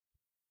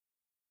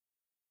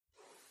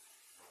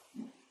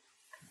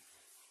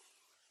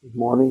Good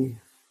morning.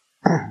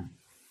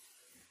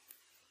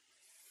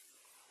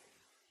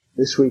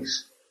 This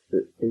week's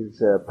is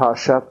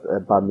Parshat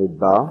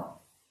Bamidbar,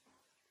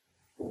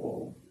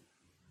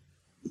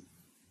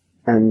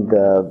 and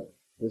the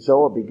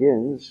Zohar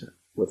begins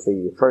with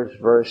the first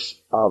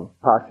verse of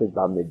Parshat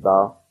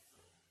Bamidbar.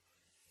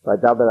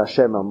 Vaydaber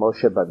Hashem el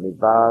Moshe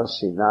Bamidbar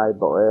Sinai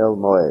Bo'el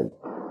Moed.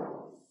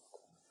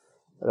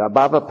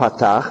 Rabava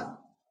Patach,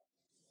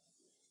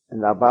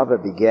 and Rabava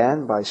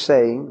began by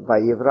saying,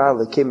 Vayivra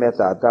Elokim et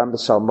Adam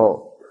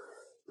b'Salmo.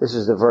 This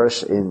is the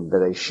verse in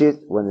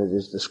Bereshit when it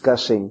is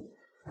discussing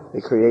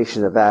the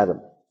creation of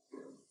Adam.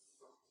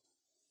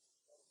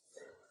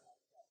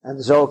 And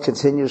the Zohar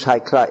continues,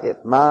 Haikra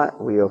Itma.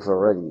 We have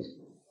already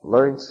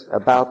learned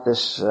about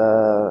this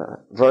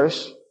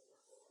verse.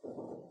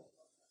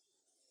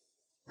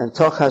 And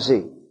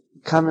Tochazi,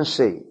 come and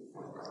see.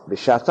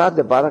 B'shata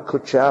debara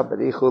kutsha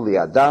b'richu li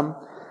Adam,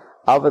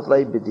 avet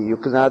lei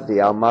b'diyukna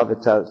di'alma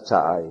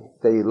v'tatai,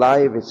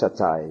 de'ilai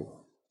v'tatai.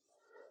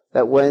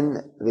 That when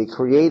the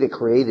Creator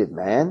created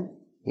man,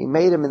 He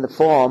made him in the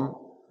form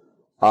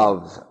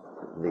of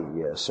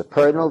the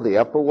supernal, the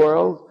upper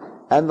world,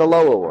 and the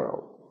lower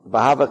world.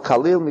 Bahava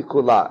kalil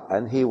mikula,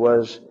 and He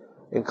was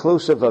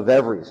inclusive of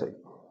everything.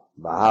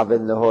 Bahava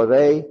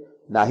nehorei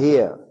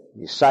nahir,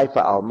 yisaifa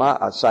alma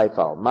asaifa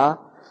alma,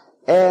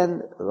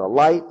 and the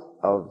light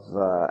of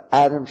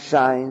Adam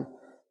shine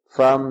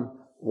from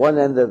one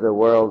end of the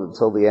world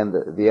until the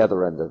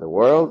other end of the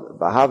world.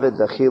 Bahava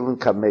dachilin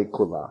kamei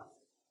kula.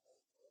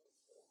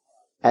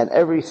 And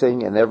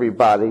everything and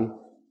everybody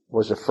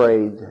was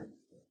afraid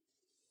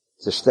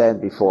to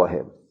stand before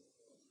Him.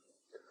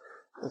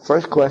 The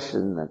first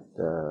question that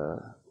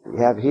we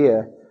have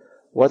here,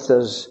 what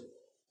does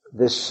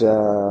this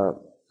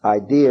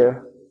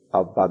idea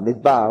of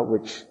Bamidbar,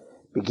 which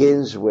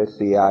begins with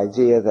the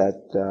idea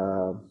that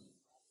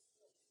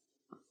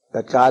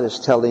God is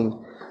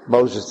telling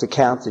Moses to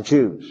count the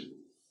Jews.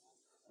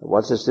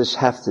 What does this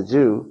have to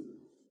do,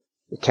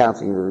 the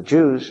counting of the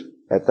Jews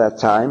at that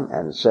time?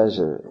 And it says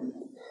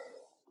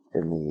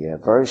in the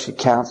verse, He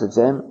counted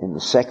them in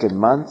the second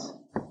month,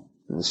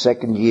 in the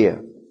second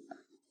year.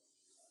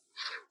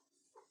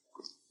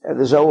 And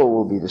the Zohar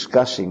will be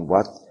discussing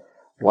what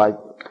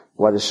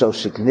is so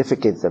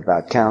significant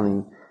about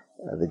counting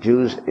the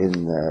Jews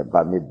in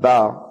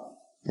Bamidbar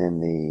in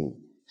the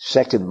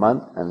second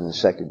month and in the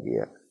second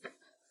year.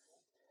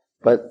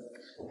 But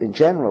in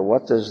general,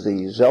 what does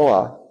the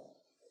Zohar,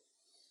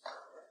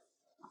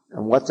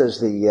 and what does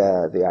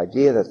the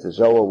idea that the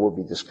Zohar will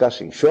be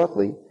discussing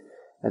shortly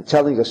and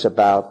telling us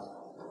about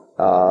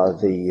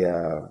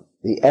the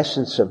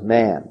essence of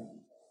man?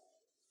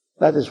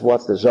 That is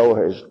what the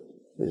Zohar is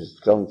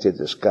going to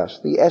discuss.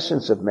 The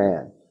essence of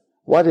man.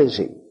 What is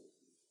he?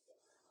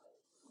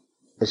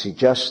 Is he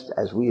just,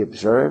 as we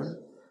observe,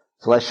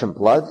 flesh and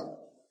blood?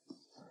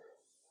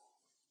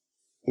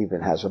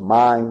 Even has a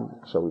mind,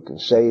 so we can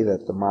say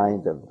that the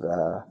mind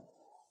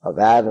of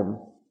Adam,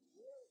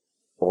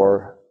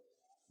 or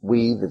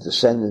we, the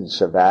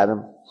descendants of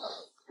Adam,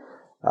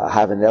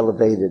 have an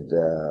elevated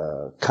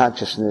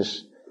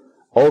consciousness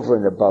over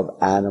and above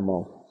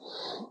animal,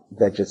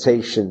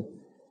 vegetation,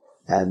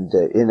 and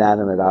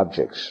inanimate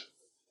objects.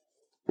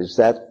 Is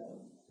that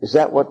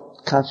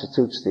what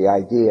constitutes the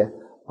idea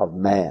of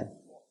man?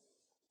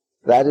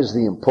 That is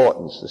the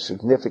importance, the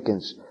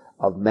significance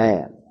of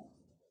man,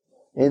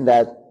 in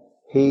that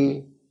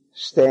he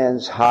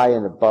stands high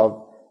and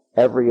above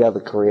every other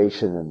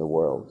creation in the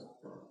world.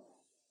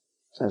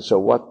 And so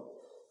what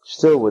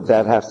still would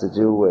that have to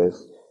do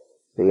with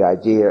the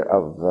idea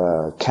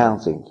of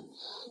counting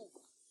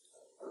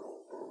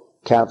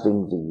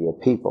the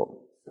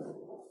people?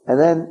 And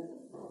then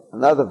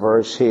another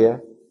verse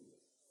here,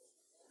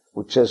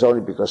 which says,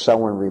 only because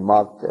someone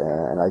remarked,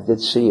 and I did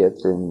see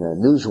it in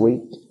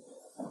Newsweek,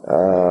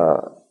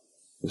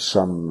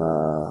 some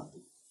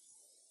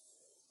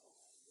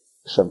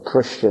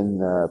Christian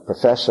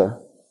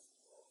professor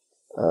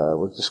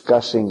was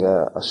discussing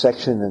a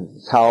section in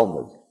the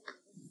Talmud,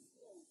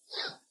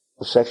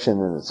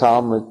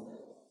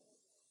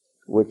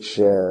 which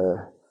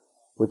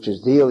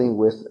is dealing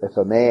with if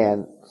a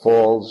man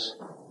falls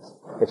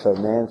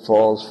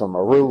from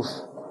a roof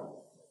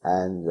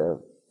and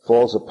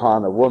falls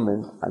upon a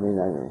woman. I mean,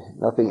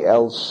 nothing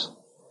else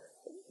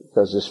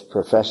does this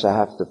professor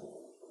have to,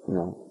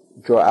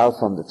 draw out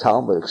from the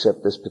Talmud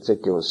except this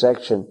particular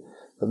section.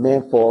 The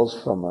man falls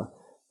from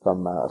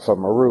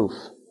a roof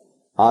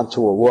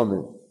onto a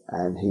woman,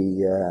 and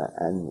he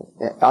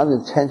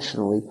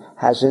unintentionally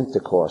has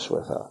intercourse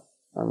with her.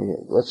 I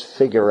mean, let's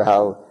figure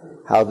out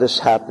how this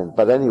happened.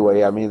 But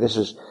anyway, I mean, this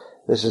is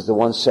the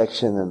one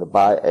section in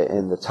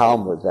the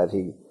Talmud that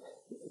he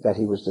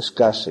was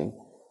discussing,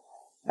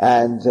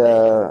 and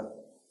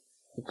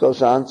he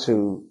goes on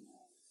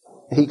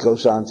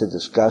to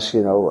discuss,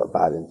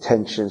 about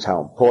intentions,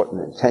 how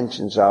important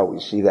intentions are. We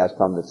see that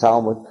from the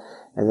Talmud,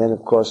 and then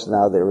of course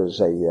now there is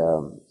a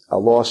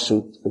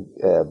lawsuit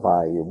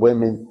by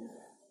women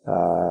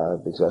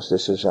because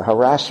this is a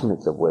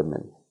harassment of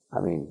women. I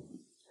mean,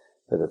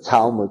 for the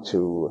Talmud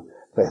to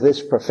for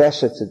this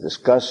professor to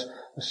discuss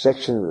a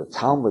section of the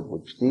Talmud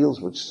which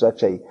deals with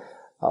such a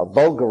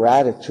vulgar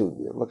attitude.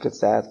 You look at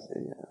that,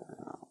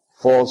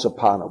 falls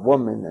upon a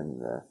woman,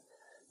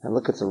 and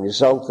look at the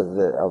result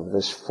of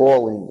this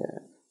falling.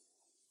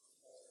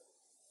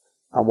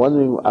 I'm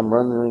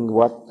wondering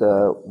what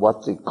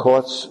the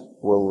courts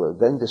will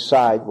then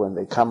decide when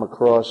they come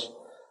across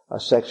a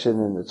section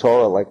in the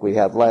Torah like we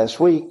had last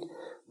week,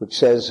 which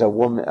says a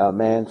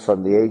man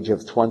from the age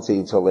of 20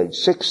 until age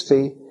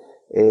 60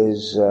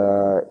 is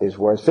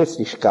worth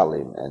 50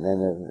 shkalim, and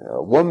then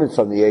a woman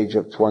from the age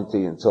of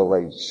 20 until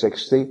age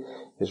 60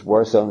 is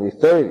worth only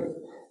 30.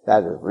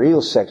 That is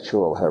real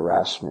sexual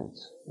harassment.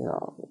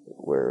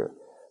 We're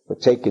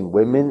taking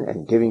women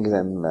and giving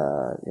them,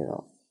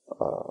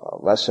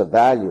 lesser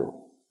value.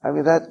 I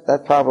mean,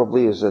 that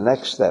probably is the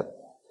next step.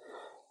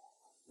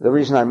 The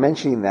reason I'm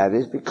mentioning that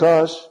is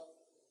because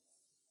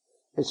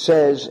it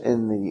says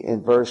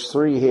in verse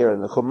 3 here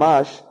in the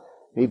Chumash,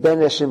 Mi ben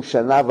esim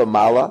shana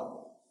v'mala,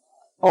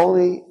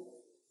 only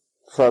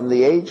from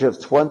the age of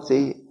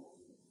 20,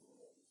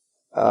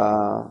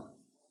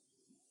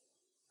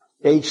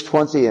 age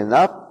 20 and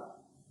up,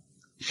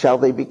 shall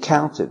they be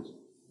counted.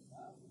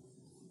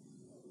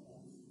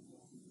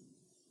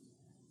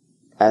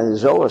 And the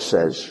Zohar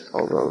says,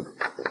 although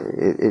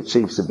it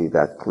seems to be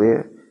that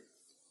clear,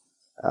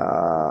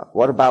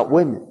 what about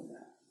women?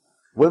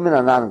 Women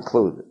are not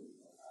included.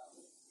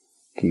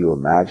 Can you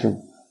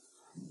imagine?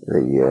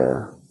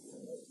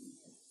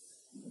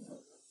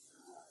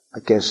 I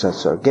guess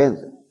that's,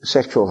 again,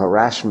 sexual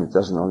harassment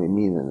doesn't only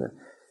mean in the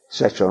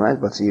sexual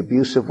harassment, but the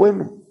abuse of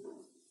women.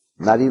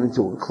 Not even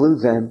to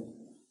include them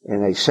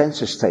in a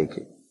census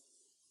taking.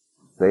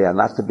 They are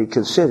not to be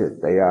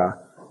considered.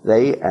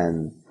 They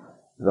and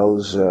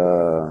those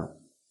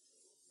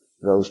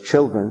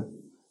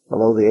children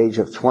below the age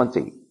of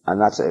 20 are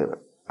not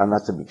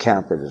to be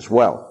counted as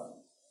well.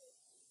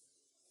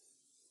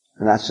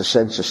 And that's the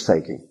census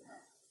taking.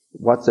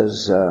 What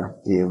does,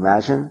 you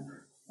imagine,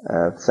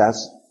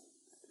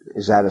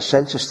 is that a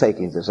census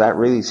taking? Does that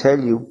really tell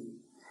you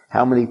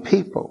how many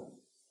people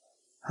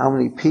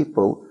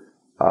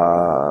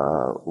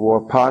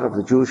were part of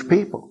the Jewish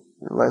people?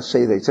 Let's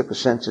say they took a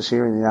census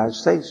here in the United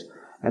States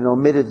and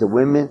omitted the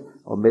women,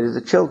 omitted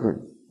the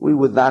children. We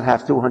would not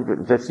have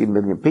 250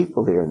 million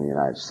people here in the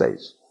United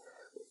States.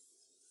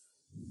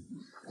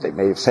 They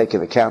may have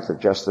taken account of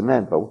just the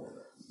men, but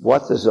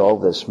what does all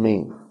this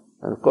mean?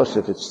 And of course,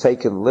 if it's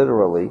taken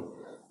literally,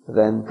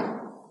 then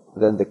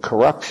the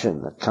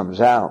corruption that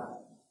comes out,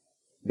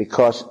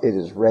 because it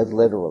is read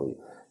literally,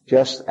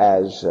 just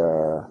as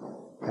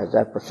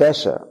that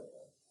professor,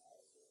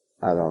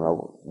 I don't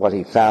know what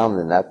he found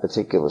in that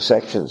particular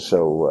section,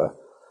 so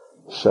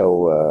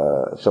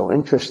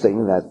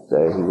interesting that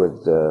he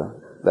would,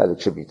 that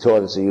it should be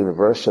taught as a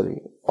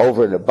university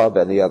over and above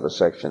any other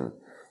section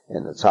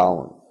in the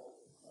Talmud.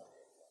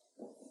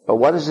 But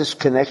what is this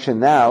connection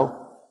now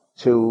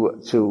to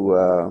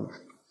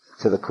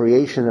the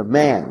creation of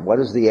man? What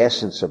is the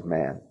essence of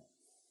man?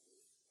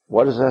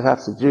 What does that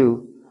have to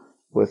do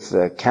with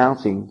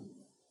counting?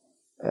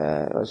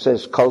 It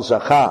says kol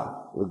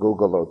zachar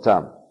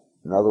l'gulgalotam.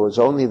 In other words,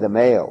 only the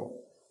male,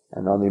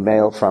 and only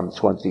male from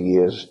 20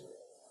 years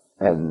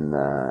and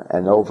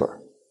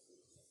over.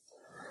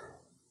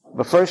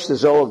 But first, the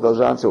Zohar goes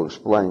on to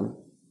explain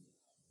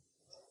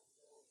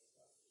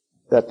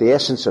that the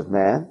essence of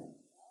man,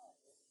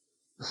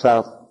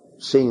 without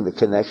seeing the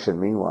connection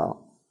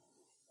meanwhile,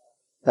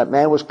 that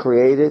man was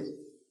created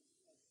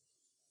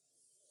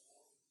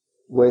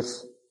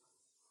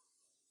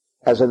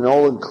as an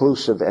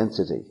all-inclusive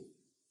entity,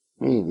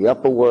 meaning the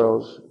upper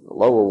worlds, the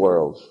lower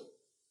worlds.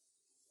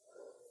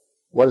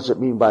 What does it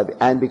mean by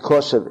that? And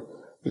because of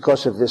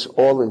this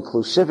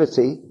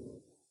all-inclusivity,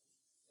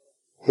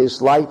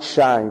 his light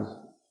shines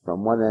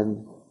from one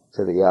end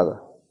to the other.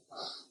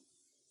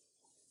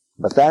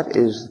 But that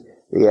is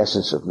the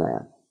essence of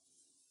man.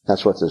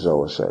 That's what the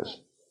Zohar says.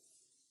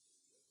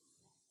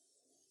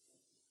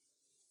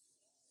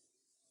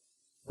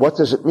 What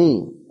does it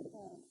mean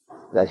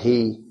that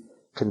he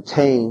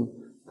contained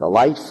the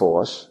light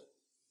force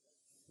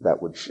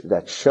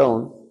that's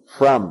shown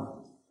from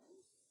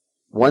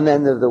one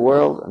end of the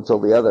world until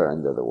the other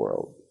end of the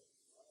world?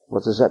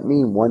 What does that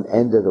mean, one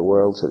end of the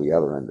world to the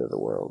other end of the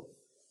world?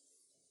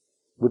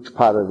 Which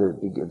part of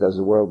it does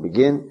the world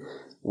begin?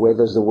 Where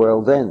does the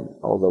world end?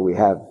 Although we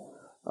have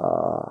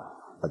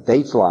a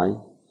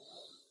dateline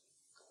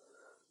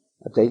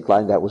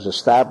that was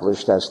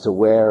established as to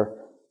where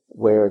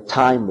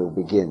time will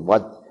begin.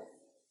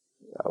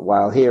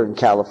 While here in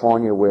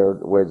California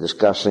we're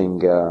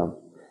discussing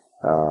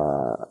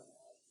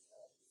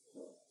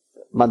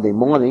Monday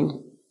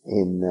morning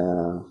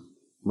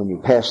when you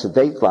pass the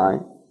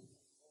dateline,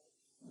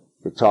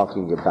 you're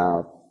talking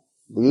about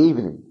the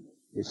evening.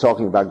 You're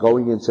talking about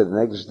going into the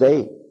next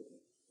day.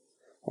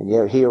 And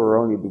yet here we're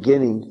only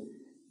beginning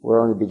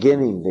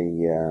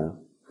the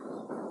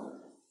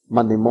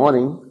Monday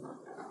morning,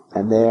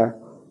 and they're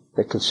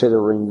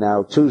considering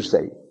now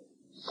Tuesday.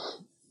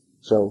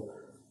 So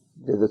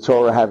did the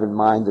Torah have in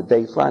mind the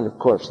dateline? Of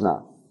course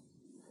not.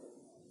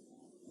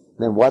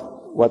 then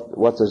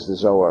what does the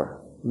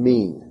Zohar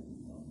mean?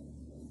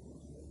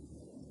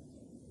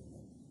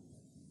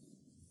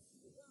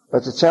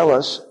 But to tell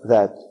us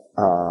that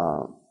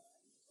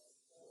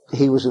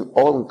he was an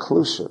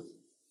all-inclusive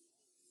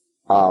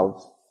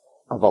of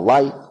a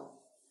light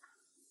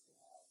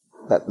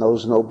that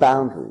knows no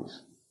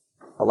boundaries.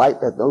 A light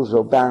that knows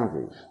no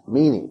boundaries,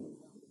 meaning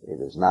it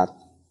is not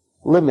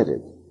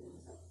limited.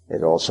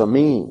 It also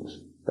means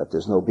that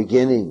there's no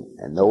beginning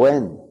and no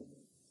end.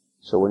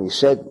 So when he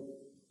said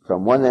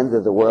from one end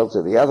of the world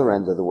to the other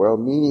end of the world,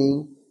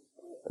 meaning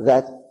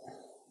that,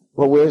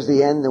 well, where's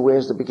the end and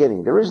where's the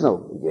beginning? There is no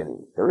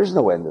beginning. There is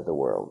no end of the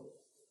world.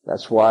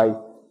 That's why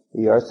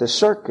the earth is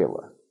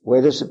circular.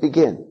 Where does it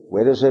begin?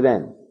 Where does it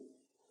end?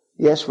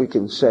 Yes, we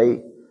can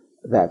say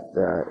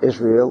that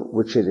Israel,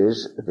 which it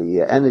is,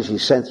 the energy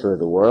center of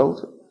the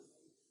world,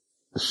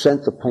 the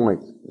center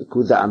point, the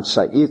Kuda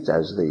Amsait,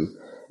 as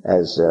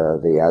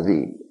the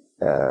Ari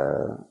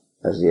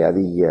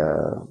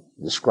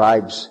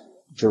describes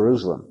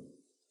Jerusalem.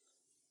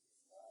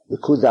 The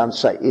Kuda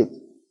Amsait,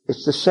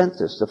 it's the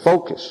center, it's the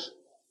focus.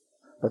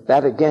 But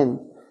that again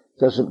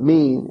doesn't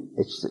mean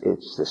it's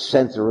the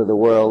center of the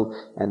world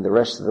and the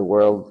rest of the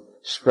world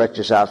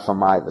stretches out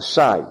from either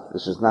side.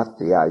 This is not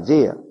the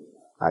idea.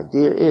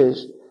 Idea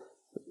is,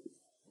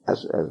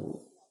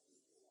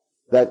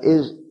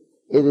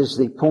 it is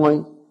the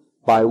point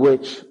by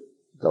which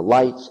the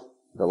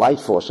light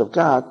force of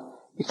God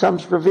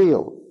becomes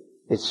revealed.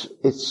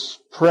 Its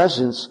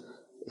presence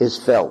is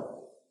felt.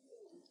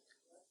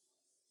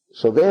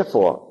 So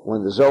therefore,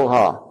 when the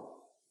Zohar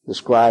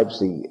describes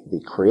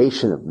the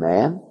creation of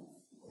man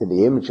in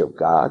the image of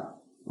God,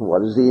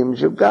 what is the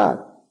image of God?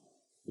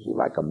 Is he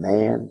like a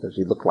man? Does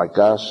he look like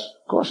us?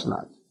 Of course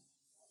not.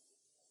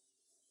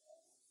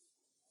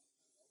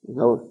 You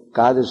know,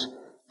 God is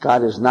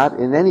not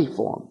in any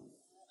form.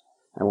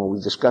 And when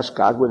we discuss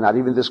God, we're not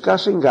even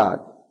discussing God.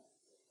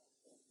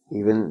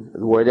 Even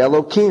the word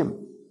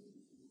Elohim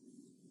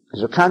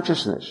is a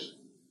consciousness.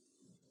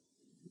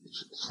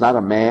 It's not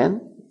a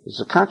man,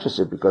 it's a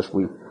consciousness, because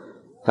we,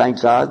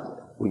 thank God,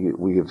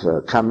 we've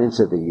come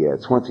into the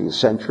 20th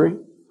century.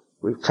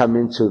 We've come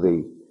into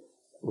the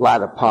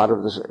latter part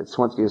of the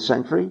 20th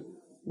century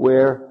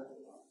where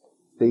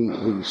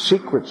the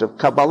secrets of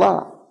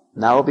Kabbalah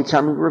now are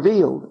becoming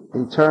revealed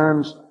in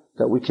terms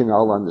that we can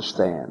all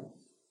understand.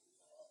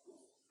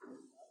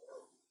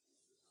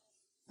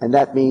 And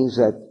that means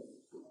that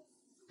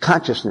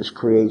consciousness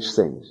creates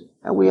things.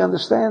 And we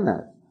understand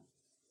that.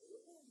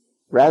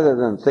 Rather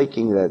than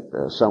thinking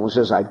that someone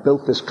says, I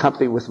built this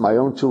company with my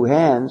own two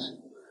hands,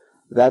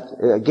 that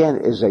again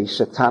is a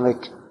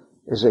satanic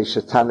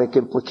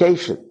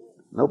implication.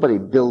 Nobody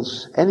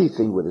builds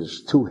anything with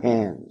his two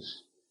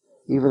hands.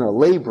 Even a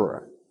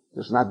laborer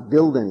does not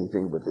build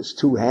anything with his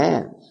two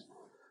hands.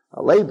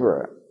 A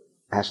laborer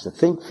has to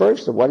think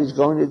first of what he's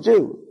going to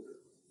do.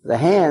 The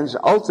hands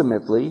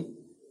ultimately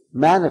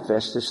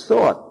manifest his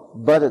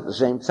thought, but at the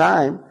same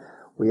time,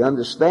 we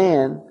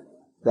understand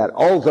that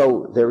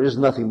although there is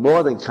nothing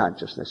more than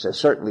consciousness, and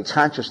certainly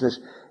consciousness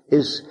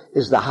is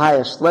the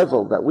highest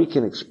level that we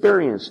can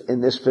experience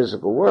in this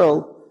physical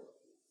world,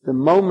 the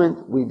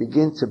moment we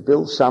begin to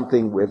build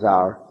something with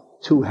our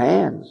two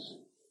hands,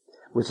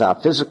 with our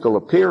physical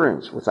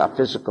appearance, with our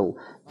physical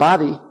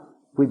body,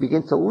 we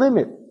begin to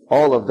limit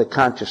all of the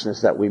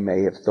consciousness that we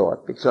may have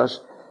thought, because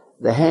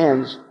the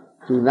hands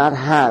do not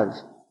have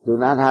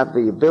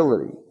the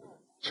ability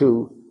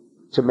to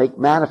make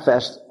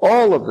manifest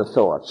all of the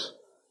thoughts.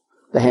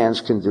 The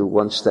hands can do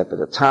one step at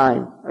a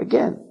time.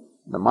 Again,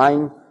 the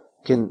mind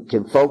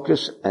can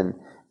focus and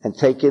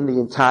take in the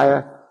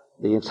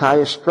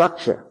entire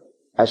structure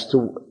as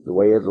to the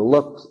way it'll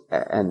look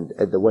and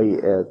the way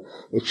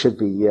it should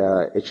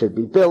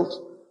be built.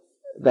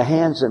 The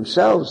hands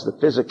themselves, the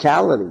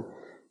physicality,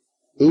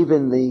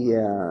 even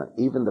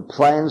the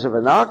plans of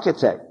an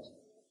architect,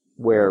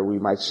 where we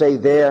might say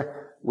there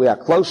we are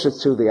closer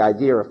to the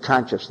idea of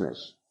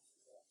consciousness,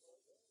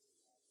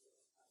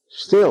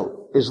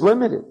 still is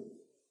limited.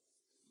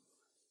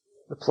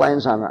 The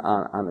plans on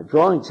a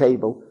drawing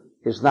table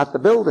is not the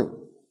building.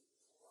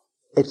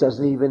 It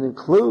doesn't even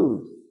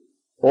include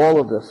all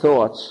of the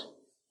thoughts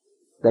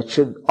that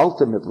should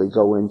ultimately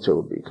go into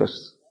it,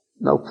 because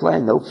no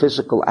plan, no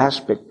physical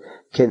aspect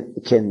can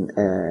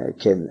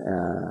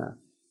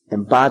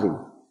embody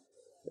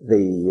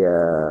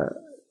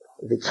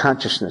the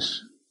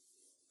consciousness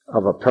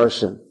of a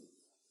person,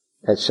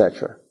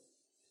 etc.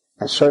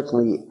 And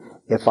certainly,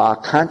 if our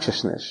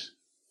consciousness,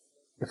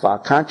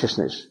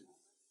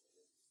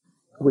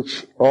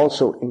 which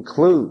also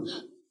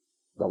includes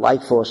the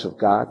light force of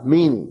God,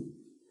 meaning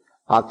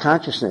our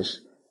consciousness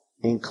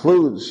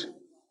includes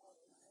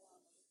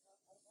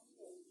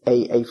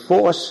a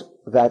force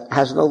that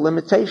has no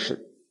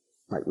limitation.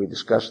 Like we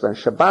discussed on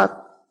Shabbat,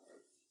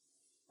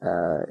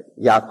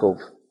 Yaakov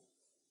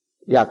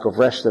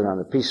rested on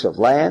a piece of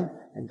land,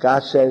 and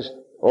God says,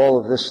 all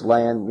of this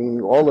land,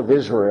 meaning all of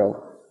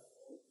Israel,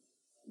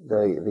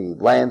 the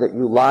land that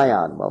you lie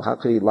on. Well, how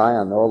could he lie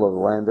on all of the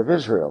land of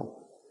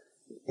Israel?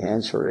 The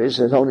answer is,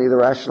 there's only the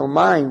rational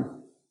mind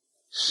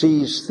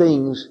sees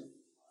things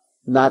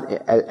not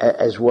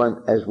as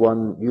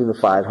one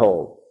unified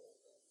whole.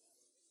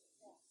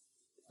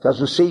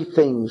 Doesn't see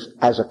things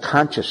as a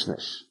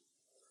consciousness,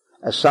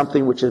 as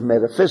something which is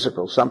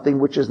metaphysical, something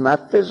which is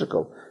not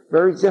physical.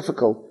 Very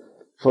difficult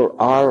for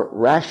our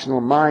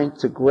rational mind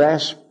to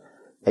grasp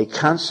a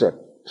concept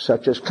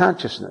such as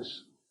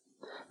consciousness.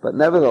 But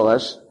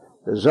nevertheless,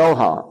 the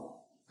Zohar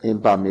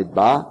in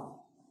Bamidbar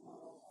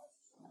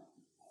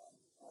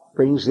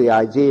brings the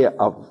idea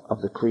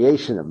of the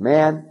creation of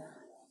man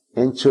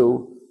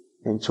into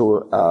an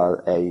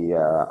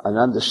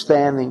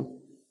understanding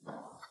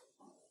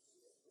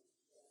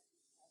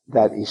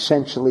that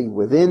essentially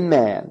within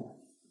man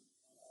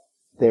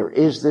there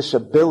is this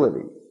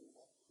ability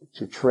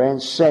to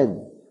transcend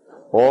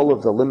all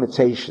of the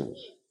limitations.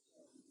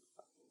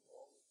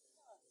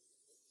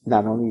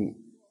 Not only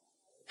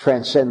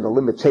transcend the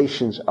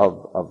limitations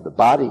of the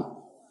body,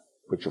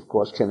 which of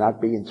course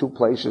cannot be in two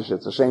places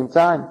at the same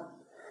time.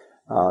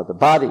 The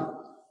body,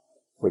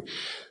 which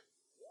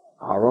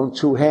our own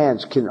two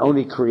hands can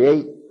only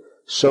create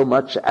so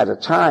much at a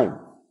time.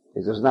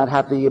 It does not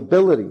have the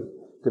ability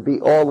to be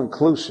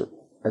all-inclusive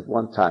at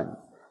one time.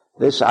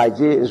 This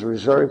idea is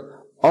reserved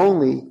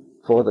only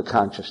for the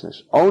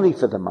consciousness, only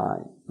for the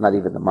mind, not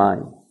even the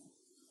mind.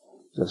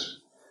 Just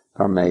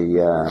from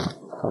a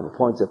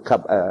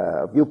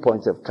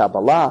viewpoint of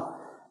Kabbalah,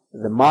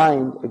 the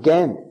mind,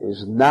 again,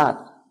 is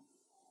not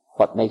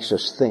what makes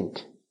us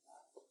think.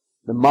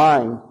 The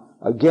mind,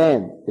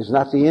 again, is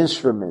not the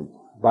instrument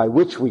by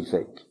which we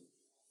think.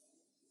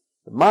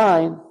 The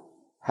mind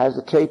has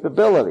the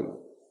capability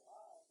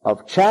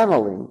of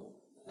channeling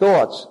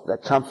thoughts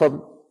that come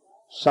from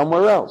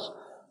somewhere else,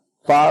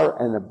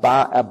 far and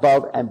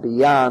above and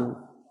beyond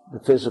the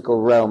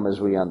physical realm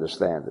as we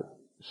understand it.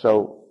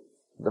 So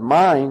the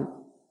mind,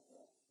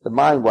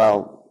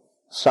 while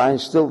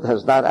science still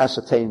has not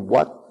ascertained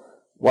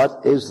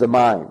what is the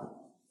mind,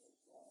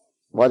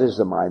 what is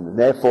the mind, and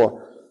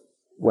therefore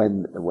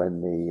when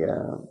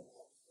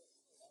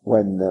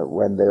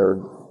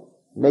they're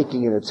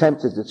making an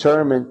attempt to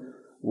determine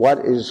what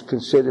is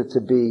considered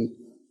to be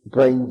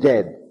brain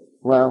dead,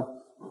 well,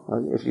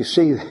 if you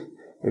see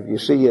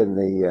in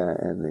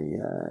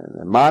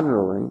the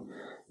monitoring,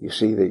 you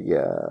see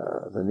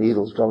the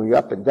needles going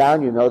up and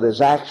down, you know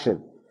there's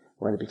action.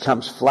 When it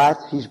becomes flat,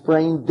 he's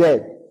brain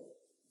dead.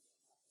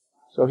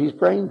 So he's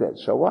brain dead.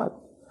 So what?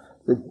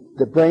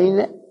 The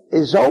brain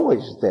is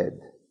always dead.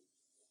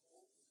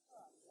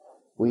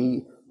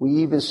 We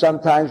even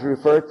sometimes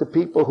refer to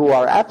people who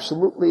are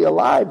absolutely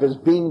alive as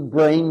being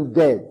brain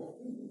dead.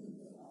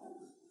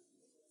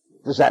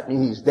 Does that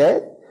mean he's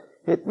dead?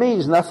 It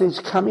means nothing's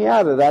coming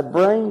out of that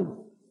brain.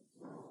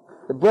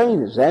 The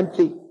brain is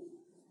empty.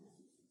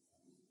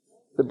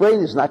 The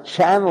brain is not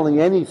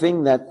channeling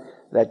anything that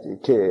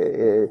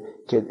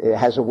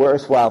has a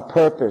worthwhile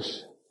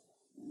purpose.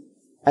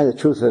 And the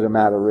truth of the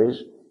matter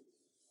is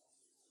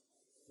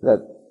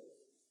that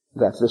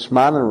this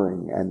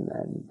monitoring and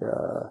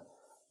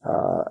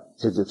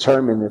to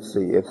determine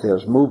if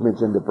there's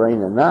movement in the brain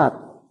or not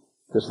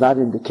does not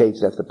indicate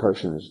that the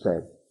person is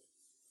dead.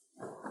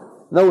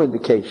 No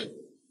indication.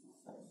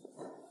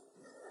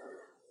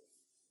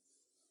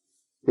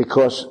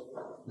 Because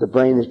the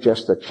brain is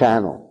just a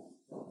channel.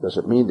 Does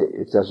it mean that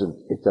it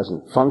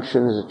doesn't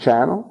function as a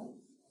channel?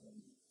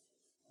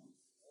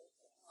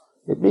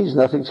 It means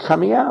nothing's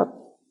coming out.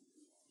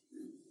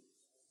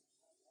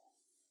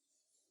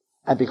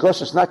 And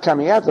because it's not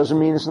coming out doesn't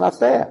mean it's not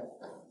there.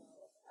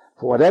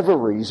 For whatever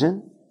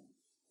reason,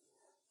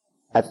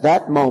 at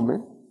that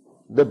moment,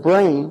 the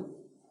brain,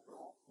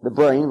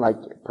 like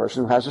a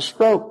person who has a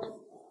stroke,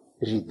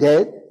 is he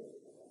dead?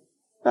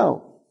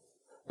 No.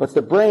 But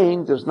the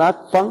brain does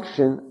not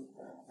function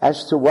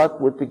as to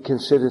what would be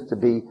considered to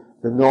be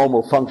the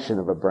normal function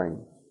of a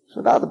brain.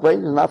 So now the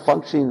brain is not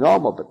functioning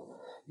normal, but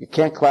you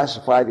can't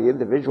classify the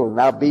individual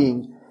now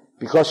being,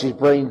 because he's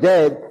brain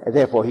dead, and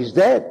therefore he's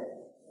dead.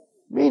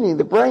 Meaning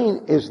the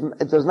brain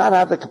does not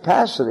have the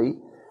capacity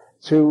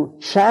to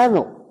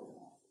channel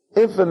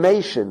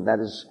information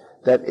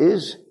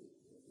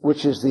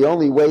which is the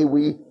only way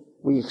we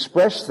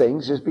express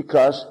things, is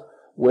because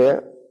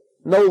we're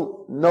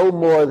no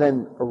more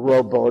than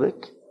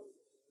robotic.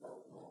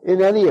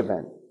 In any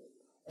event,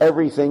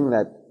 everything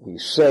that we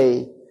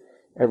say,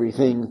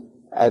 everything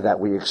that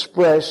we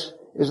express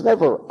is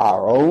never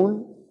our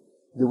own.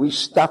 Do we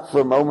stop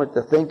for a moment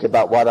to think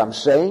about what I'm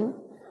saying?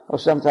 Or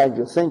sometimes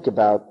you think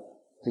about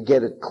to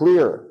get it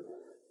clearer.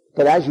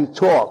 But as you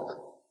talk,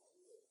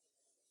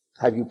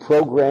 have you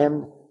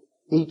programmed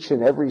each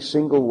and every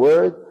single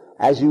word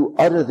as you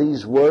utter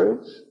these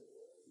words?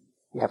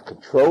 You have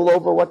control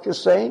over what you're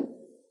saying?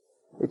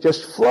 It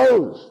just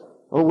flows.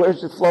 Well,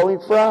 where's it flowing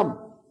from?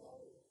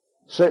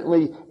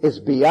 Certainly it's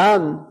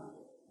beyond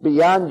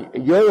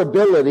your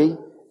ability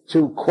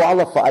to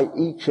qualify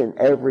each and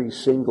every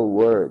single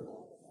word.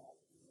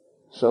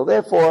 So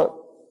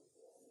therefore,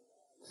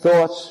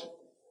 thoughts,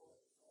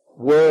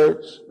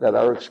 words that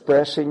are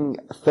expressing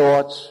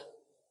thoughts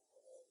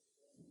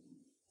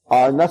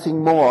are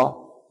nothing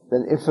more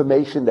than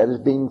information that is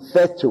being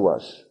fed to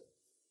us.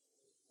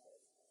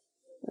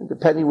 And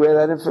depending where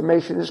that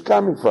information is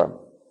coming from.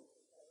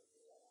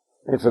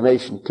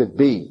 Information could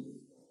be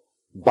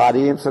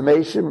body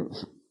information,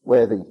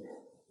 where the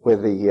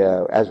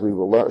as we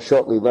will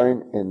shortly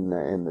learn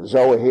in the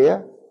Zohar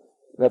here,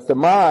 that the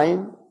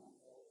mind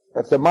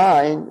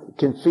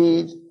can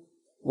feed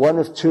one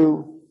of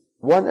two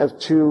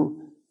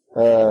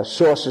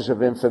sources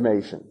of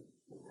information.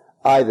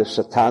 Either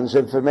Satan's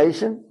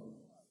information,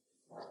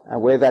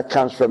 and where that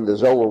comes from the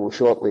Zohar will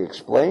shortly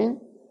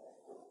explain,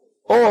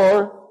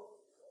 or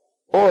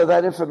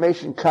that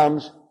information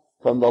comes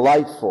from the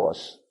light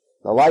force.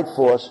 The light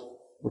force,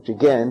 which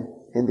again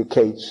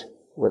indicates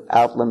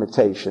without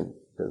limitation,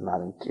 does not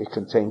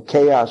contain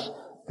chaos.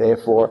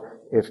 Therefore,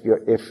 if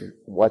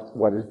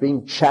what is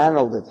being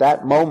channeled at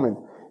that moment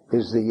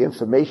is the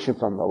information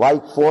from the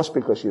light force,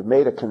 because you've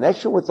made a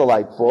connection with the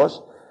light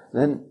force,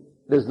 then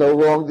there's no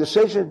wrong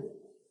decision.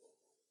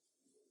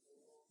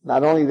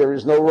 Not only there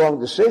is no wrong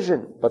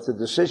decision, but the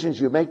decisions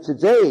you make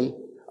today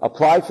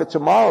apply for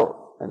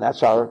tomorrow, and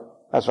that's our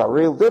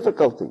real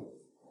difficulty.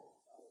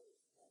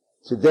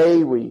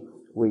 Today we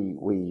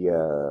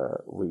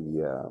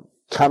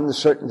come to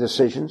certain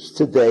decisions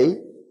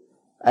today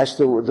as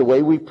to the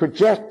way we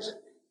project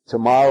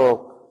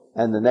tomorrow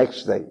and the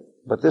next day.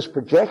 But this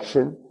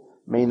projection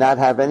may not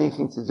have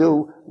anything to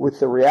do with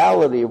the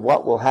reality of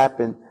what will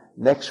happen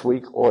next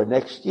week or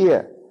next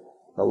year.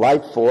 The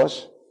light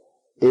force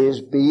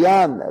is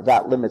beyond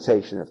that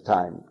limitation of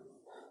time.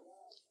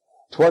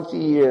 20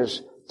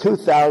 years,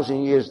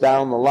 2,000 years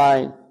down the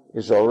line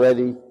is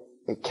already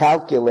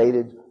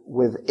calculated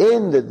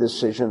within the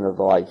decision of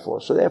the light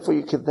force. So therefore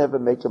you can never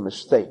make a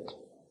mistake.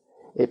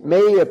 It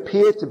may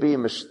appear to be a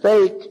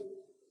mistake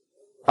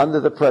under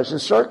the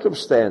present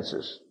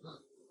circumstances.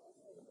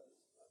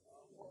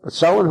 But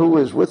someone who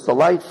is with the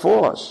light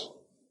force,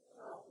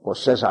 or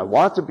says, I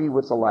want to be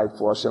with the light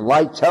force, and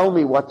light tell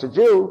me what to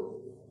do,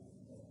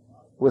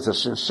 with a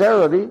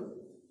sincerity,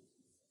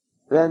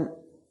 then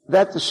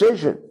that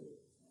decision,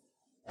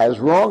 as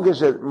wrong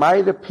as it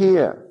might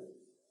appear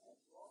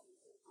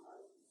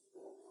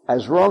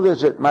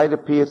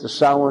to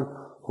someone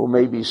who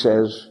maybe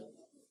says,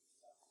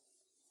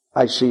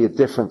 I see it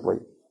differently.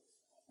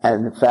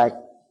 And in fact,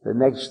 the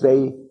next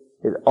day,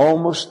 it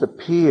almost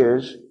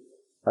appears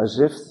as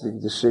if the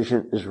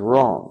decision is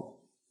wrong.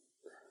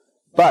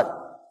 But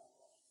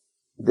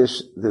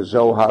the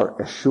Zohar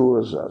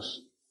assures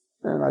us,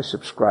 and I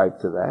subscribe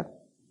to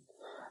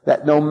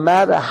that no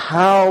matter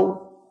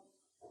how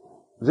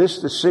this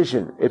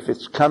decision, if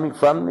it's stemming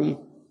from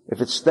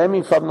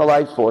the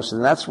light force,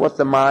 and that's what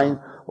the mind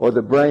or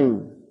the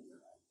brain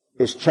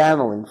is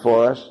channeling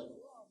for us,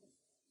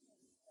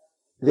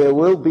 there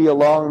will be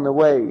along the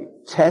way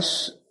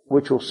tests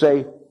which will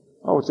say,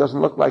 oh, it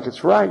doesn't look like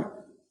it's right.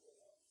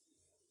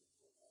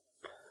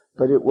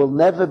 But it will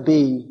never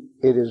be,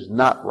 it is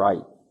not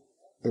right.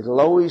 It'll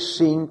always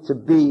seem to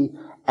be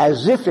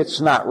as if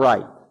it's not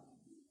right.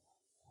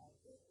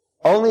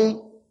 Only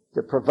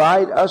to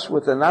provide us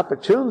with an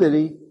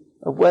opportunity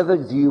of whether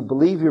do you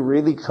believe you're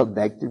really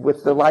connected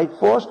with the light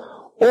force,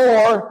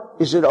 or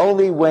is it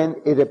only when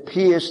it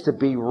appears to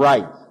be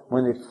right,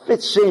 when it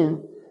fits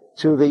in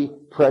to the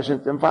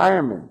present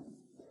environment.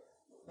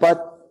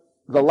 But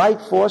the light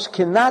force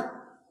cannot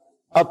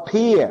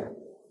appear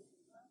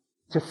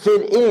to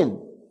fit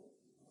in,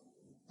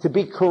 to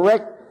be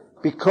correct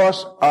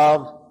because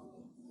of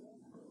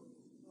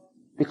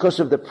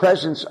the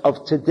presence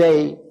of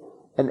today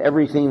and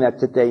everything that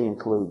today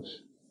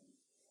includes.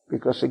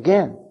 Because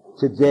again,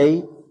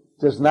 today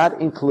does not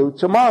include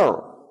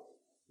tomorrow.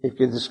 If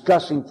you're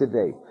discussing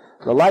today,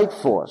 the light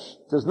force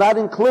does not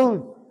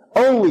include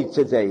only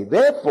today.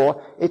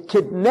 Therefore, it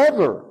could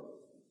never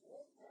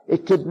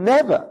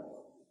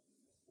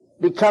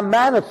become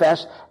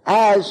manifest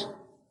as,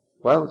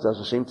 well, it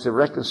doesn't seem to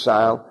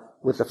reconcile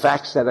with the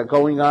facts that are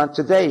going on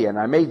today. And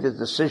I made the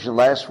decision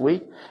last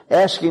week,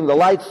 asking the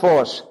light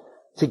force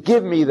to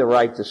give me the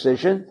right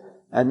decision,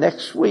 and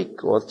next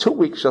week, or 2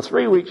 weeks, or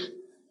 3 weeks,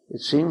 it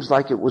seems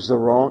like it was the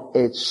wrong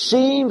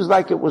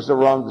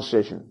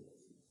decision.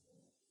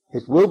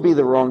 It will be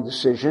the wrong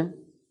decision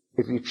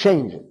if you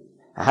change it.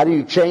 How do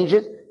you change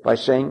it? By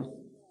saying,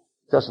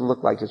 it doesn't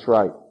look like it's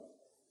right.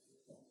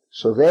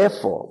 So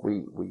therefore,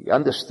 we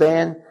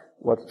understand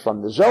what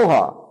from the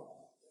Zohar,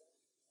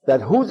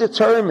 that who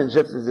determines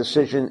if the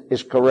decision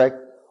is correct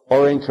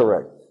or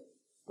incorrect?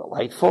 The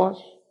light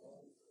force?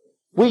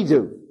 We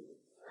do.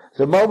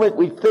 The moment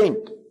we think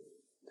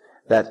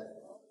that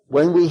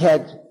when we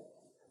had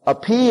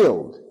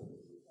appealed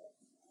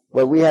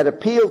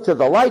to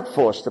the light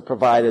force to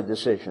provide a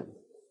decision,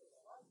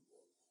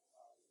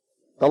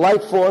 the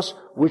light force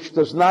which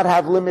does not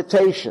have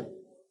limitation,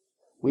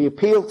 we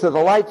appeal to the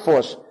light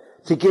force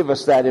to give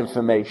us that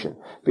information,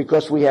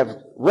 because we have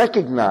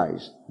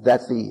recognized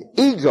that the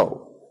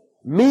ego,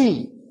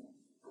 me,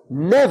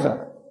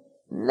 never,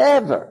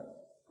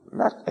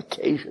 not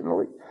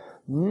occasionally,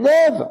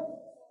 never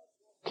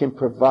can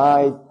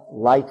provide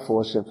light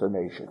force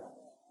information.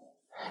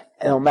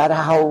 And no matter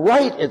how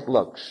right it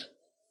looks,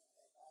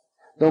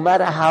 no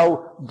matter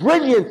how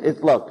brilliant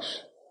it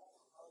looks,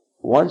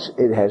 once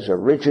it has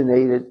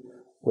originated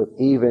with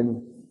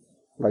even,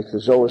 like the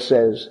Zohar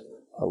says,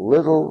 a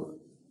little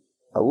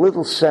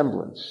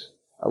semblance,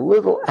 a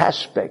little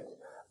aspect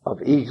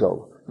of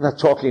ego. I'm not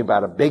talking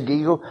about a big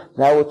ego.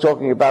 Now we're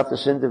talking about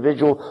this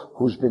individual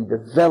who's been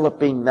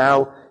developing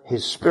now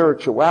his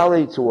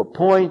spirituality to a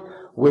point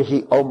where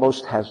he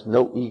almost has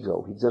no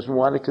ego. He doesn't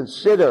want to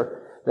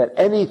consider that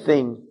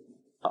anything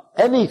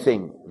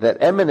that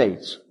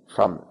emanates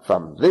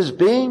from this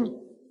being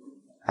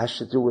has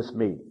to do with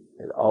me.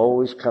 It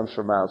always comes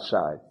from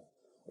outside.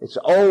 It's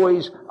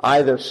always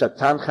either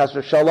Satan chas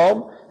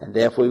v'shalom, and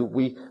therefore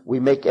we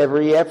make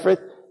every effort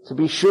to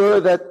be sure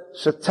that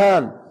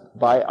Satan,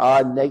 by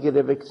our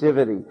negative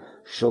activity,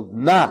 should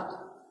not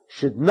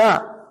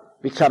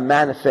become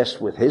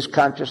manifest with his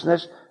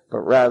consciousness, but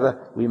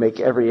rather we make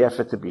every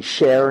effort to be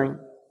sharing,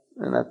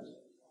 and that's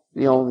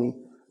the only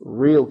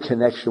real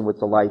connection with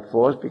the light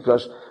force,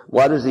 because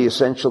what is the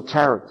essential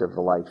character of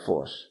the light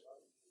force?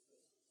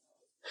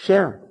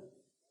 Sharing.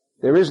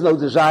 There is no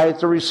desire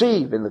to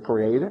receive in the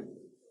Creator.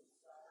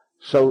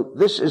 So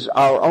this is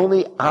our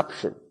only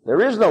option. There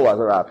is no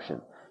other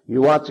option.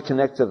 You want to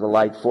connect to the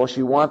light force.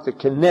 You want to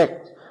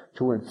connect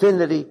to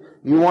infinity.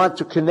 You want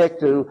to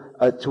connect to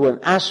an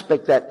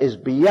aspect that is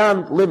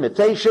beyond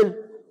limitation.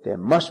 There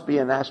must be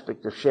an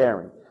aspect of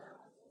sharing.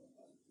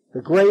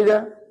 The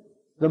greater,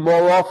 the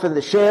more often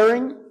the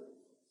sharing,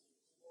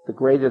 the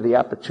greater the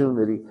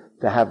opportunity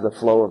to have the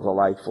flow of the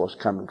light force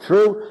coming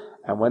through.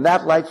 And when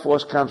that light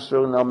force comes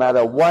through, no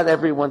matter what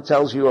everyone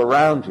tells you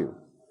around you,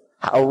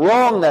 how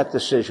wrong that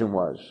decision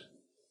was,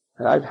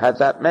 and I've had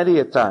that many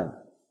a time,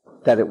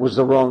 that it was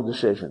the wrong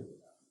decision.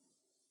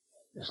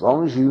 As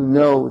long as you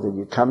know that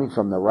you're coming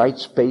from the right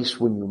space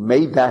when you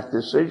made that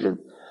decision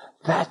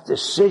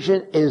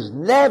is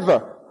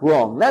never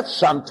wrong. That's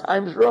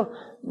sometimes wrong.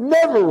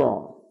 Never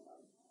wrong.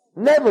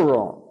 Never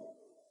wrong.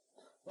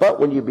 But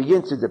when you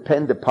begin to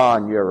depend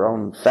upon your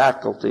own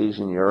faculties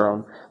and your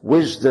own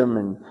wisdom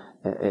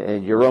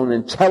and your own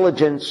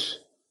intelligence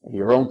and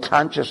your own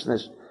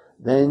consciousness,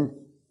 then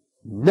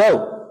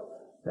know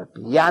that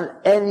beyond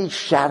any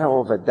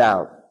shadow of a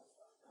doubt,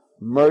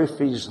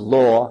 Murphy's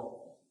law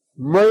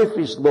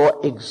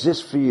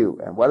exists for you.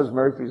 And what does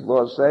Murphy's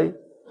law say?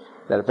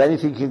 That if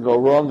anything can go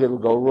wrong, it'll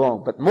go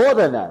wrong. But more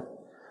than that,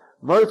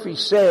 Murphy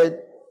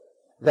said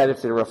that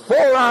if there are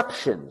 4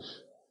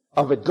 options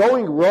of it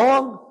going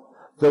wrong,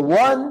 the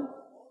one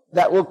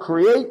that will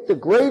create the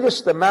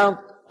greatest amount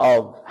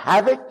of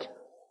havoc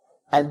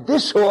and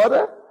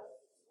disorder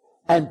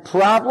and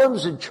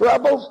problems and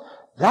troubles,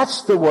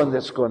 that's the one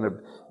that's going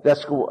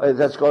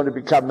to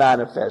become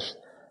manifest.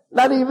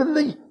 Not even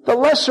the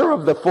lesser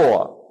of the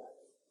 4.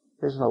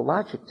 There's no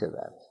logic to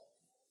that.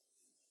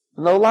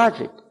 No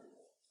logic.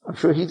 I'm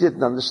sure he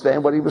didn't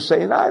understand what he was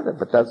saying either,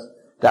 but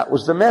that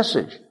was the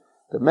message.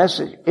 The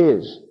message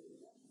is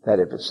that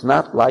if it's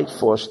not light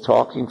force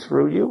talking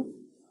through you,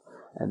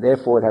 and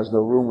therefore it has no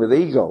room with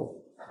ego.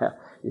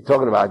 You're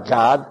talking about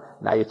God,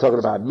 now you're talking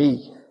about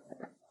me.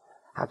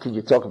 How can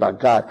you talk about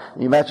God?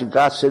 You imagine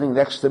God sitting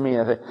next to me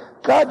and I say,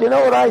 God, you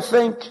know what I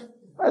think?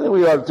 I think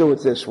we ought to do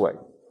it this way.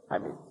 I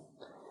mean,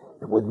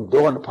 it wouldn't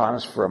dawn upon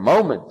us for a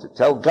moment to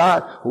tell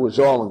God, who is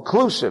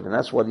all-inclusive, and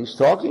that's what he's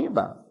talking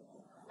about.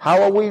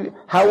 How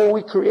are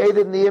we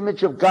created in the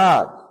image of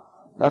God?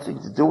 Nothing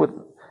to do with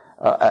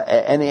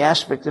any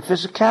aspect of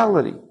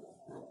physicality.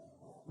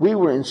 We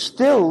were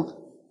instilled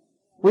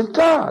with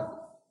God.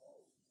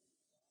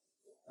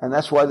 And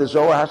that's why the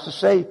Zohar has to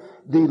say,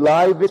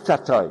 Dilai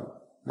v'tatai.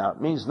 Now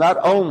it means not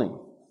only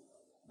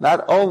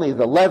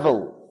the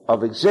level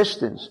of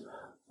existence,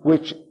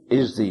 which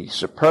is the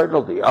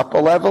supernal, the upper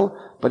level,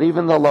 but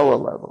even the lower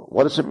level.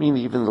 What does it mean,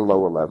 even the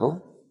lower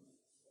level?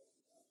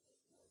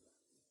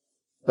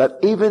 That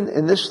even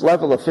in this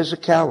level of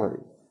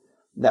physicality,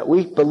 that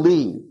we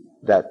believe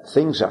that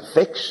things are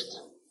fixed.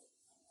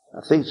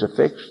 Things are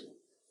fixed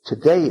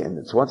today in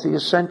the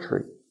 20th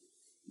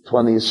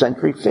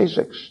century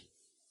physics.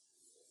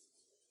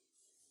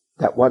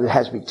 That what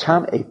has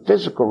become a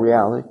physical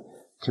reality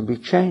can be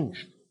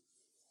changed.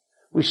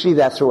 We see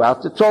that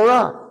throughout the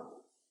Torah.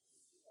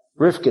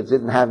 Rivka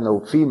didn't have no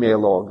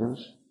female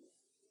organs.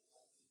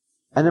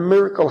 And a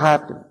miracle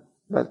happened.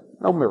 But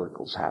no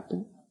miracles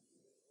happened.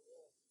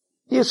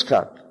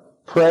 Yitzchak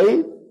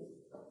prayed.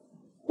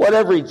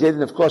 Whatever he did,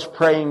 and of course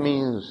praying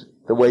means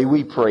the way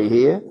we pray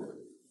here.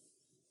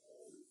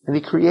 And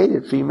he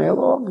created female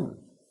organs.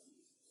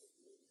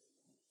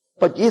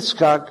 But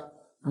Yitzchak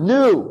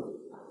knew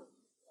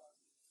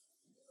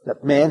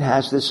that man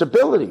has this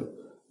ability.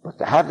 But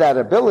to have that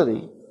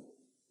ability,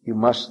 you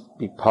must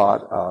be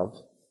part of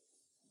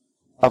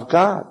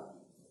God.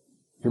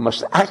 You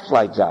must act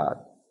like God.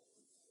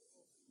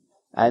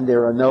 And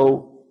there are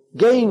no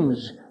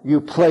games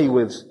you play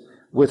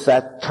with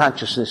that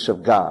consciousness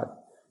of God.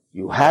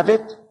 You have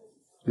it,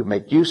 you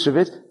make use of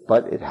it,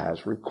 but it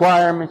has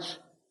requirements,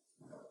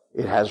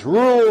 it has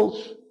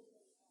rules.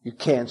 You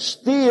can't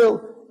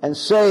steal and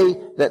say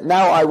that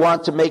now I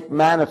want to make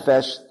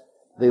manifest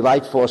the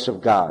light force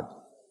of God.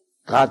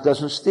 God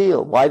doesn't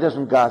steal. Why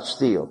doesn't God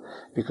steal?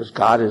 Because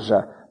God is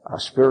a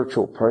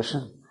spiritual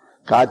person.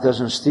 God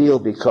doesn't steal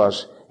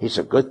because he's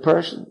a good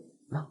person.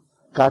 No.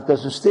 God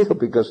doesn't steal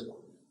because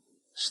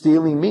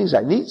stealing means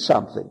I need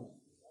something.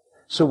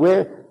 So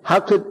how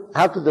could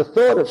the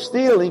thought of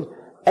stealing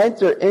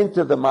enter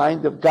into the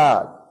mind of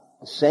God?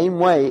 The same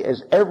way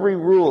as every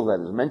rule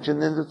that is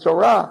mentioned in the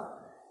Torah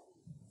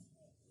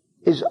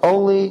is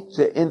only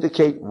to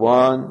indicate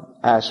one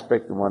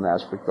aspect and one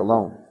aspect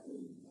alone.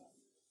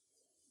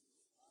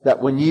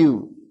 That when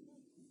you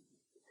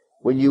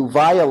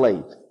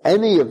violate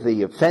any of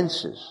the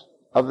offenses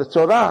of the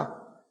Torah,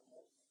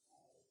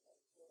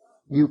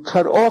 you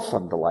cut off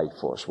from the life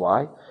force.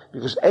 Why?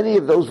 Because any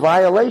of those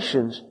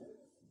violations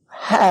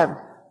have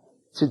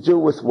to do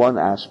with one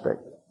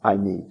aspect. I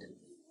need.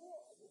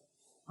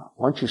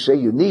 Once you say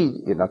you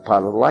need, you're not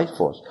part of the life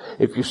force.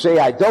 If you say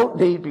I don't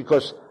need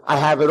because I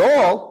have it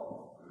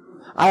all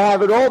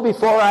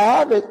before I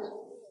have it,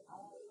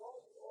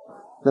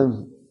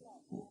 then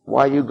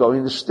why are you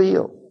going to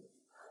steal?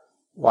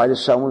 Why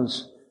is someone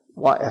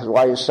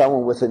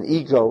with an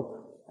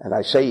ego? And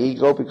I say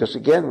ego because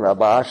again,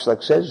 Rabbi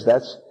Ashlag says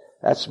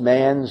that's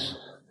man's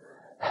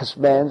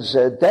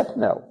death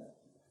knell.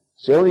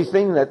 It's the only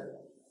thing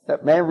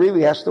that man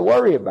really has to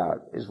worry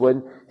about is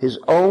when his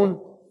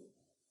own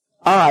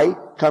I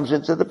comes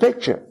into the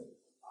picture.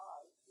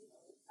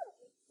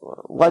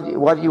 Why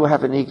do you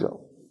have an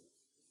ego?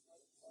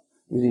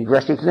 You need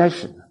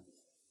recognition.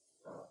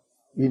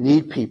 You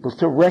need people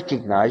to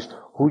recognize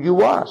who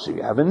you are. So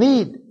you have a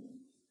need.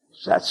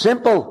 It's that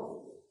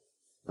simple.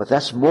 But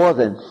that's more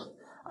than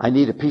I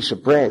need a piece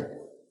of bread.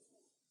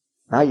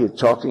 Now you're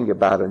talking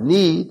about a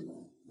need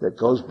that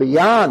goes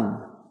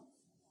beyond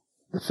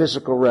the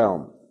physical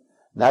realm.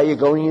 Now you're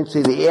going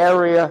into the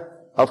area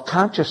of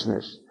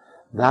consciousness.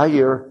 Now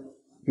you're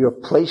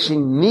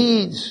placing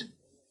needs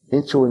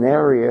into an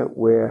area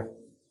where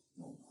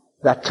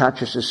that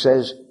consciousness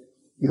says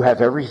you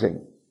have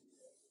everything.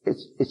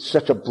 It's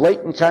such a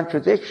blatant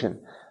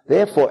contradiction.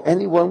 Therefore,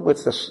 anyone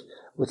with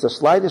the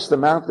slightest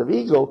amount of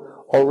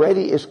ego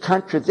already is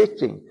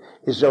contradicting,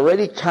 is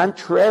already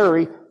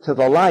contrary to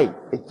the light.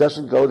 It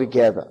doesn't go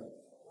together.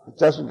 It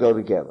doesn't go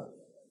together.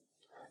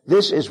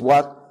 This is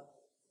what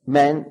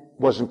man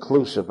was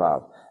inclusive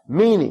of.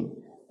 Meaning,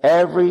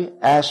 every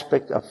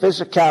aspect of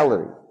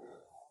physicality.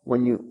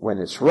 When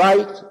it's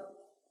right,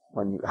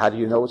 how do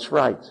you know it's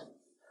right?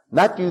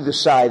 Not you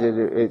decided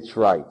it's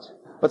right,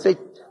 but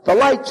the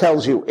light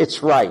tells you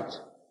it's right.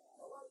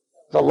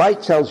 The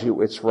light tells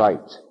you it's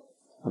right.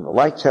 When the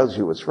light tells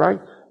you it's right,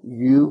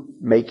 you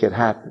make it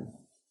happen.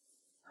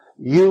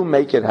 You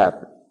make it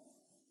happen.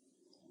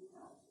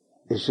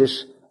 Is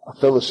this a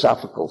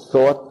philosophical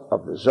thought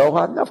of the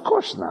Zohar? No, of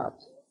course not.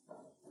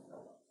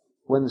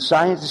 When the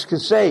scientists can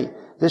say,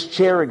 this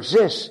chair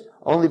exists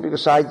only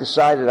because I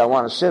decided I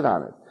want to sit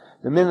on it.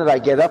 The minute I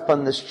get up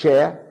on this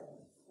chair,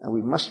 and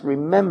we must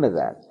remember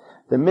that,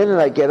 the minute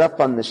I get up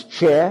on this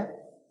chair,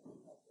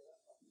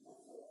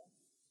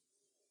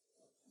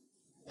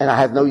 and I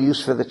have no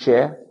use for the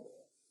chair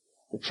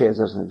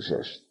doesn't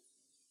exist.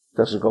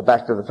 Does it go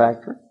back to the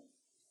factory?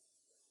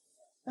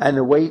 And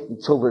to wait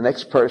until the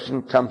next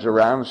person comes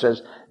around and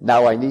says,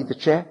 now I need the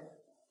chair?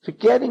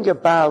 Forgetting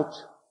about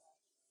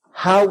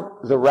how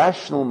the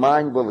rational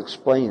mind will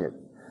explain it.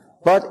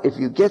 But if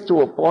you get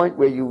to a point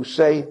where you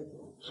say,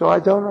 so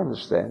I don't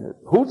understand it.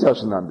 Who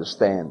doesn't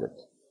understand it?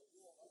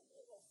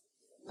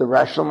 The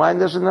rational mind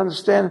doesn't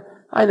understand it.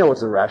 I know what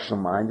the rational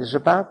mind is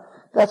about.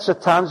 That's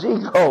Satan's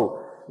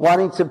ego,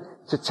 wanting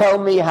to tell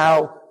me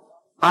how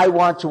I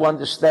want to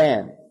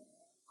understand.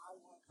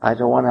 I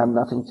don't want to have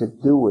nothing to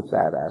do with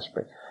that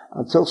aspect.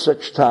 Until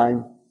such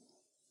time,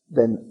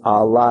 then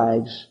our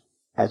lives,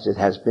 as it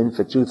has been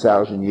for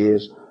 2,000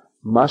 years,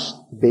 must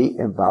be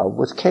involved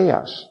with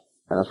chaos.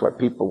 And that's why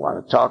people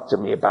want to talk to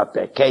me about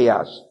their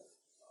chaos.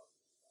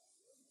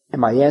 And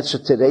my answer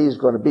today is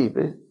going to be,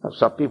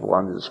 some people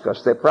want to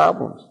discuss their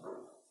problems.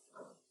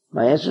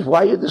 My answer is,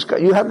 why you discuss?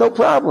 You have no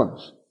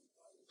problems.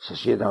 He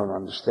says, you don't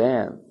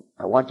understand.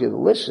 I want you to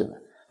listen.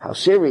 How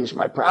serious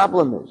my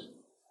problem is.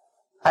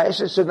 I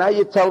said, so now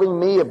you're telling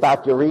me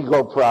about your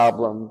ego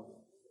problem.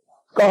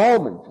 Go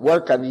home and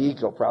work on the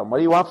ego problem. What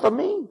do you want from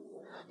me?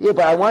 Yeah,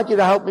 but I want you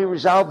to help me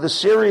resolve the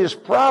serious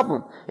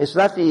problem. It's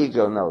not the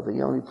ego, no.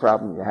 The only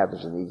problem you have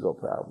is an ego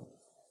problem.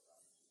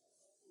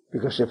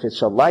 Because if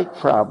it's a light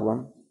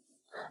problem,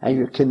 and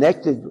you're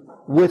connected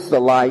with the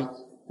light,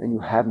 then you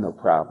have no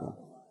problem.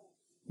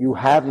 You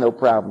have no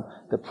problem.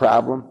 The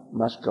problem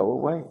must go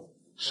away.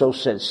 So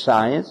said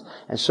science,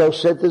 and so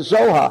said the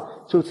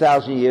Zohar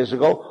 2,000 years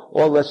ago,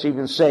 or let's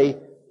even say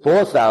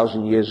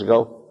 4,000 years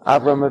ago.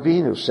 Avraham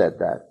Avinu said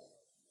that,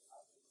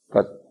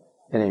 but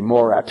in a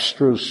more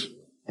abstruse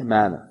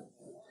manner.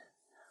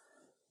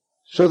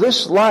 So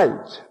this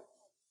light,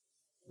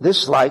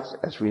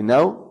 as we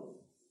know,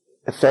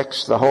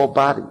 affects the whole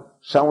body.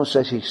 Someone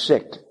says he's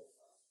sick.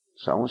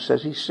 Someone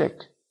says he's sick.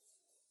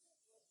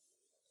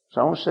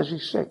 Someone says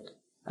he's sick.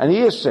 And he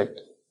is sick.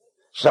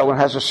 Someone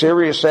has a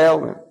serious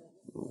ailment.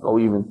 Or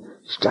even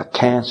he's got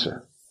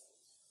cancer.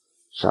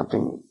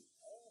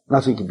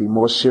 Nothing could be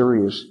more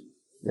serious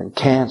than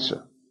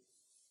cancer.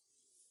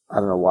 I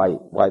don't know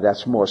why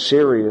that's more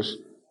serious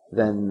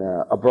than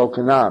a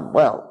broken arm.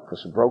 Well,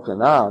 because a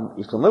broken arm,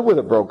 you can live with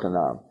a broken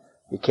arm.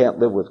 You can't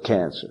live with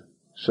cancer.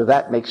 So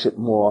that makes it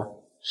more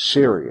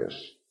serious.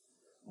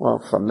 Well,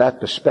 from that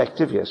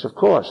perspective, yes, of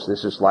course,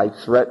 this is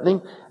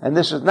life-threatening, and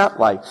this is not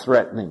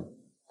life-threatening.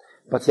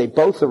 But they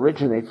both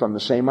originate from the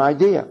same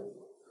idea.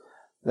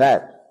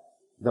 That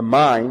the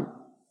mind,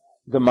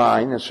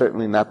 and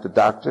certainly not the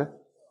doctor,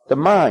 the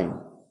mind.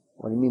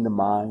 What do you mean the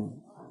mind?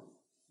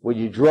 When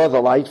you draw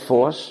the light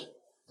force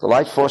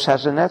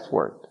has a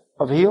network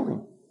of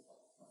healing.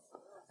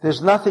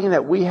 There's nothing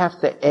that we have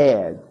to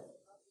add.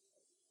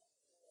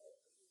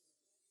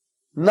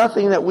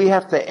 Nothing that we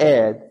have to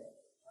add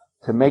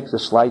to make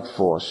this light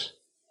force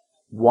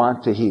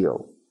want to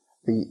heal.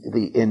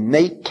 The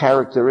innate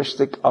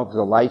characteristic of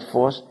the light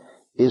force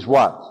is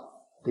what?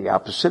 The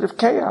opposite of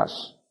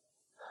chaos.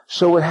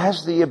 So it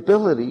has the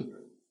ability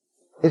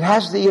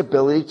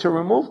to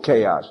remove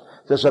chaos.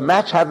 Does a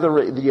match have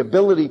the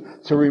ability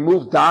to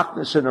remove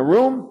darkness in a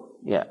room?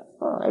 Yeah.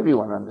 Well,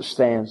 everyone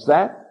understands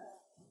that.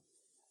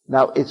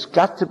 Now, it's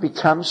got to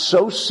become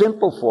so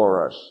simple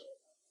for us.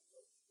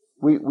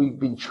 We've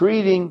been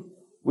treating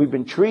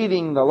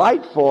the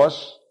light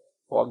force,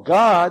 or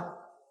God,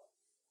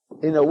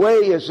 in a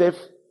way as if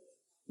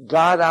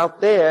God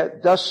out there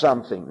does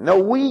something. No,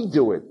 we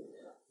do it.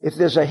 If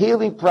there's a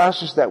healing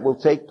process that will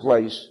take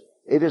place,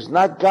 it is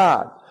not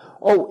God.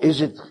 Oh,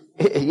 is it?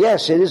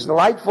 Yes, it is the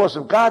light force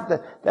of God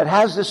that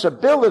has this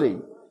ability.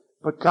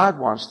 But God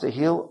wants to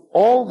heal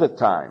all the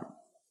time.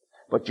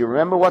 But you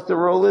remember what the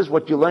rule is?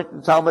 What you learned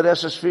in Talmud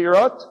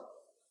Esesfirot?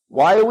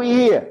 Why are we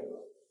here?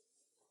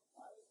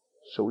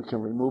 So we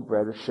can remove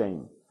bread of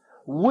shame.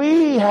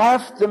 We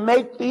have to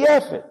make the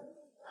effort.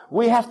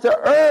 We have to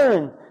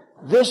earn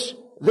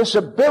this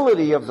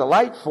ability of the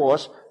light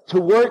force to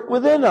work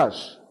within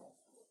us.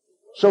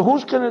 So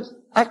who's going to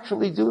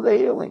actually do the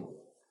healing?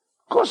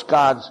 Of course,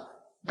 God's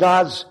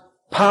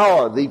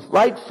power, the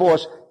light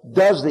force,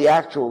 does the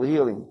actual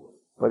healing.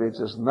 But it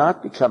does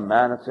not become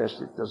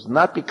manifest. It does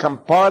not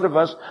become part of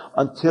us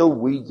until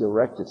we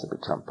direct it to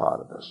become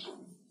part of us.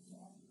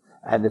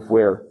 And if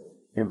we're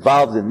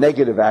involved in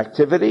negative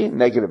activity,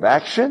 negative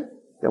action,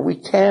 then we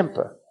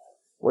tamper.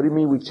 What do you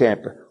mean we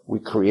tamper? We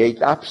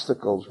create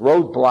obstacles,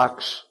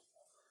 roadblocks.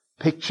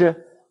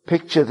 Picture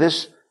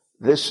this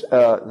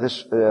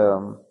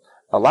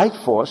a light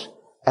force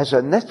as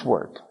a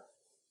network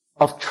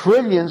of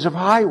trillions of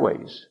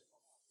highways.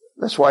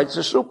 That's why it's a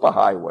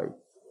superhighway.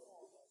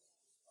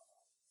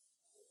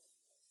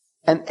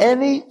 And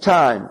any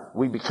time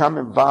we become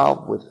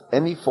involved with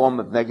any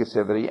form of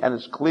negativity, and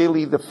it's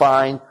clearly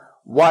defined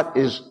what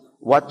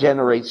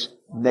generates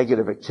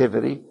negative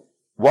activity,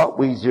 what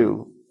we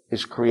do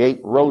is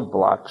create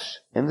roadblocks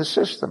in the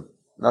system.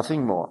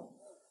 Nothing more.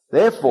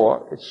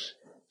 Therefore, it's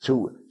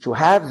to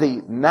have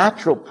the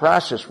natural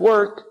process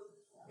work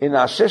in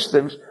our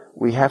systems,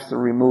 we have to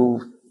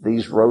remove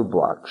these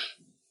roadblocks.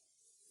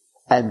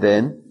 And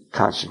then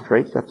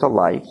concentrate that the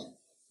light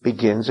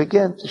begins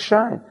again to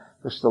shine.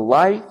 Because the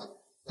light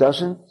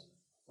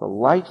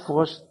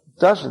force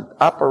doesn't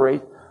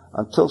operate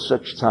until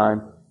such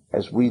time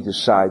as we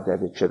decide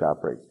that it should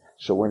operate.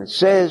 So when it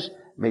says,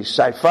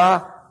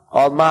 Me'saifa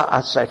alma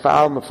at saifa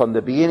alma, from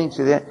the beginning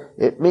to the end,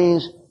 it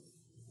means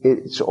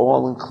it's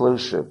all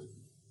inclusive.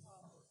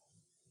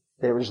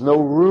 There is no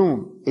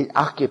room. It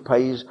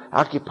occupies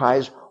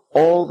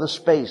all the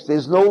space.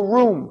 There's no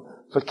room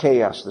for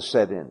chaos to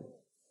set in.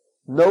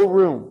 No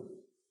room.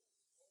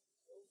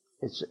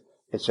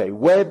 It's a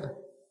web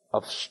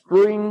of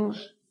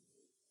strings.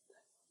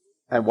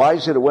 And why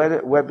is it a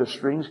web of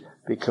strings?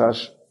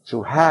 Because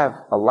to have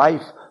a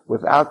life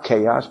without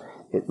chaos,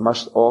 it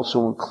must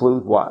also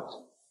include what?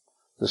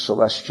 The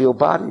celestial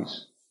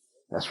bodies.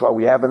 That's why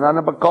we have an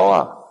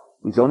Anabakoa.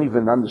 We don't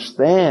even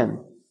understand.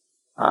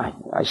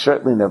 I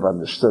certainly never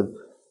understood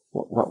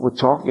what we're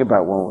talking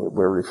about when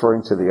we're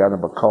referring to the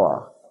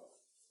Anabakoa.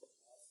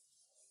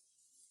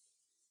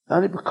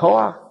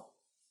 Anabakoa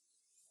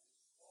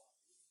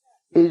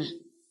is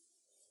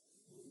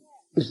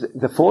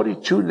the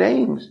 42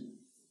 names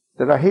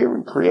that are here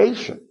in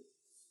creation.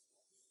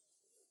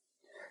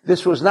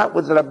 This was not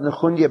with Rab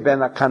Nechunya ben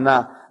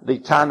Akana, the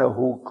Tana,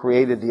 who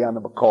created the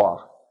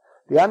Anabakoa.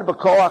 The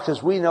Anabakoa,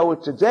 as we know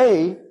it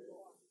today,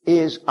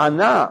 is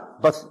Ana,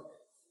 but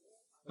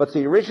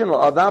the original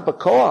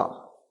Anabakoa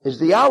is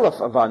the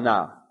Aleph of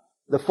Ana,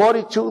 the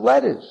 42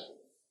 letters.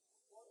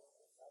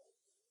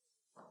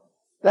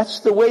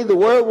 That's the way the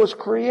world was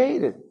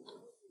created.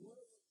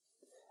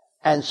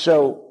 And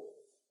so,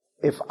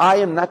 if I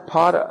am not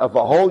part of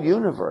a whole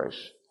universe,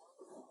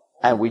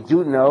 and we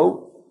do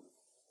know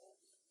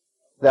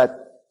that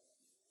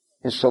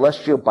in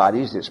celestial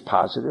bodies there's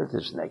positive,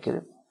 there's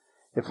negative,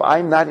 if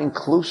I'm not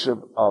inclusive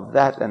of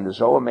that, and the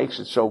Zohar makes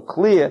it so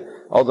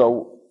clear,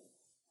 although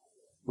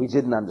we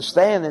didn't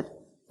understand it,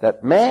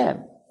 that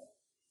man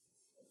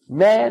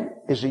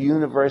is a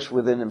universe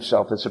within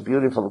himself. It's a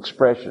beautiful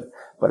expression,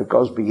 but it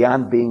goes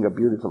beyond being a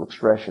beautiful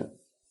expression.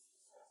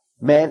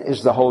 man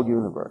is the whole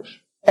universe.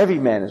 Every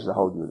man is the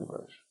whole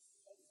universe.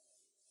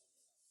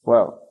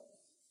 Well,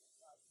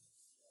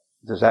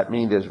 does that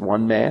mean there's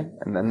one man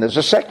and then there's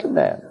a second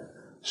man?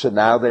 So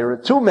now there are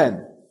two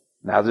men.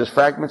 Now there's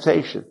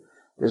fragmentation.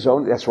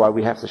 That's why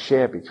we have to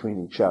share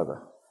between each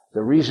other.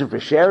 The reason for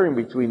sharing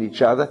between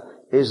each other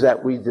is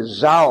that we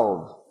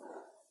dissolve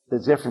the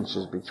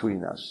differences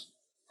between us.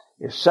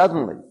 If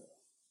suddenly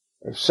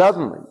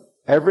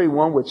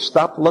everyone would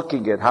stop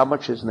looking at how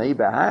much his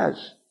neighbor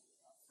has.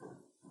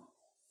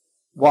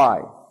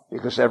 Why?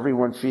 Because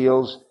everyone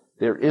feels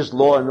there is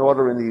law and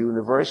order in the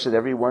universe and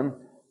everyone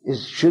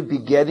should be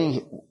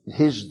getting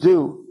his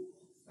due.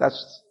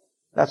 That's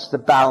the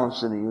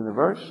balance in the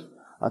universe.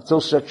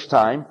 Until such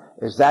time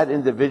as that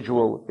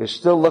individual is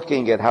still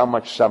looking at how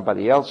much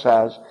somebody else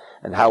has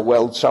and how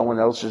well someone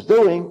else is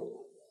doing,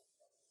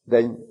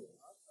 then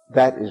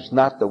that is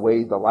not the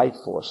way the life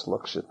force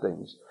looks at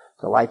things.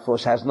 The life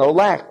force has no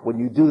lack. When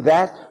you do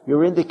that,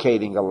 you're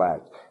indicating a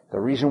lack.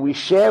 The reason we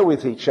share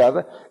with each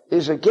other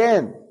is,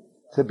 again,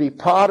 to be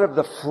part of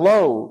the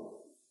flow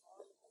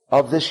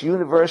of this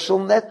universal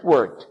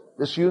network,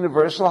 this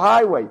universal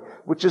highway,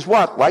 which is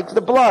what? Like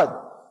the blood,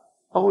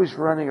 always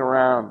running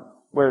around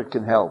where it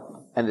can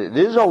help. And it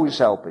is always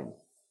helping.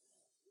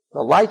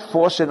 The life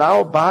force in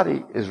our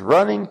body is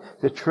running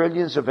the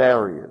trillions of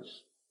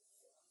areas.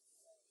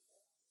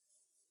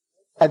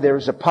 And there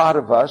is a part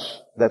of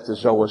us that the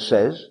Zohar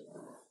says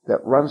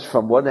that runs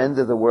from one end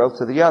of the world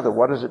to the other.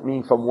 What does it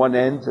mean from one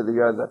end to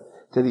the other?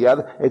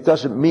 It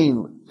doesn't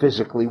mean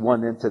physically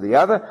one end to the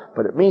other,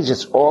 but it means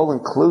it's all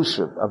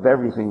inclusive of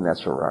everything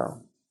that's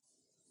around.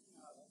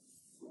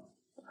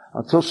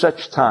 Until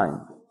such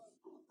time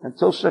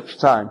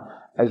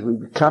as we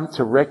come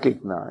to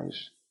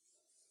recognize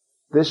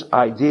this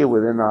idea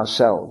within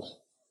ourselves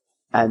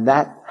and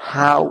that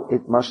how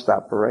it must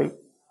operate,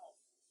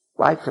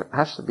 life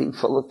has to be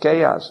full of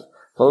chaos,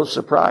 full of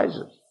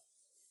surprises.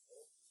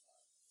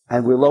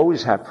 And we'll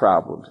always have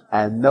problems,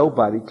 and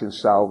nobody can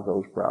solve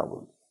those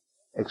problems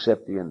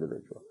except the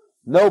individual.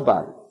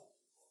 Nobody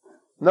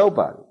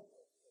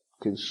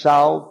can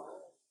solve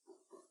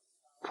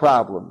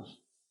problems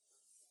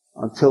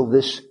until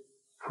this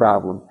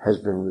problem has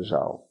been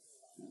resolved.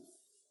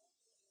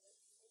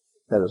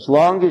 That as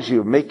long as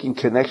you're making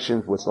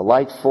connections with the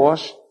light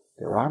force,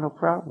 there are no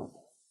problems.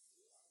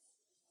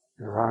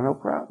 There are no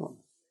problems.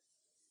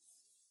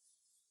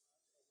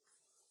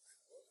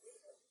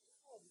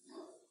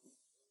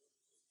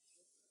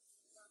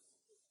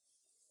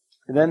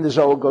 And then the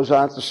Zohar goes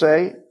on to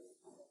say,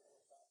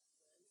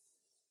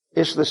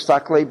 Ish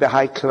l'stakle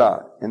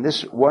b'haikra. In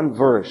this one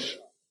verse,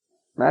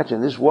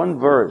 imagine this one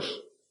verse,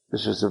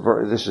 this is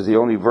the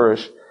only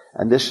verse,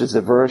 and this is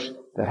the verse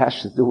that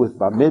has to do with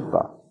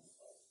Bamidbar.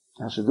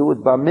 Has to do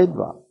with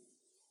Bamidbar.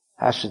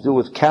 Has to do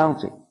with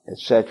counting,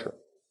 etc.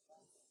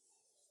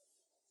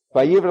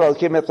 Vayivra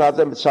al-kim et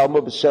adam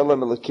b'tzalmo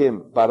b'selem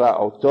el-kim bara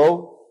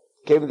oto,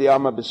 came the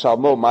Amma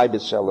b'tzalmo my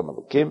b'selem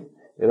el-kim.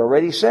 It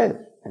already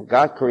said, and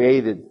God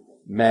created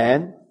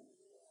man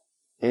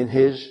in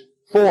his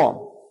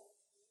form.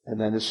 And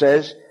then it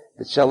says,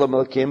 b'selem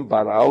el-kim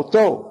bara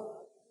oto.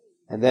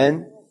 And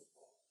then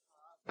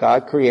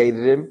God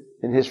created him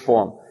in his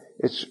form.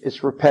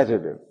 It's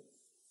repetitive.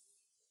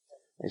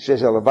 It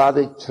says,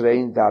 Elavadi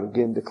train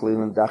dargin de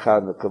klilin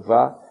dacha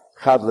nukava,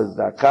 chad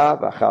l'daka,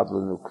 v'chad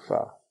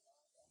l'nukva.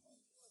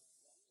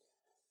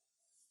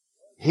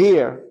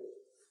 Here,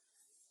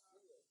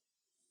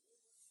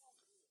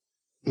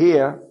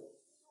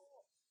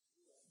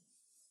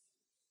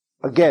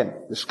 again,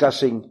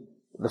 discussing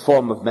the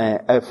form of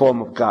man,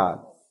 form of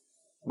God.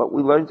 But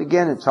we learned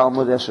again in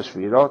Talmud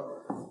Esesvirot,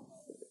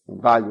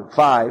 in volume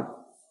 5,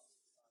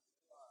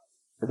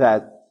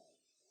 that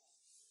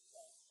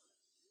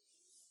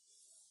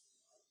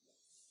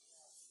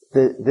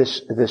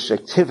this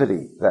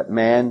activity that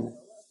man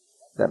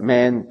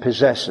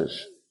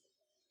possesses,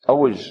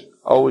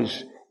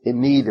 always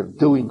in need of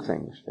doing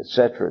things,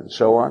 etc., and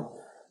so on,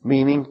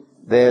 meaning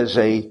there's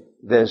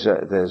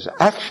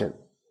action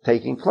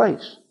taking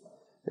place.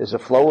 There's a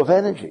flow of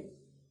energy.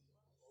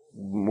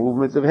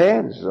 Movement of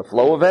hands is a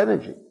flow of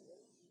energy.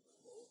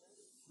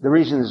 The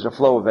reason there's a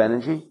flow of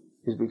energy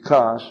is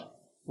because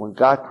when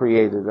God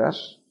created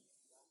us,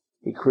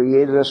 He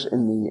created us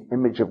in the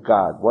image of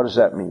God. What does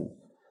that mean?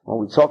 When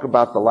we talk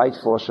about the light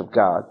force of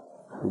God,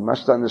 we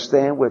must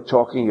understand we're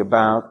talking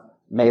about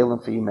male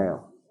and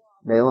female.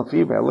 Male and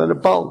female in a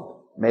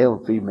bulb. Male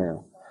and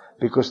female.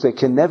 Because there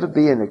can never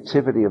be an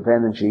activity of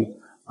energy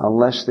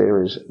unless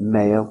there is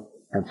male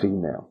and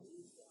female.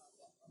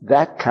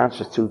 That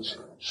constitutes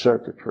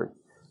circuitry.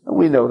 And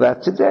we know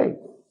that today.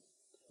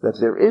 That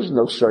there is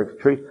no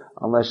circuitry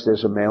unless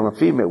there's a male and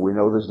female. We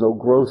know there's no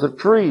growth of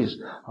trees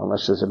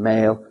unless there's a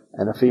male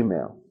and a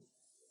female.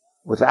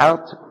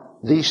 Without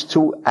these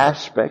two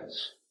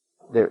aspects,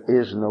 there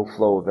is no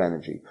flow of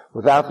energy.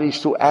 Without these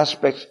two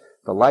aspects,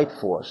 the light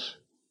force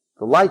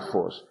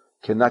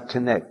cannot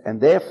connect. And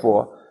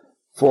therefore,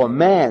 for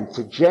man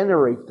to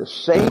generate the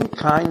same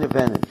kind of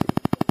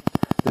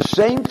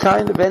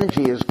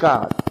energy as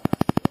God,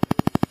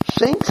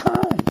 same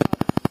kind,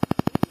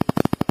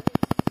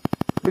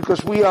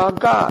 Because we are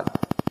God.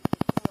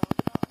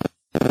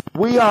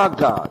 We are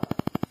God.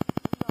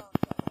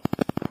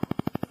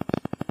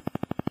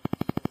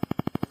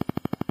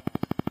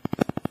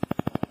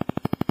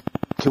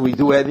 Can we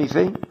do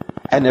anything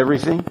and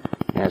everything?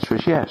 The answer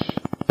is yes.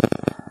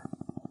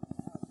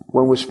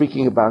 When we're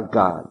speaking about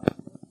God,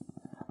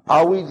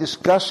 are we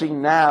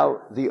discussing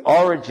now the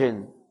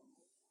origin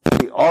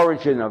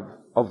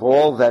of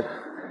all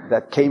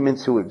that came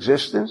into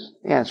existence?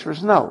 The answer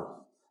is no.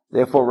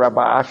 Therefore,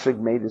 Rabbi Ashrig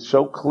made it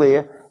so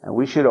clear, and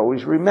we should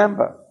always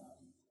remember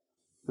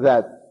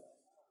that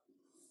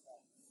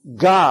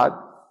God,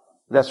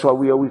 that's why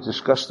we always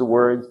discuss the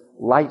word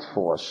light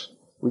force.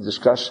 We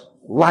discuss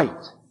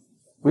light.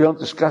 We don't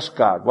discuss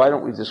God. Why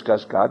don't we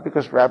discuss God?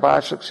 Because Rabbi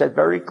Ashrig said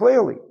very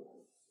clearly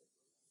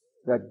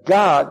that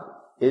God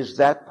is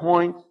that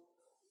point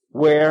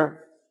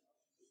where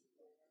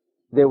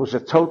there was a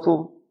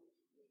total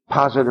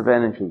positive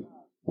energy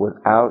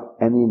without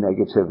any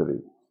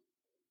negativity.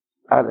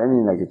 Without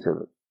any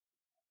negativity.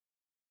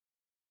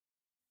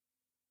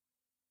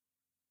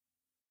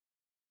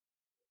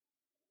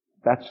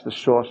 That's the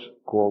source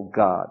called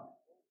God.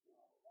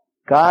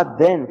 God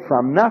then,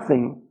 from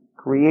nothing,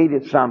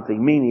 created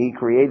something, meaning He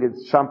created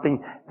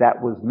something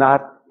that was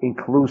not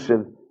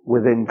inclusive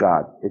within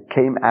God. It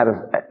came out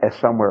of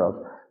somewhere else.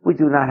 We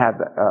do not have,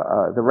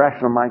 the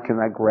rational mind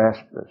cannot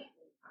grasp this.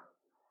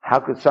 How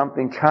could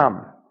something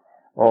come?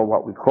 Or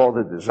what we call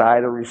the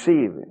desire to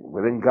receive.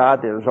 Within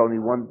God there is only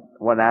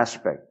one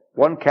aspect,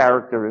 one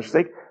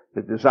characteristic,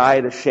 the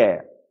desire to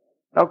share.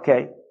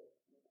 Okay.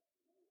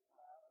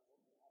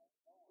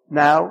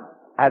 Now,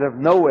 out of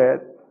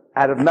nowhere,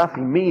 out of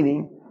nothing,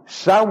 meaning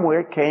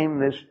somewhere came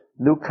this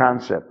new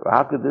concept.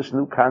 How could this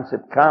new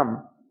concept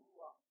come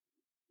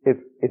if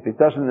it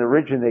doesn't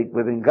originate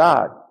within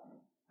God?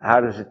 How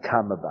does it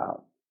come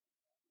about?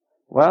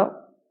 Well,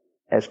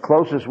 as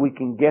close as we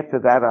can get to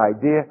that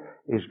idea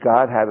is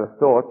God had a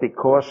thought,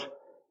 because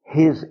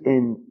His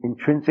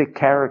intrinsic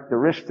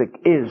characteristic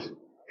is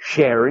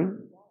sharing.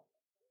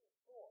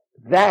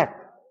 That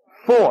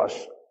force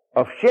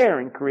of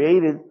sharing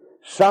created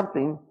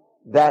something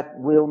that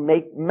will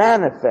make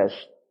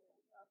manifest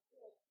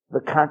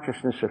the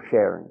consciousness of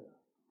sharing,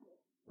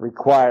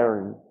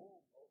 requiring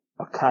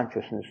a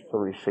consciousness to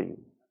receive.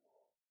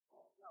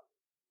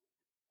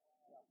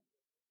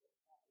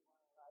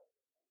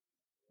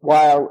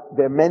 While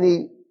there are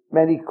many,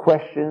 many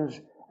questions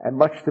and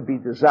much to be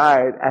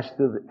desired as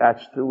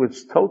to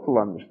its total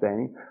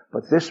understanding,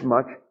 but this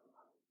much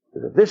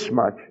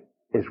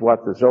is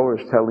what the Zohar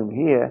is telling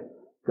here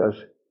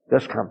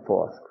does come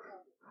forth.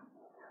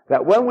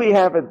 That when we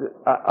have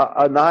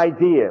an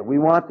idea, we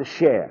want to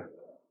share.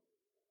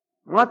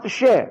 We want to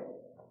share.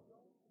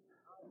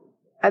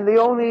 And the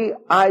only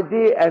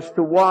idea as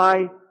to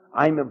why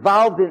I'm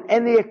involved in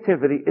any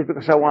activity is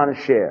because I want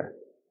to share.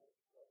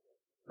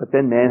 But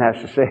then man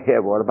has to say, yeah,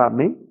 what about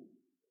me?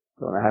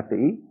 Don't I have to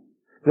eat?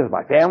 Does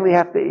my family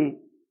have to eat?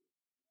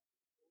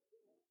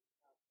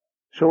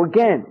 So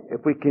again,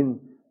 if we can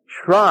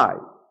try,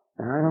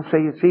 and I don't say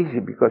it's easy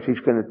because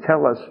he's going to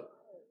tell us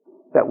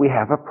that we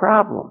have a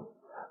problem.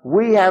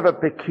 We have a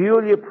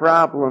peculiar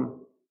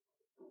problem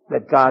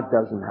that God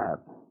doesn't have.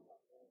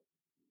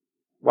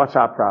 What's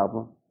our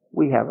problem?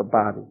 We have a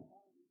body.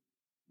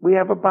 We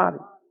have a body.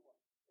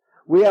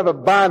 We have a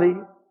body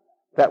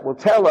that will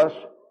tell us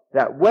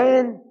that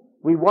when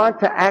we want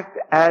to act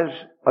as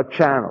a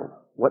channel,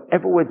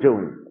 whatever we're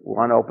doing, we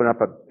want to open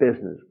up a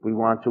business, we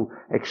want to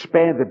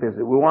expand the business,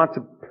 we want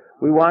to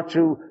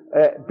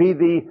be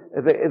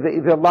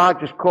the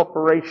largest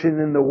corporation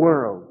in the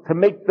world, to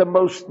make the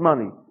most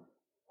money,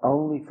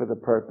 only for the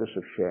purpose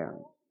of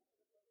sharing.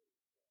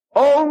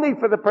 Only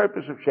for the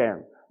purpose of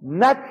sharing.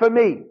 Not for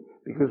me.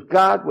 Because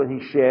God, when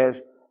He shares,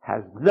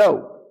 has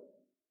no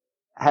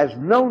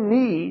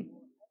need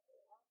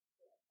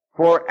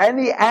for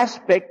any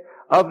aspect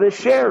of the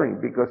sharing,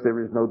 because there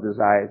is no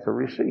desire to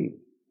receive.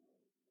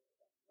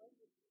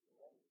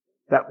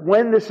 That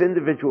when this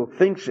individual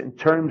thinks in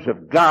terms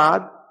of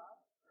God,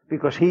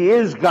 because he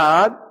is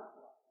God,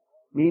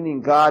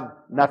 meaning God,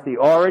 not the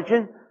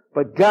origin,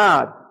 but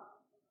God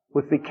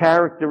with the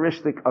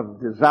characteristic of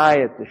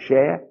desire to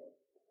share,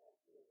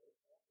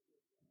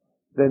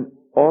 then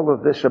all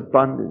of this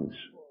abundance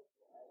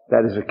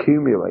that is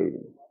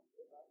accumulating,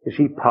 is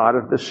he part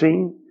of the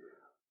scene?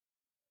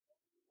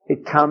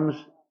 It comes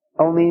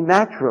only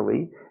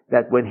naturally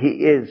that when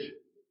his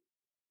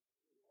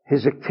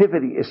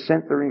activity is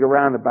centering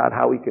around about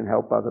how he can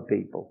help other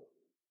people.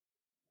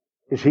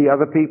 Is he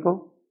other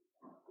people?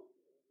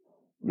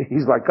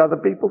 He's like other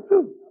people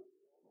too.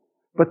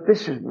 But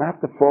this is not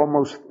the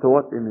foremost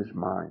thought in his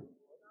mind.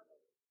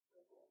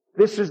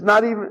 This is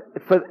not even,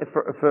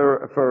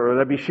 for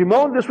Rabbi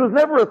Shimon, this was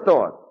never a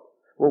thought.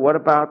 Well, what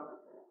about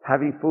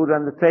having food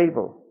on the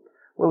table?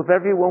 Well, if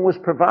everyone was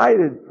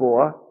provided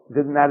for,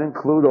 didn't that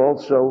include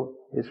also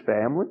his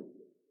family?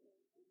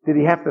 Did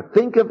he have to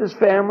think of his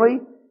family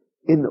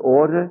in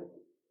order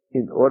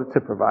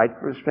to provide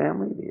for his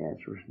family? The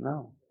answer is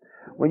no.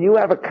 When you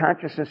have a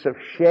consciousness of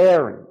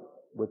sharing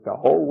with the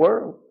whole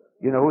world,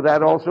 You know who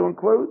that also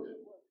includes?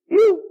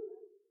 You.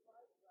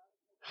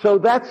 So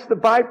that's the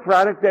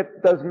byproduct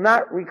that does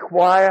not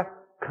require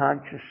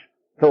conscious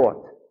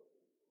thought.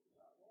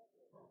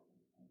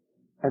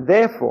 And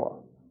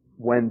therefore,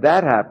 when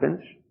that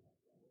happens,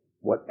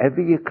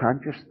 whatever your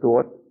conscious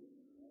thought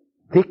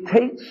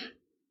dictates,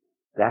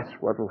 that's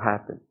what will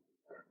happen.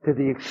 To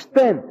the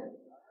extent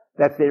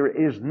that there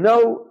is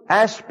no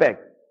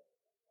aspect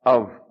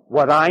of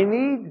what I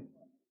need,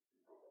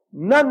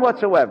 none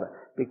whatsoever,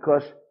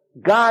 because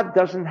God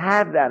doesn't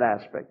have that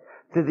aspect.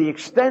 To the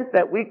extent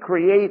that we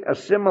create a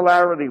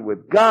similarity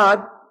with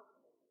God,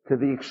 that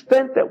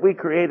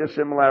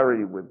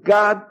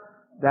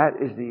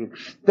is the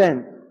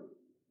extent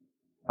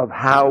of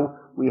how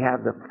we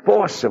have the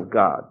force of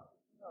God,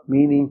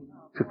 meaning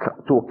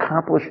to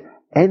accomplish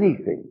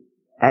anything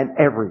and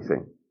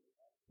everything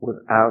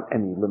without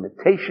any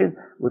limitation,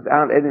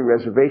 without any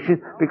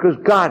reservation, because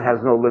God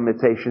has no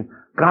limitation,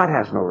 God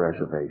has no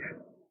reservation.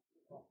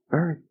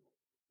 Very,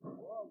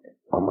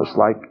 almost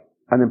like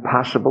an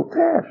impossible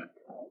task.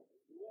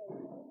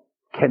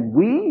 Can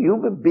we,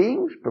 human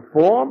beings,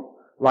 perform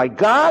like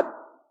God?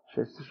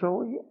 Says the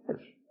Zohar, yes.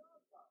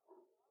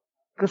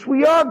 Because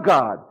we are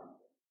God.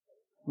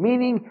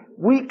 Meaning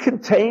we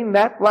contain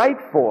that light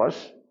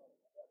force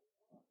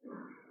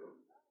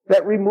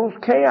that removes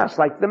chaos,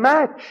 like the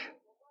match.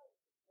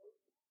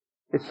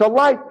 It's a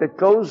light that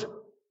goes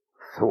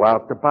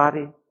throughout the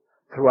body,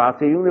 throughout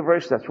the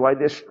universe. That's why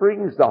there's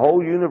strings. The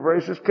whole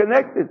universe is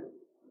connected.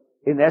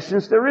 In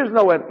essence, there is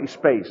no empty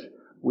space.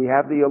 We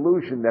have the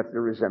illusion that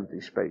there is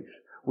empty space.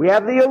 We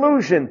have the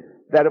illusion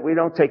that if we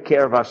don't take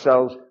care of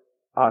ourselves,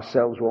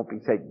 ourselves won't be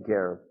taken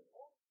care of.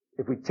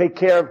 If we take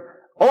care of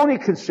only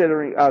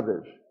considering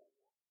others,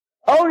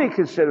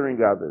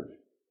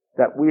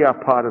 that we are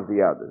part of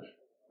the others.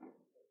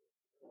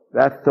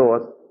 That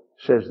thought,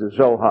 says the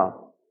Zohar,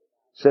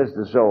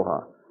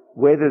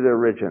 where did it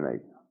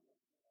originate?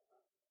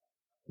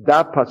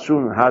 Da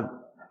patsun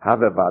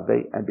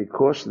havevade, and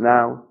because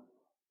now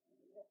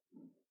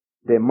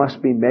there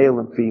must be male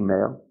and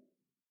female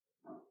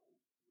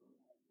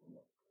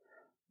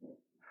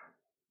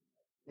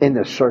in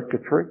the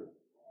circuitry,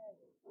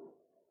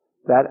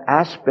 that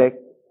aspect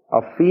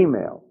of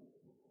female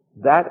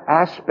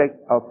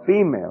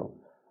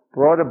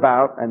brought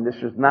about, and this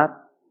is not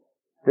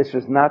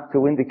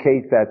to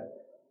indicate that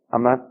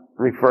I'm not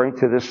referring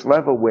to this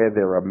level where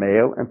there are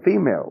male and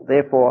female.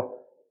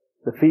 Therefore,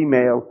 the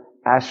female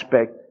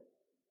aspect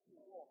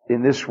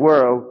in this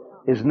world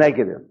is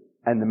negative,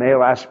 and the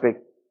male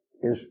aspect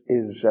is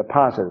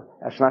positive.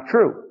 That's not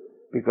true,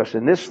 because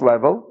in this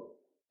level,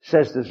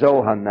 says the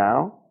Zohar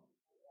now,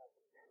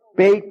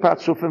 Beit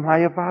Patsufim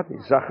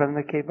Hayavadi, Zachar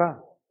Nekeva,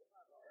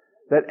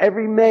 that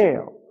every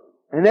male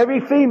and every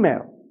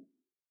female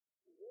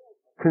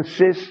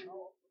consists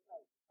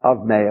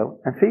of male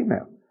and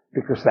female,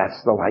 because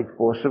that's the light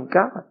force of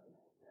God.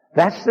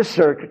 That's the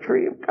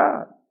circuitry of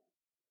God.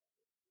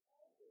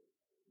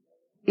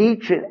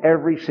 Each and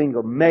every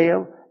single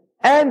male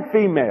and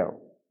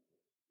female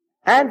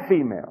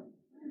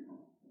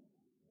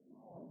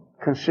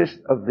consists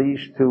of these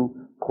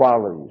two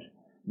qualities,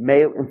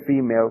 male and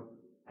female,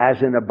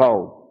 as in a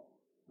bow,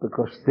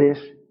 because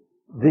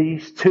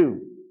these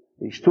two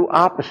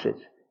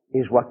opposites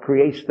is what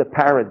creates the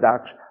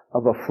paradox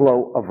of a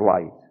flow of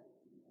light.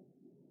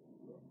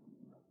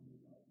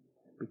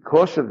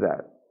 Because of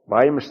that,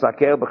 now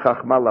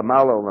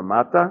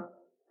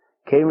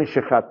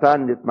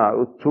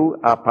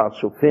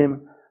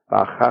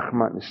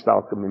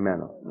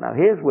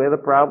here's where the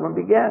problem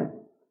began.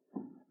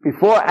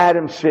 Before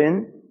Adam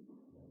sinned,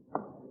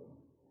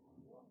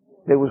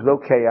 there was no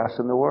chaos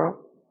in the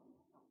world.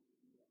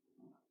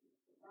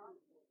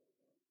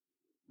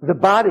 The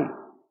body,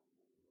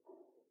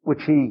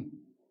 which he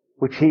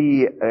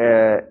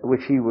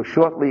will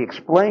shortly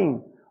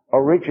explain,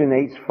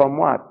 originates from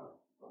what?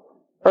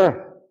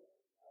 Earth.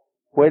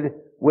 Where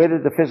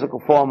did the physical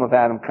form of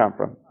Adam come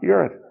from? The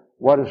earth.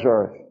 What is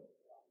earth?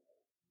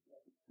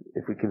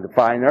 If we can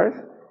define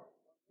earth,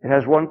 it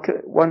has one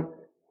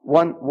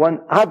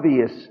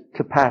obvious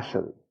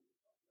capacity,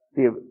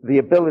 the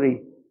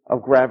ability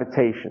of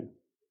gravitation.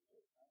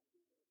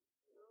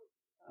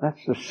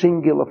 That's the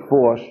singular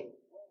force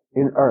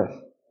in earth.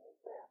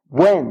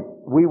 When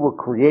we were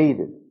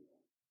created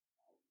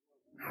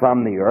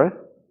from the earth,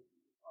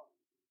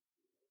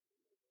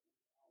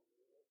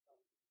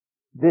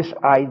 this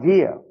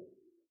idea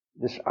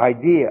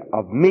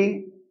of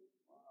me,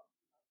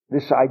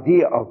 this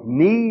idea of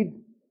need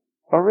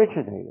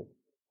originated.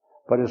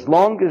 But as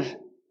long as,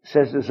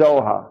 says the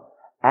Zohar,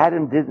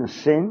 Adam didn't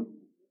sin,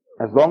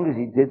 as long as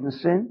he didn't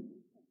sin,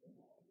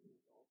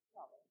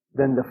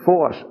 then the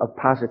force of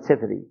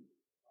positivity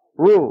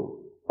ruled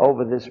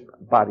over this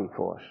body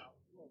force.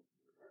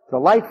 The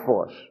light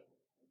force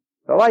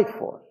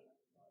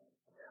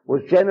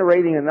was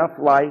generating enough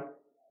light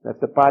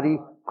that the body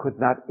could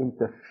not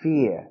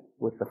interfere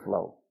with the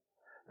flow.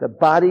 The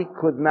body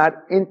could not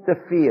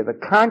interfere. The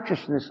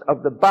consciousness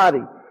of the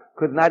body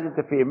could not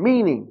interfere.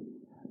 Meaning,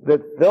 the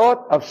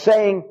thought of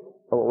saying,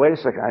 oh, wait a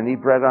second, I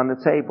need bread on the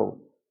table.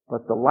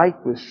 But the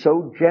light was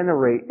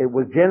it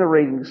was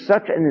generating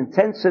such an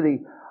intensity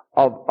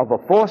of a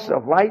force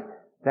of light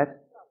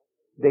that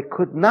there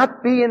could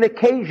not be an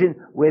occasion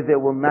where there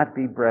will not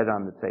be bread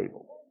on the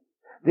table.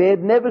 There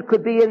never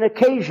could be an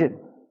occasion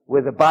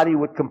where the body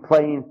would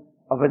complain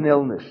of an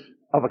illness,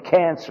 of a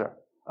cancer,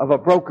 of a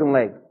broken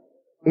leg.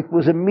 It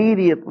was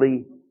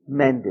immediately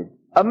mended.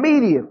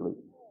 Immediately.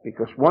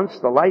 Because once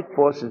the light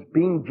force is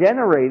being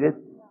generated,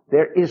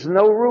 there is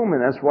no room.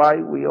 And that's why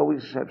we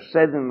always have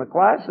said in the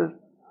classes,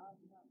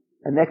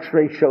 an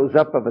X-ray shows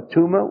up of a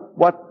tumor.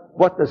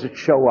 What does it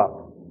show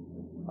up?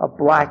 A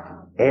black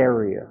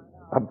area.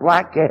 A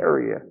black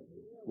area.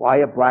 Why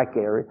a black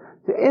area?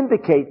 To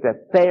indicate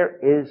that there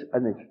is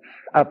an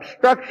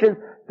obstruction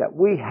that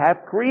we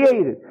have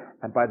created.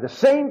 And by the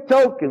same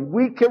token,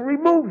 we can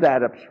remove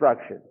that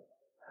obstruction.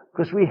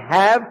 Because we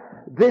have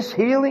this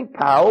healing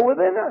power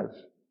within us.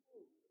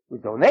 We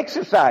don't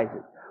exercise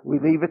it. We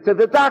leave it to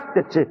the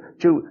doctor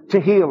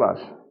to heal us.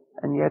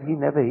 And yet he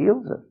never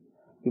heals us.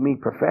 You mean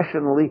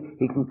professionally,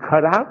 he can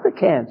cut out the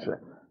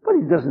cancer, but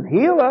he doesn't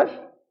heal us.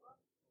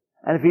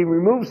 And if he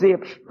removes the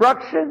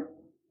obstruction,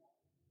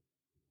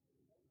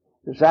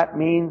 does that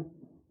mean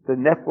the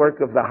network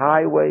of the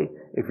highway?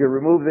 If you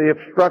remove the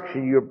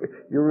obstruction,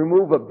 you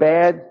remove a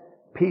bad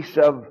piece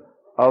of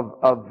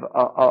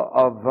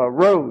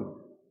road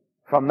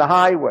from the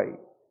highway.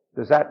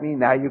 Does that mean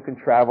now you can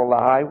travel the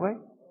highway?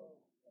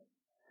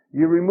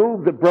 You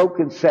remove the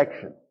broken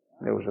section.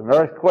 There was an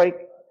earthquake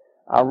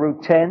on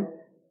Route 10,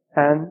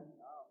 and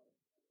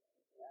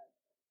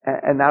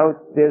now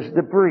there's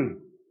debris.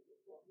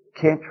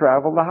 Can't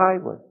travel the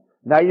highway.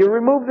 Now you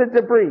remove the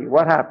debris.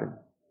 What happened?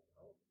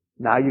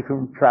 Now you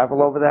can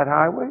travel over that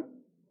highway?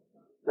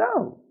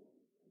 No.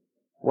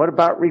 What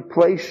about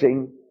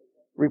replacing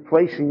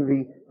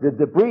the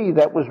debris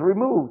that was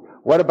removed?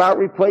 What about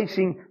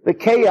replacing the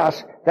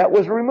chaos that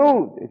was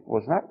removed? It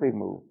was not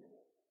removed.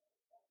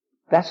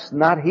 That's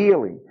not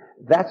healing.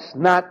 That's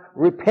not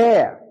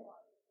repair.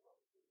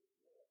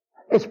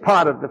 It's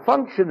part of the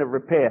function of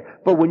repair.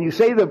 But when you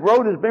say the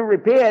road has been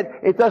repaired,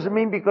 it doesn't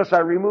mean because I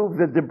removed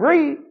the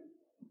debris.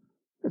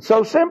 It's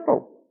so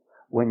simple.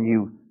 When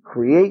you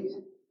create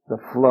the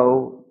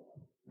flow,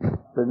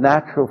 the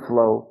natural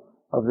flow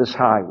of this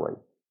highway,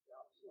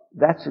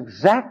 that's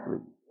exactly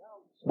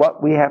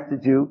what we have to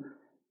do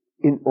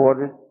in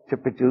order to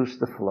produce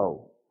the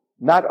flow.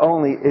 Not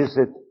only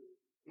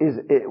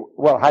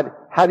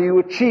how do you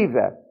achieve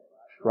that?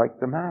 Strike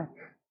the match.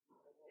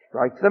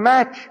 Strike the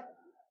match.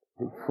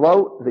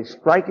 The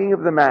striking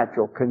of the match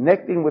or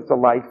connecting with the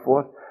light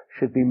force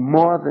should be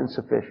more than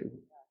sufficient.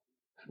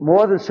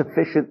 More than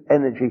sufficient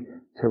energy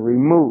to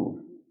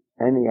remove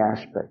any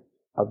aspect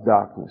of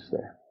darkness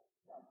there.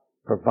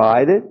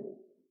 Provided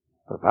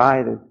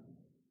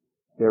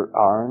there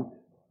aren't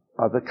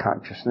other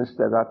consciousness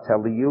that are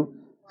telling you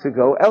to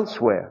go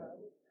elsewhere.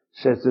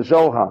 Says the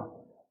Zohar.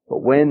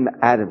 But when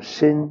Adam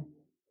sinned,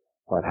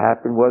 what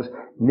happened was,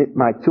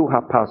 nitmaitu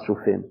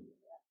hapasufim,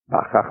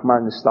 b'chachma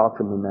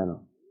nistalka mimenu.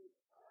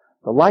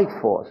 The light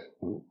force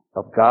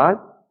of God,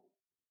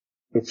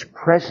 its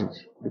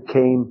presence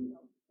became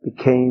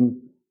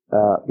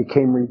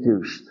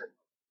reduced.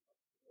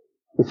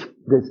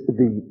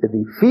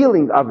 The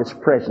feeling of its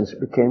presence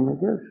became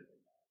reduced.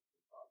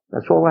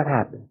 That's all that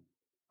happened.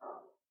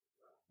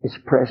 Its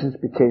presence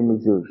became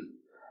reduced.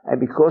 And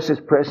because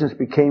its presence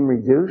became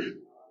reduced,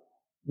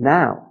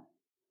 now,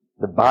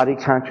 the body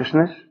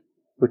consciousness,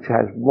 which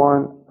has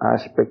one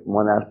aspect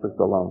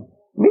alone.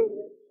 Me.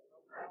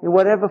 In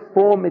whatever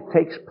form it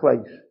takes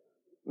place.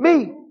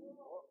 Me.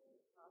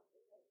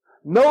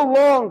 No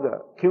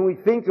longer can we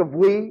think of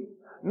we.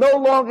 No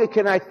longer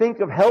can I think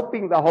of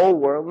helping the whole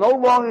world. No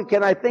longer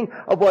can I think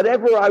of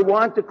whatever I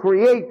want to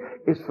create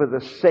is for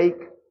the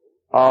sake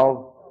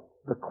of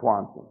the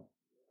quantum.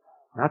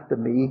 Not the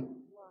me.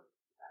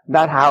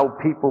 Not how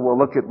people will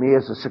look at me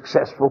as a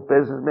successful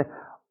businessman.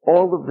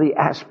 All of the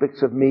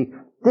aspects of me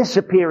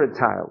disappear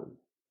entirely.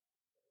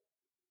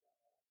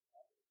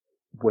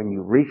 When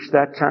you reach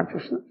that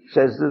consciousness,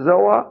 says the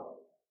Zohar,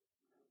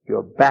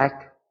 you're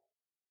back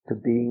to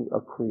being a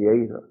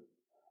creator.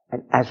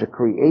 And as a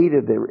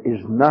creator, there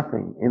is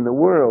nothing in the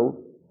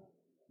world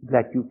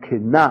that you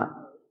cannot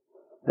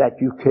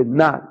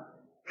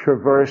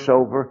traverse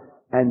over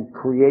and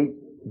create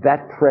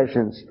that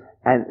presence,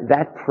 and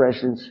that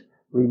presence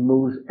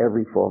removes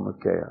every form of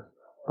chaos.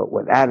 But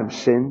when Adam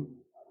sinned,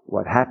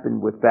 what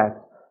happened with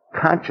that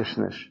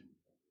consciousness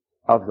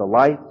of the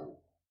light,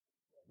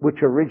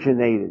 which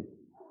originated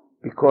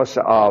because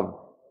of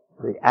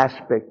the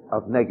aspect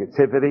of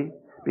negativity,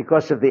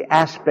 because of the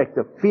aspect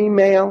of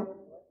female,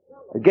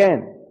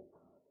 again,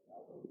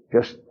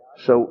 just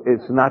so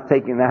it's not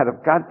taken out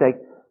of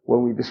context,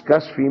 when we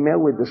discuss female,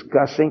 we're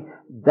discussing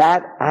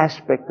that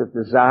aspect of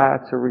desire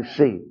to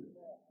receive.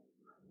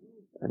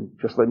 And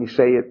just let me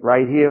say it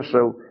right here,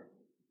 so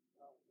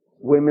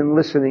women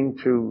listening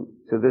to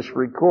this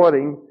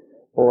recording,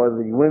 or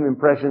the women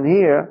present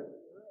here,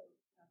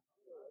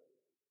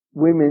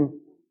 women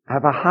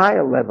have a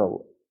higher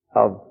level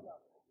of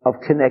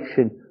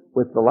connection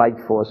with the light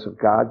force of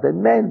God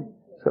than men.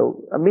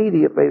 So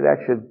immediately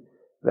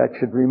that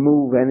should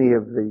remove any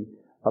of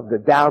the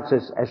doubts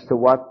as to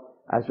what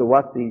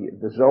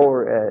the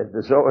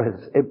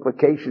Zohar's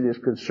implication is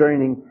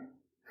concerning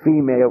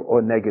female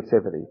or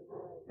negativity.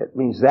 It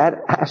means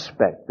that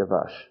aspect of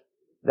us,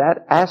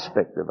 that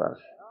after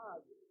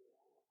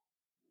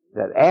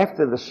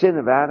the sin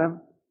of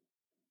Adam,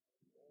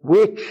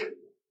 which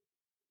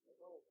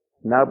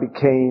now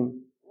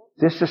became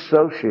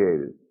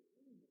disassociated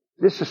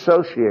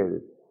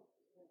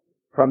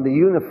from the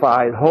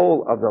unified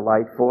whole of the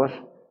light force,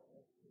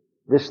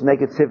 this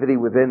negativity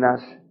within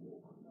us,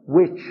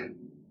 which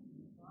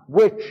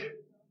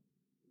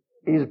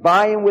is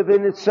by and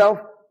within itself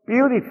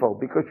beautiful,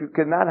 because you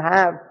cannot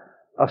have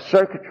a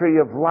circuitry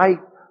of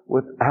light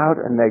without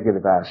a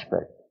negative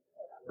aspect.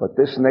 But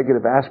this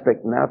negative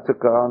aspect now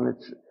took on,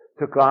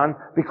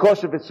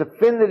 because of its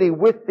affinity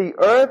with the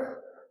earth,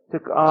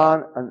 took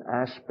on an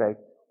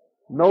aspect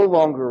no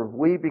longer of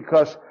we,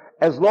 because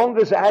as long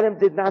as Adam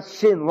did not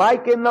sin,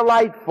 like in the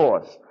light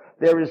force,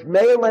 there is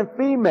male and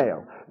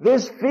female.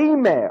 This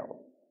female,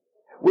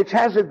 which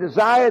has a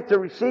desire to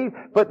receive,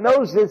 but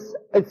knows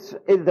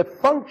the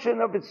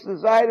function of its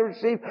desire to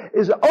receive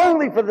is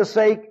only for the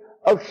sake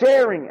of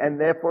sharing, and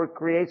therefore it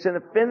creates an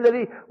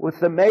affinity with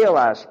the male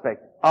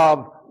aspect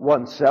of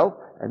oneself,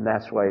 and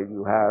that's why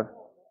you have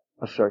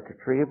a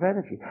circuitry of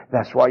energy.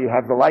 That's why you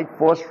have the light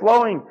force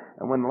flowing,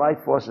 and when the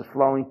light force is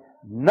flowing,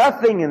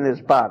 nothing in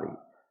this body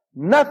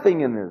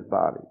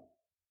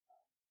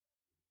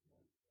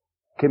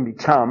can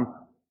become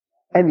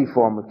any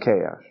form of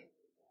chaos.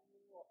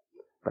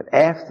 But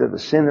after the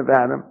sin of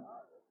Adam,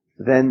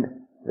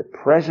 then the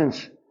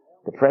presence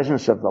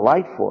of the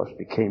light force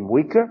became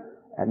weaker,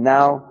 and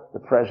now the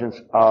presence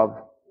of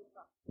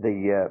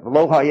the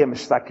Lo haya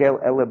mistakel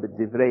ela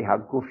b'divrei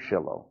haguf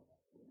shelo.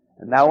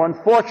 And now,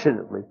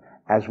 unfortunately,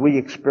 as we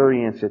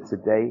experience it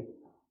today,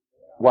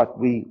 what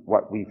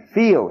we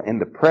feel in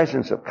the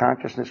presence of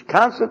consciousness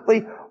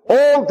constantly,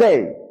 all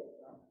day,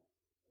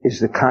 is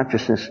the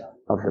consciousness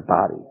of the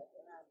body.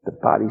 The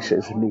body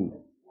says me.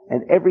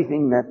 And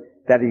everything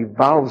that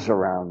evolves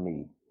around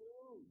me.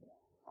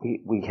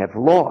 We have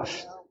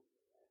lost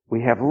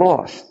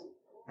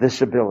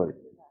this ability.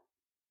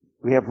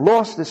 We have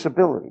lost this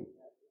ability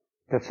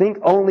to think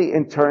only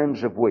in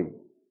terms of we.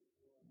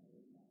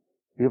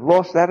 We have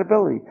lost that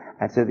ability.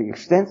 And to the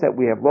extent that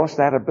we have lost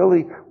that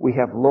ability, we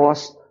have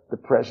lost the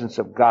presence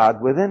of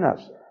God within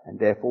us. And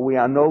therefore we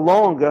are no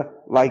longer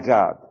like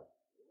God.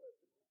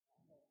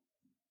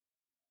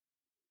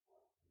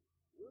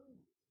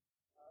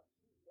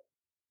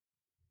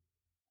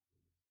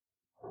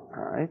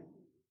 Alright?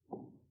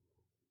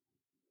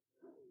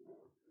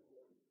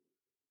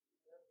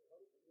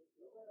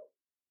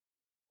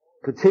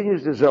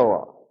 Continues the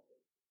Zohar.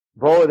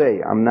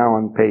 Vo'odei. I'm now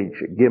on page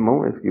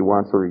Gimel, if you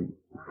want to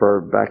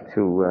refer back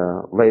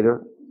to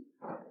later.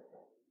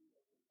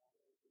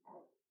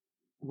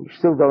 We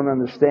still don't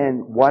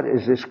understand what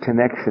is this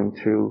connection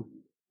to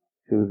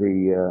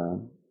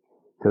the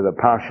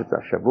Parshat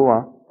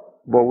Shavua,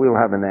 but we'll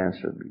have an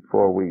answer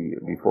before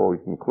we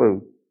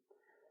conclude.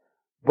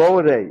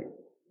 Vo'odei.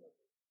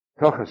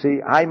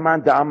 Tochasi,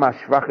 Ayman da'ama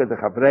shvacha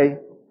dechavrei,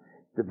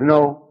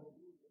 debno,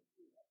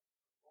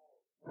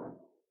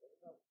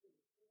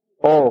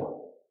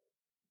 o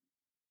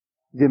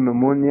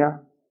dimemunya,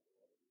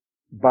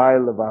 bai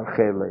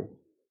levarchele.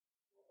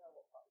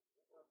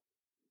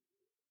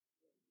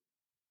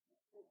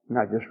 And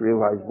I just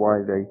realized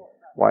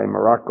why in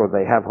Morocco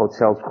they have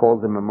hotels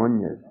called the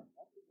Mamunyas.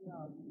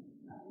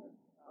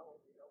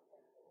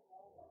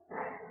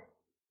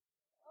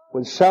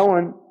 When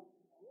someone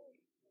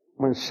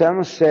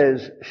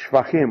says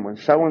shvachim, when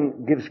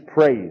someone gives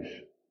praise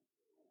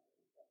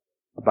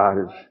about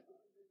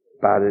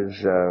his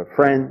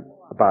friend,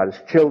 about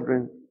his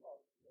children,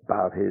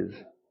 about his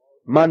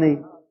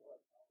money,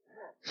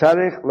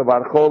 tzarich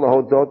levarcho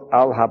lehodot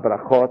al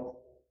habrachot,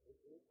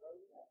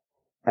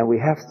 and we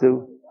have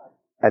to,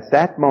 at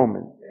that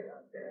moment,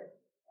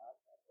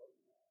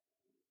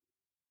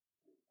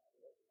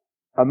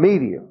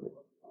 immediately,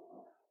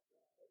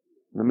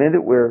 the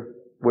minute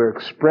we're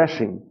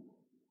expressing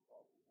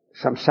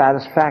some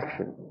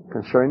satisfaction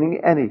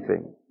concerning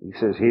anything. He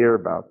says here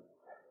about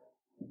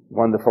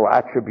wonderful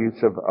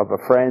attributes of a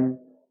friend,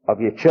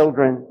 of your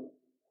children,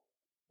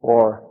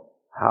 or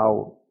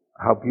how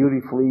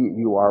beautifully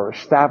you are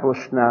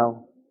established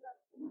now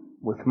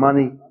with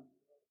money.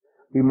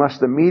 We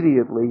must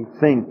immediately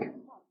think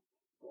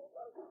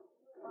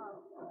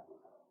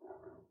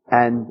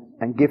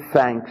and give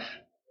thanks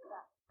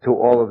to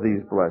all of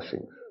these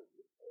blessings.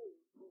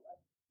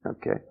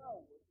 Okay.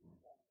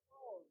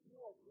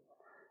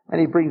 And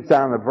he brings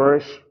down a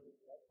verse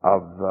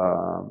of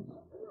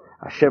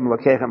Hashem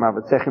lokechem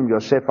avatechem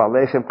Yosef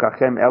alechem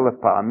kachem elef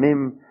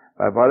pa'amim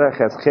v'avarech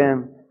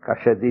etchem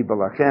kashedi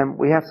balachem.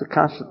 We have to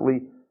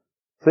constantly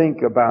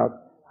think about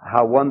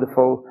how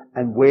wonderful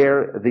and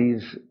where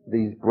these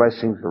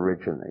blessings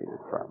originated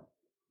from.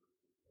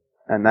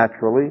 And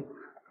naturally,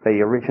 they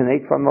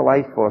originate from the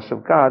life force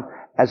of God,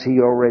 as he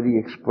already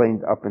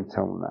explained up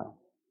until now.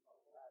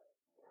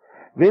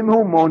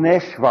 Vimhu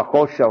monesh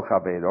v'cho shel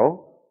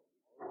chavero.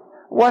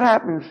 What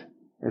happens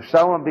if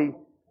someone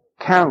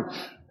counts,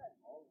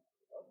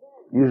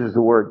 uses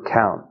the word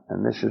count,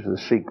 and this is the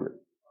secret.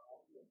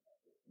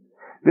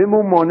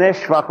 Vimhu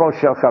monesh v'cho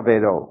shel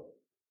chavero.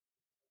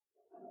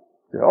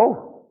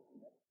 Oh,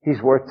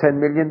 he's worth $10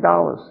 million.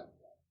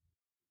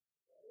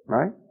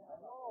 Right?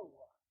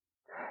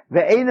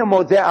 Ve'ena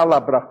modeh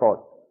ala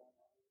brachot.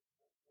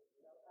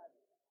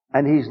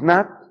 And he's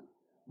not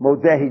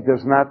modeh, he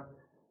does not,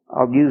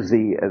 I'll use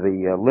the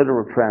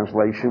literal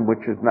translation,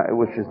 which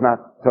is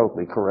not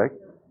totally correct.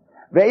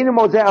 Ve'ena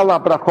modeh ala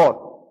brachot.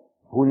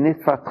 Hu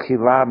nitfat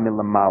tchila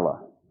milamala.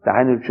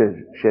 Dahainu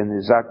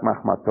shenizak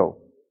machmato.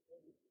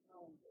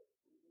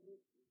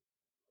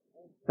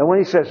 And when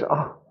he says,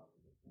 oh,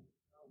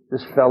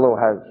 this fellow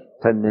has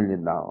 $10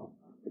 million,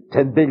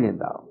 $10 billion.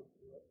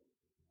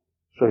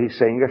 So he's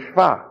saying a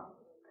shvach.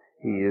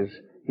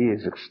 He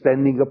is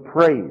extending a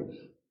praise.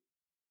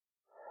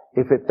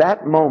 If at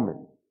that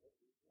moment,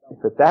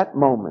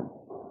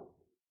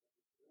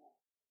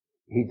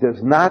 he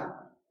does not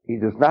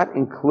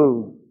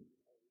include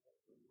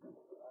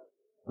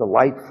the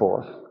light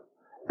force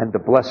and the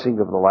blessing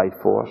of the light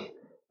force,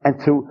 and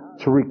to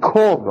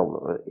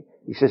recall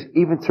he says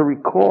even to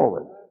recall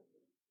it.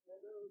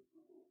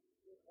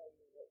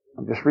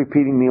 I'm just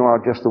repeating meanwhile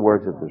just the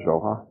words of the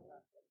Zohar.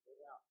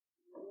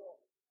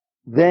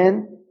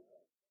 Then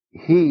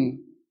he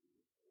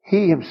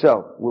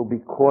himself will be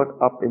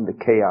caught up in the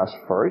chaos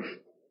first.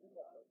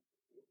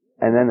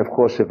 And then, of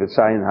course, if it's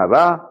ayin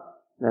hara,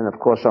 then, of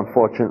course,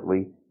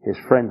 unfortunately, his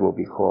friend will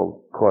be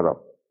caught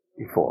up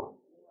before.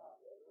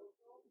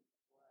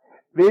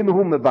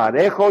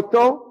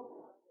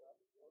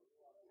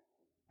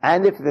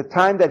 And if at the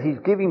time that he's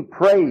giving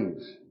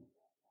praise,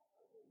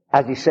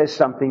 as he says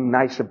something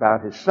nice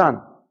about his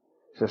son,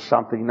 says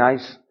something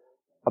nice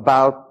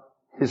about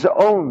his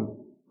own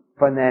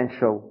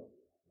financial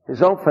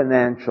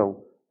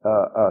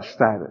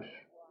status,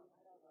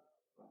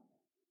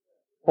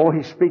 or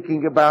he's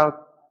speaking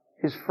about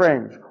his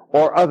friends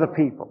or other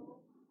people.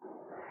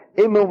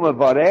 That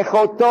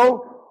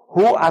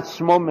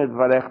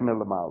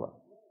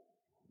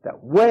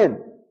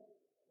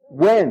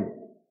when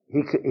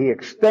he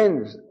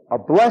extends a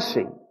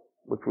blessing,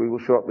 which we will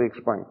shortly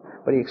explain,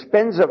 but he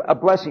extends a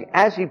blessing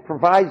as he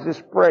provides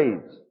this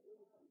praise,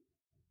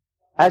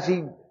 as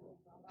he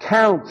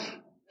counts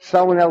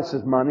someone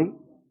else's money,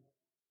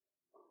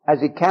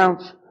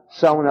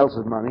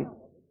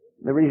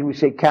 The reason we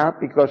say count,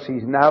 because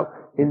he's now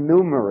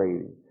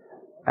enumerating.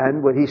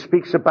 And when he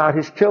speaks about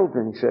his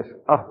children, he says,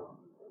 oh,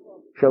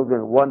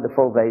 children are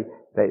wonderful, they've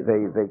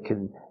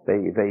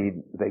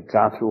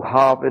gone through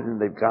Harvard,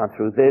 and they've gone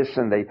through this,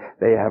 and they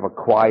have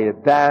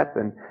acquired that,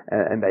 and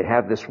they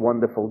have this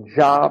wonderful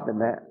job,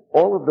 and that,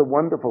 all of the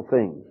wonderful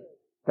things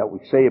that we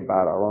say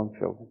about our own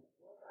children.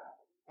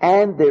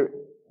 And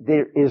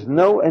there is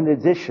no an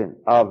addition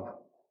of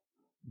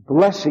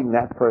blessing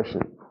that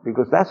person,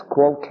 because that's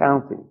called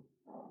counting.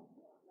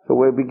 So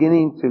we're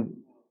beginning to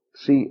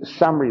see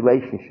some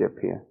relationship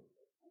here.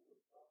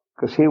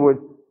 Because here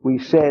we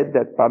said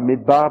that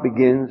Bamidbar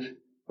begins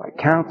by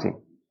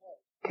counting.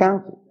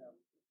 Counting.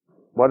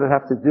 What does it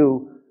have to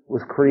do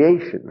with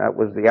creation? That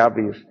was the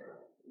obvious,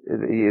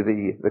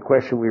 the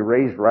question we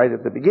raised right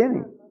at the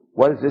beginning.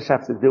 What does this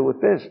have to do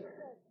with this?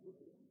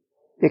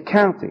 They're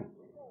counting.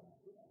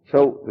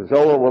 So the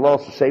Zohar will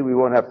also say we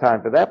won't have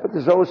time for that, but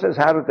the Zohar says,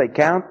 how did they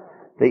count?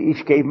 They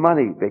each gave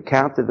money. They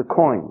counted the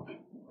coins.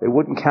 They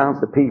wouldn't count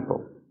the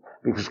people.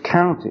 Because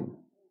counting,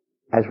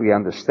 as we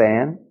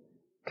understand,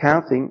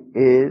 counting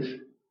is,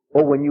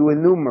 or when you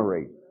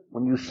enumerate,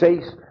 when you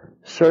say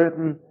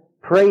certain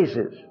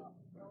praises,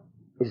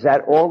 is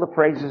that all the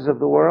praises of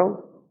the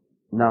world?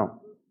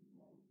 No.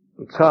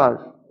 Because,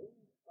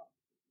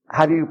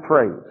 how do you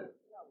praise?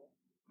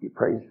 You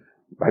praise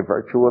by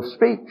virtue of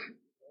speech.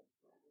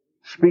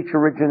 Speech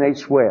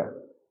originates where?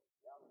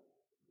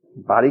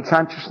 Body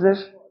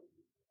consciousness?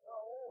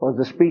 Or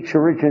does the speech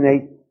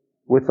originate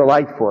with the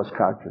light force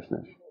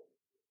consciousness?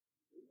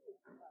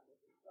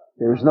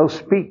 There is no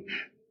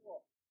speech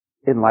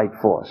in light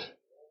force.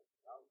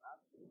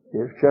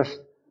 There's just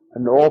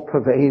an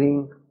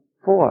all-pervading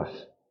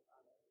force.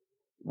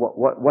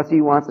 What do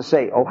you want to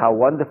say? Oh, how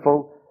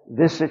wonderful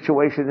this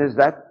situation is,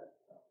 that.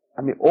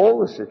 I mean, all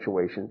the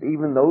situations,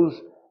 even those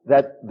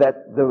that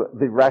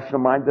the rational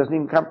mind doesn't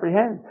even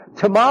comprehend.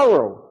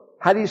 Tomorrow,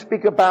 how do you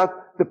speak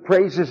about the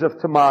praises of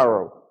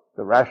tomorrow?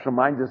 The rational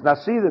mind does not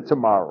see the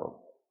tomorrow.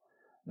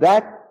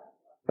 That,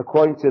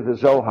 according to the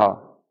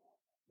Zohar,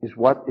 is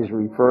what is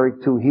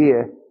referred to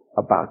here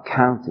about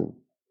counting.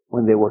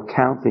 When they were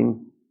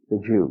counting the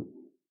Jew.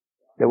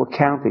 They were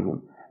counting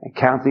him, and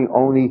counting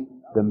only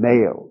the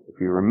male. If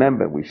you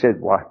remember, we said,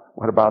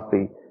 what about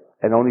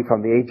and only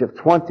from the age of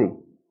 20.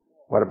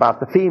 What about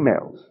the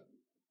females?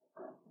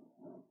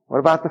 What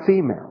about the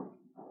females?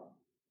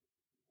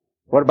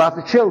 What about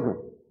the children?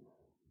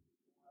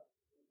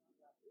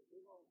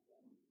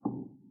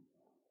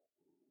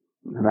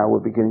 And now we're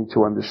beginning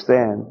to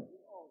understand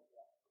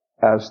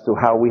as to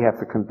how we have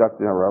to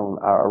conduct in our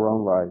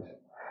own lives.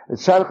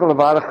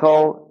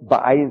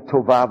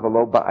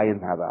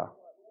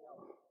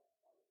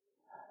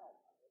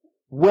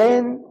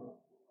 When,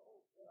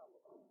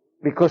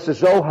 because the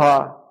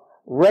Zohar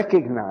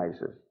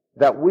recognizes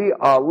that we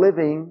are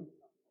living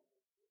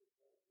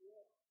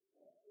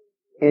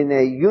in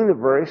a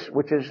universe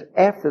which is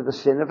after the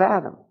sin of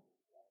Adam.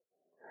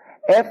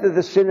 After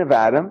the sin of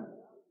Adam,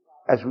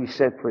 as we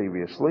said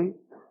previously,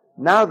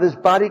 now there's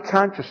body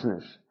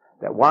consciousness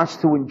that wants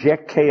to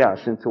inject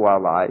chaos into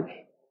our lives,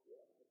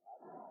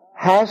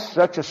 has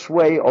such a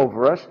sway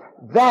over us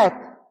that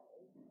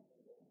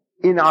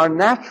in our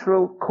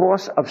natural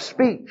course of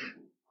speech,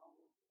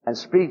 and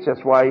speech,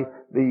 that's why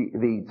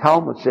the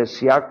Talmud says,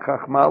 Siyak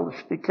Chachmal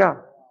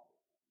Shtika.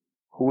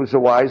 Who is a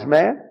wise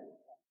man?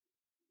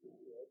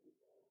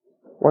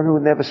 One who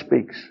never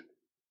speaks.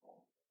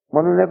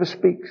 One who never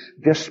speaks,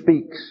 just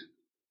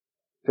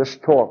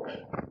talks.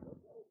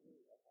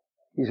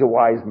 He's a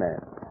wise man.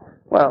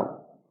 Well,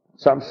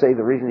 some say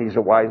the reason he's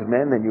a wise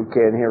man, then you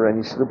can't hear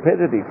any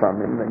stupidity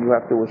from him, then you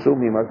have to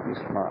assume he must be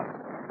smart.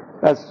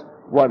 That's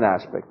one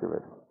aspect of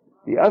it.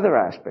 The other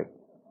aspect,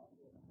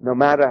 no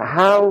matter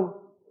how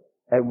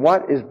and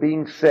what is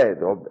being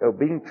said or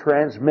being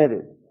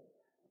transmitted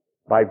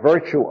by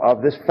virtue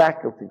of this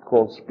faculty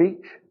called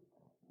speech,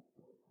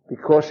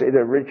 because it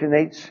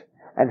originates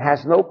and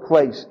has no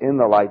place in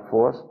the life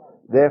force,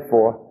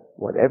 therefore,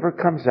 whatever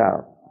comes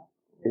out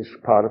is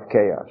part of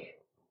chaos.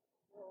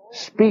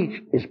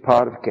 Speech is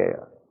part of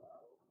chaos.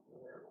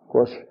 Of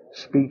course,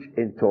 speech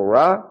in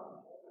Torah,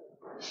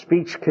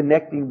 speech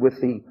connecting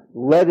with the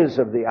letters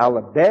of the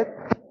alphabet.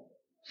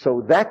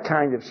 So that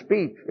kind of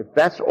speech, if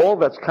that's all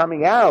that's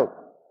coming out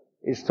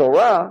is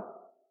Torah,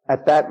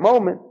 at that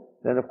moment,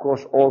 then of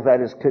course all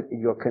that is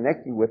you're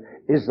connecting with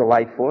is the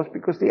life force,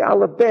 because the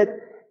alphabet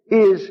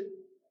is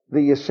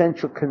the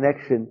essential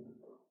connection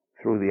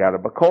through the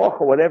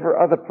Arabakoch or whatever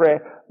other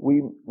prayer.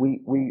 We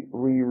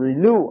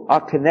renew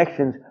our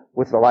connections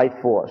with the life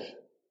force.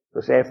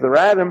 Because after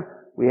Adam,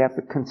 we have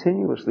to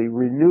continuously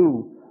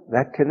renew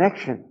that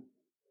connection.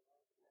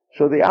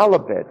 So the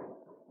alphabet,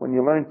 when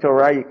you learn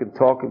Torah, you can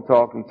talk and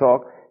talk and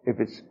talk if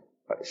it's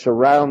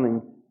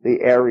surrounding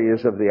the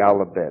areas of the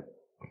alphabet.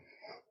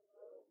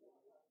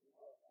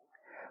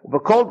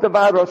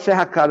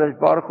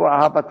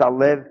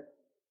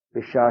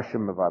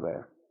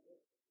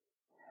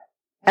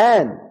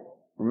 And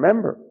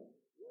remember,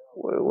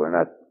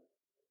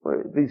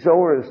 the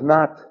Zohar is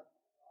not,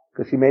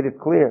 because he made it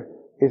clear,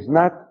 is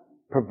not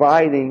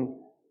providing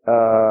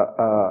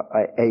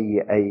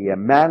a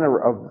manner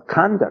of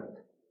conduct,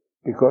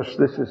 because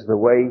this is the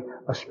way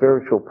a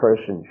spiritual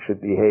person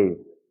should behave.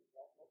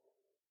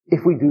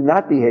 If we do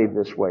not behave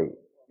this way,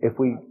 if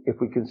we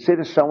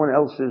consider someone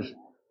else's,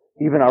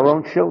 even our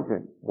own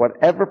children,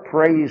 whatever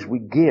praise we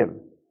give,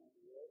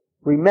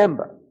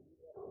 remember,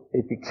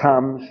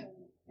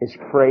 it's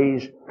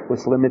praise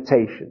with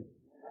limitation.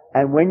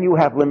 And when you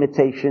have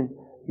limitation,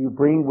 you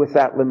bring with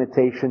that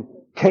limitation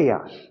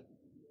chaos.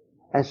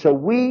 And so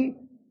we,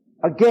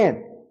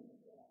 again,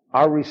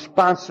 are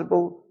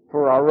responsible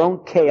for our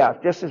own chaos.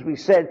 Just as we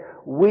said,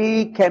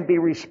 we can be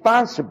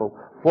responsible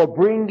for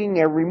bringing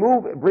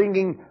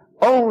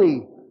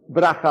only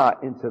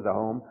bracha into the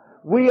home.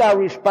 We are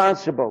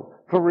responsible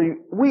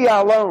we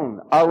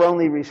alone are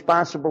only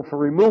responsible for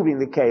removing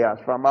the chaos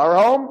from our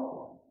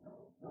home,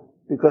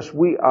 because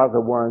we are the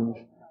ones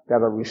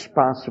that are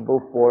responsible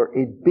for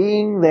it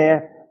being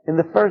there in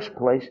the first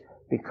place,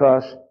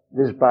 because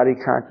there's body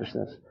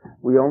consciousness.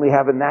 We only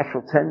have a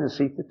natural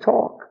tendency to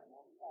talk.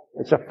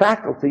 It's a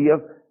faculty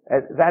of,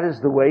 that is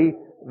the way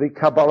the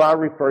Kabbalah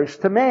refers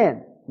to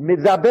man.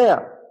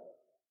 Midaber.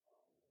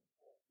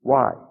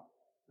 Why?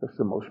 Because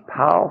the most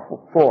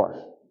powerful force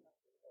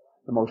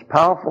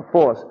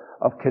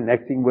of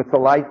connecting with the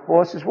life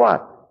force is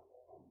what?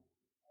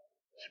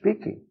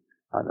 Speaking.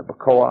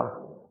 Anabakoah,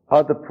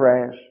 other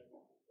prayers,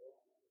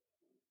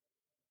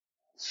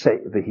 say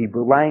the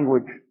Hebrew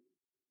language,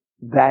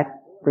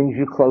 that brings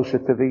you closer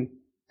to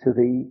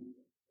the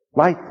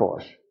life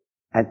force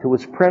and to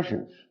its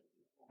presence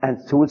and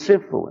to its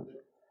influence.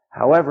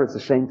 However, at the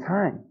same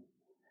time,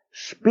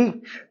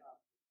 speech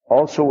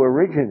also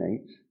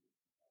originates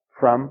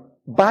from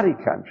body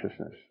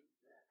consciousness,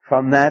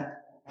 from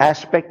that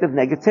aspect of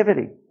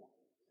negativity.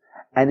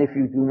 And if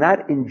you do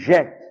not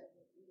inject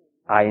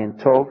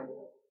ayin tov,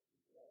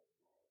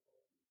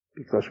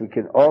 because we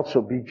can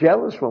also be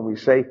jealous when we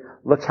say,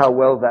 look how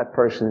well that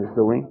person is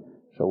doing.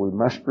 So we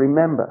must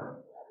remember,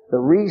 the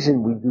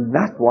reason we do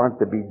not want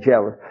to be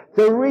jealous,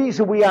 the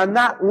reason we are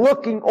not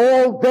looking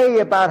all day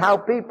about how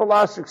people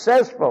are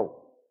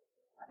successful,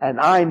 and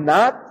I'm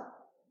not,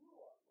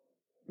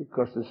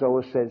 because the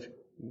Zohar says,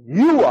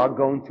 you are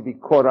going to be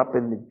caught up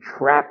in the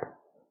trap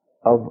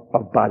of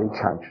body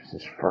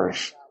consciousness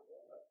first.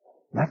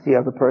 Not the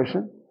other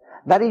person.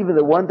 Not even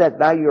the one that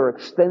now you're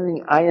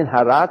extending ayin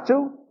hara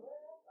to.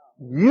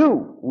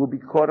 You will be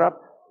caught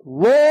up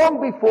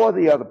long before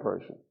the other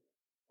person.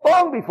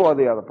 Long before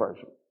the other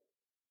person.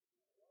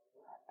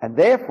 And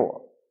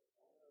therefore,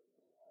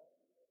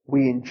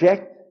 we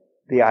inject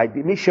the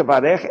idea,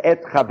 Mishavarech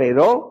et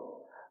chavero,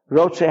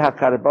 רוצה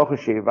הקדוש ברוך הוא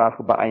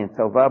שיברכו בעין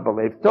טובה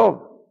בלב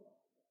טוב.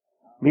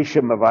 מי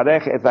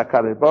שמברך את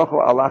הקדוש ברוך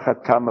הוא על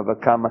אחת כמה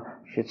וכמה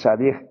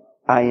שצריך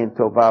עין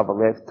טובה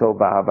ולב טוב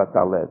באהבת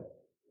הלב.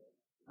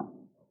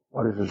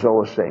 What is the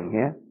Zohar saying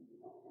here?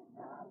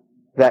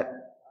 That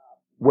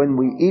when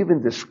we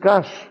even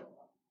discuss,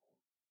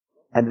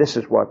 and this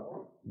is what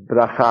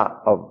bracha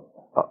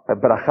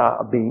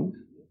means,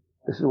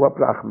 this is what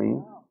bracha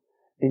means,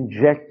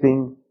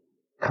 injecting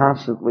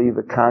constantly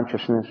the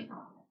consciousness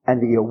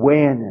and the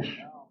awareness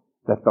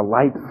that the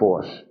light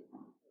force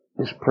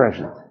is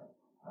present.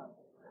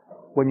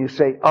 When you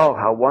say, oh,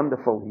 how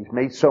wonderful, he's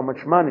made so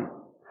much money.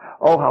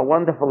 Oh, how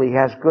wonderful, he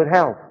has good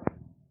health.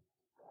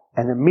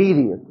 And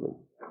immediately,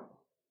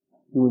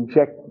 you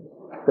inject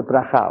the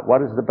bracha.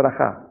 What is the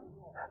bracha?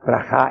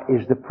 Bracha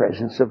is the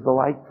presence of the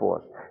light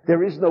force.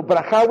 There is no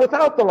bracha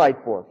without the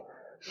light force.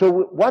 So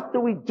what do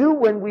we do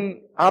when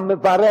we are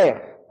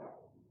mevarech?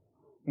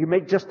 You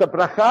make just a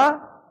bracha?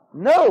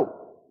 No.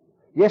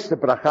 Yes, the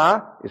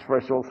bracha is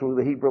first of all through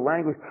the Hebrew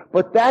language,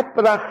 but that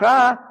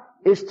bracha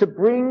is to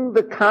bring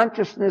the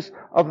consciousness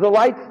of the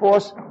light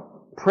force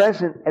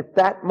present at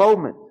that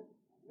moment.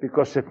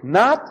 Because if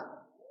not,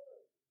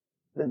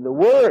 then the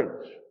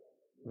words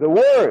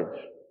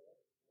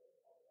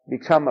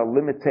become a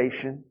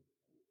limitation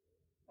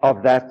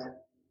of that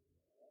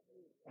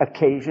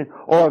occasion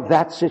or of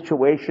that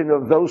situation,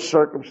 of those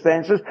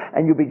circumstances,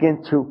 and you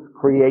begin to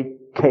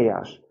create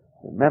chaos.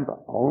 Remember,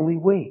 only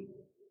we.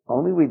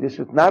 This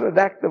is not an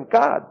act of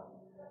God.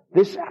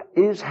 This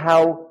is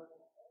how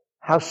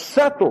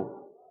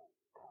subtle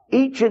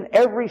each and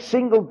every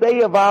single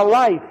day of our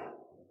life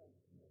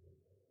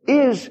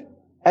is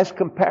as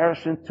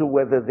comparison to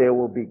whether there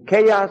will be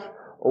chaos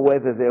or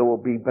whether there will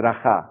be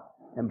bracha.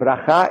 And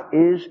bracha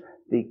is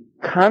the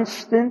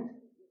constant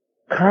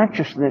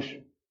consciousness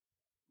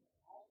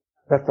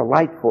that the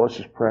light force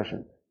is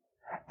present.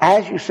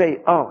 As you say,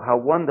 oh, how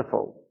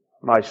wonderful,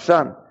 my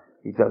son,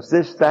 he does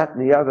this, that,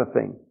 and the other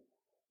thing.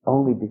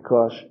 Only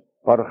because,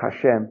 Baruch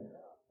Hashem,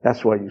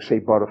 that's why you say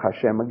Baruch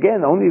Hashem.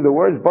 Again, only the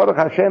words Baruch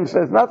Hashem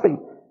says nothing.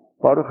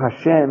 Baruch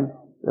Hashem,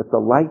 that the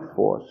light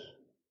force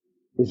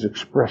is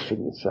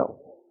expressing itself.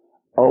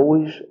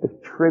 Always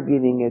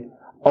attributing it,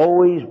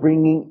 always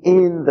bringing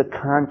in the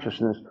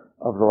consciousness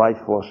of the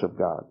light force of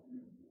God.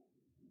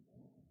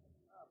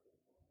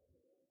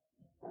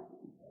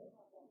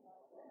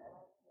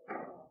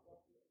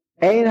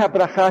 Ein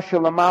ha-bracha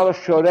shelamala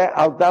shoreh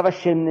al davar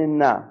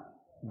sheninna.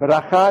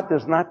 Bracha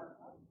does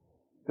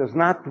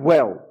not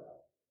dwell.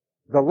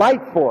 The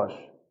light force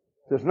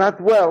does not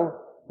dwell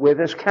where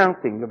there's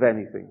counting of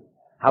anything.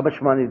 How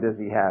much money does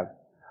he have?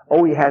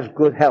 Oh, he has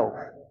good health.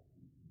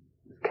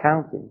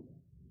 Counting.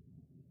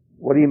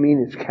 What do you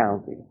mean it's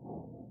counting?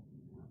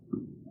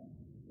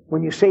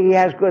 When you say he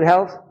has good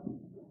health,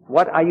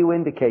 what are you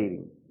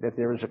indicating? That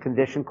there is a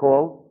condition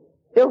called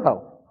ill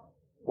health.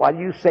 Why do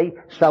you say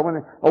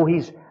someone,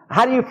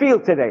 how do you feel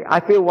today? I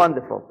feel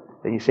wonderful.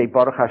 Then you say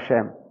Baruch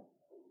Hashem.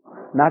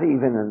 Not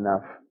even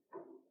enough.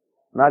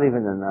 Not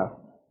even enough.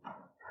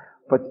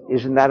 But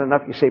isn't that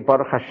enough? You say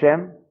Baruch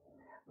Hashem.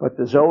 But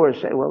the Zohar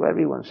say, well,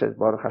 everyone says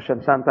Baruch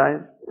Hashem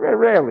sometimes.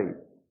 Rarely.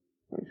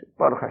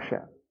 Baruch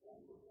Hashem.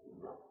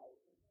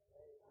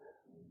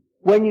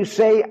 When you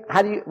say,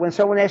 when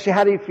someone asks you,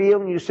 how do you feel?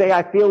 And you say,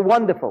 I feel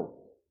wonderful.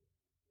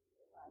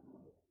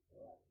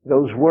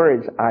 Those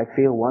words, I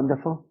feel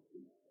wonderful,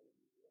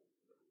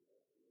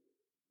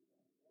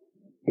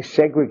 is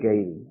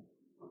segregating.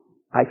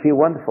 I feel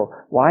wonderful.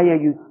 Why are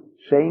you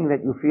saying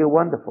that you feel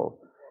wonderful?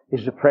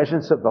 Is the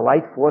presence of the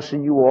light force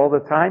in you all the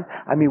time?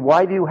 I mean,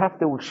 why do you have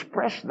to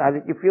express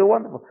that you feel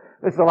wonderful?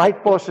 If the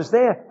light force is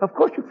there, of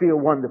course you feel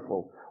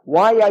wonderful.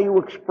 Why are you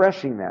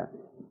expressing that?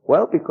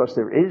 Well, because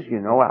there is,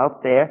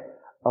 out there,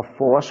 a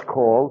force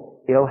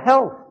called ill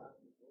health.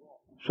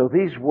 So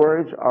these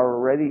words are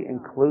already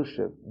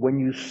inclusive. When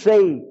you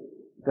say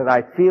that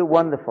I feel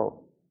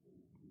wonderful,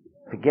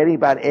 forgetting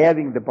about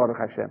adding the Baruch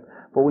Hashem,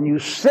 but when you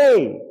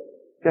say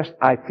just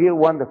I feel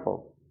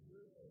wonderful,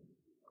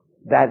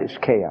 that is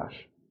chaos.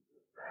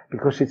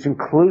 Because it's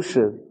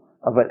inclusive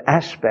of an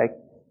aspect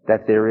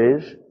that there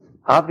is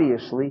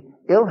obviously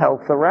ill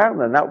health around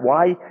them. Not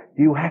why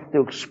do you have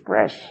to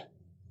express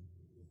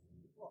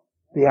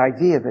the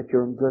idea that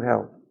you're in good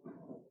health.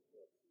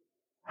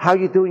 How are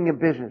you doing in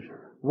business?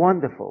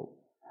 Wonderful.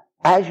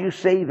 As you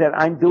say that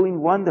I'm doing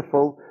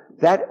wonderful,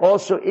 that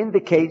also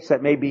indicates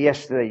that maybe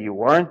yesterday you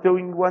weren't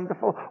doing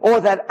wonderful, or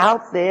that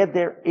out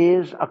there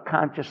is a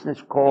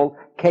consciousness called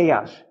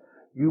chaos.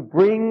 You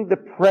bring the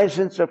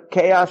presence of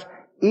chaos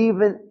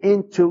even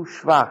into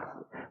Shvach.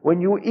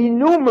 When you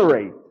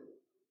enumerate,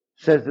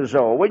 says the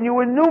Zohar, when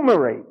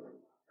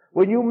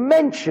you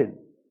mention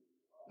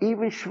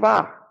even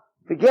Shvach,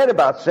 forget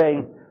about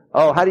saying,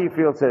 oh, how do you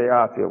feel today?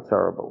 Oh, I feel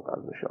terrible.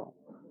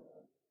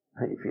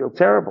 You feel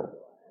terrible.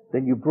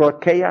 Then you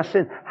brought chaos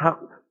in.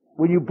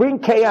 When you bring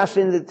chaos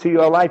into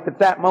your life at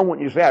that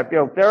moment, you say, I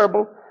feel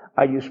terrible.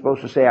 Are you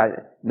supposed to say,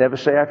 never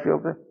say I feel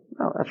good?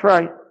 No, that's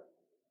right.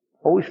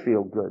 Always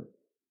feel good.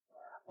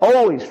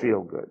 Always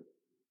feel good.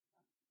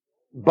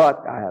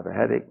 but I have a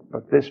headache,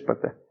 but this,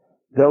 but that.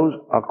 Those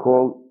are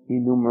called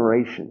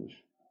enumerations.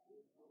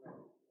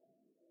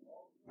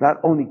 Not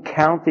only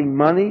counting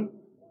money,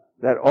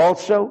 that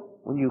also,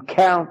 when you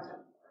count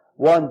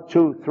 1,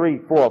 2, 3,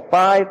 4,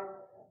 5,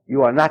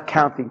 you are not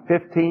counting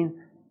 15.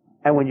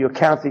 And when you're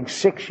counting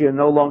 6, you're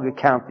no longer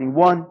counting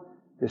 1.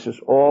 This is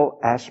all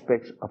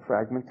aspects of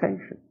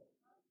fragmentation.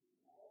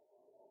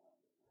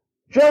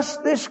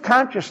 Just this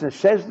consciousness,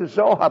 says the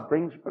Zohar,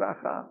 brings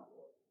bracha.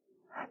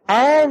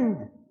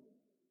 And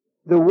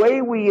the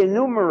way we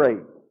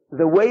enumerate,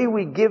 the way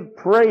we give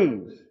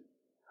praise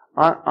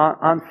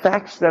on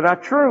facts that are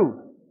true,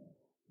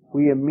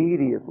 we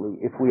immediately,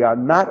 if we are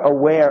not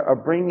aware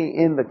of bringing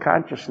in the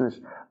consciousness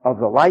of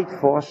the light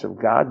force of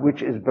God,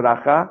 which is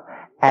bracha,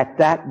 at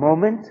that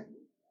moment,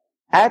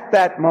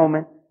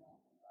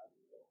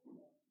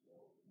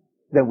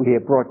 then we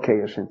have brought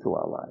chaos into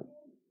our lives.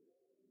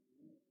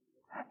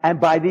 And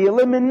by the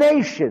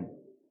elimination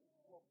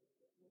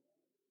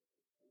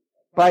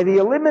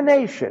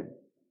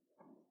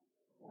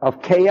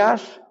of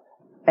chaos,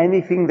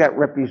 anything that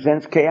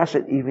represents chaos,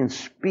 and even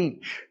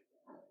speech,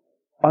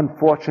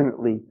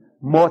 unfortunately,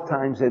 more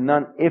times than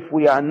none, if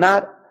we are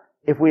not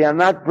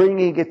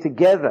bringing it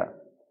together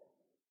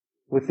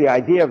with the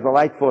idea of the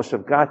light force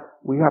of God,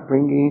 we are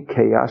bringing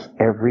chaos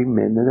every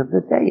minute of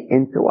the day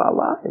into our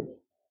lives.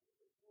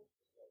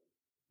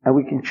 And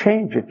we can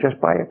change it just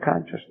by a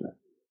consciousness.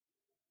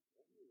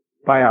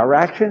 By our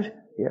actions,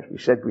 yes, we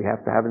said we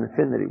have to have an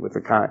affinity with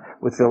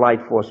the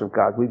light force of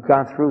God. We've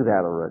gone through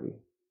that already.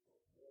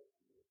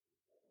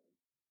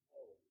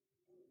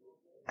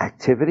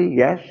 Activity,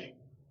 yes.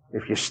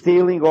 If you're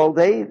stealing all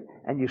day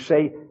and you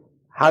say,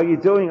 how are you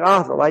doing?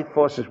 Oh, the light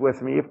force is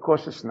with me. Of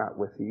course it's not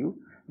with you.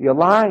 You're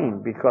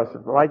lying, because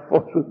if the light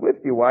force was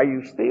with you, why are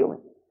you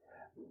stealing?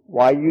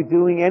 Why are you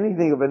doing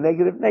anything of a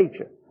negative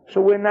nature?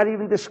 So we're not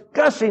even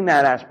discussing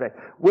that aspect.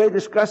 We're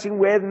discussing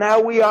where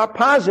now we are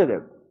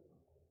positive.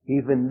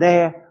 Even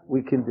there,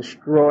 we can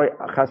destroy,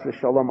 chas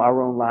v'shalom,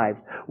 our own lives.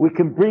 We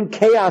can bring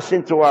chaos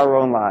into our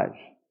own lives.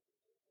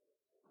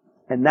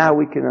 And now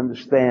we can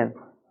understand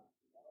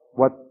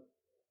what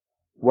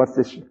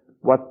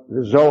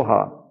the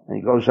Zohar, and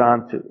he goes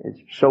on to,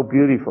 it's so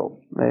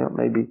beautiful.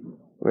 Maybe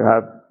we'll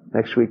have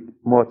next week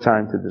more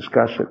time to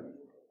discuss it,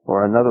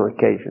 or another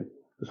occasion,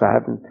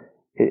 because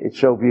it's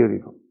so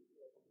beautiful.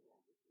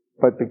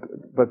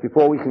 But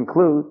before we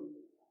conclude,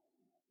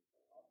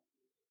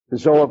 the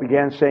Zohar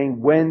began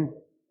saying,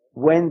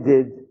 when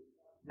did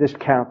this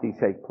counting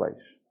take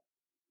place?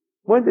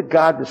 When did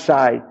God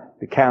decide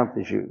to count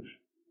the Jews?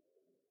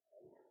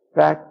 In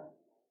fact,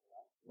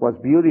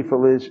 what's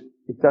beautiful is,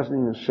 it doesn't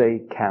even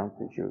say count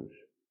the Jews.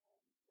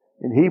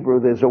 In Hebrew,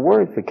 there's a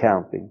word for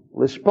counting,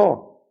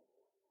 lispor.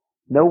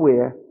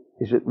 Nowhere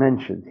is it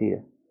mentioned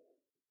here.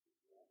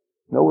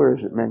 Nowhere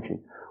is it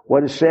mentioned.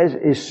 What it says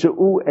is,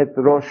 Su'u et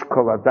rosh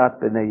kol adat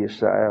b'nei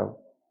Yisrael.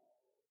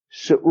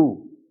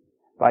 Su'u.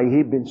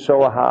 Vayhi bin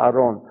soah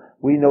ha'aron.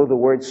 We know the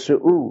word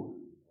su'u.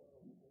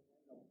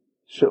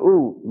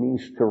 Su'u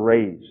means to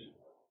raise.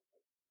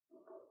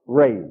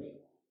 Raise.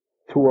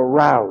 To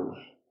arouse.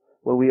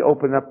 When we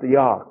open up the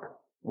ark.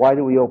 Why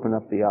do we open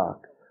up the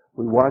ark?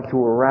 We want to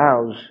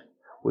arouse.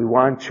 We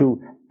want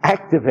to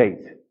activate.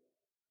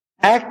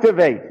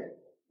 Activate.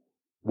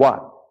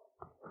 What?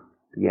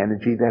 The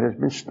energy that has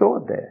been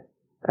stored there.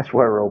 That's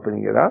why we're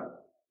opening it up.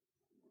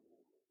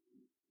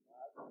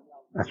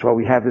 That's why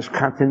we have this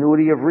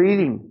continuity of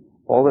reading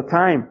all the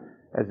time.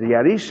 As the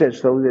Yari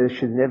says, though, there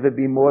should never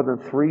be more than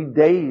 3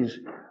 days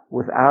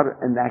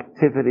without an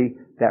activity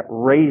that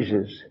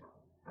raises,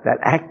 that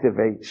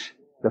activates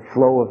the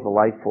flow of the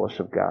light force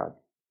of God.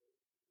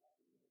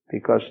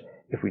 Because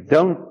if we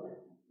do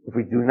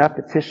not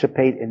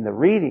participate in the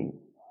reading,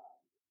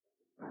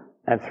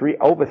 and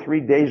over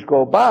 3 days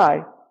go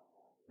by,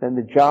 then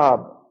the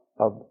job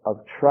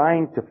of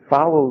trying to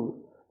follow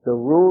the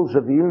rules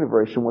of the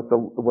universe, and what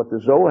the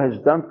Zohar has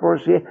done for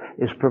us here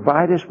is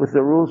provide us with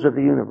the rules of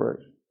the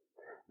universe.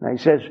 Now he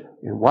says,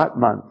 in what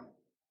month?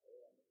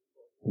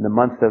 In the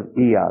month of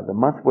Iyar, the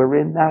month we're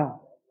in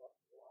now.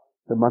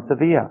 The month of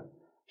Iyar.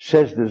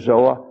 Says the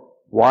Zohar,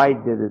 why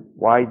did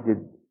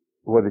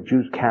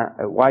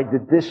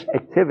this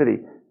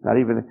activity, not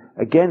even,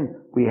 again,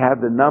 we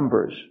have the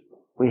numbers.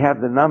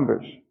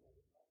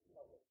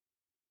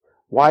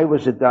 Why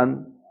was it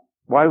done?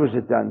 Why was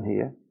it done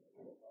here?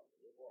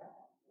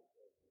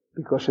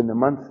 Because in the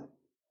month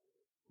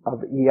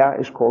of Iyar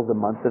is called the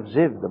month of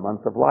Ziv, the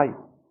month of light.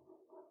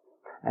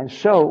 And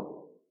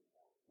so,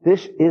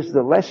 this is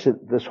the lesson,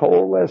 this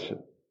whole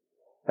lesson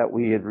that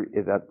we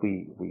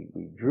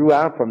drew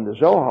out from the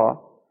Zohar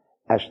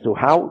as to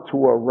how to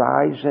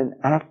arise and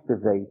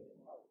activate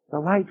the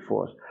light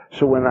force.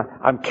 So when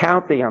I'm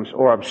counting,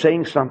 or I'm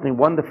saying something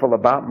wonderful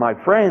about my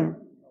friend,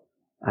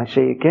 I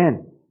say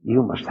again,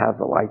 you must have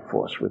the light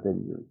force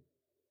within you.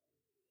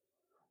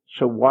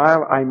 So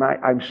while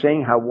I'm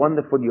saying how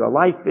wonderful your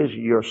life is,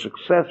 you're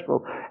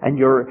successful, and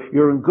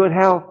you're in good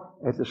health,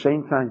 at the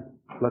same time,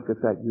 look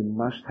at that, you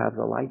must have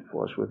the light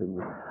force within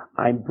you.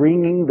 I'm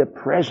bringing the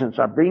presence,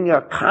 I'm bringing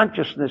a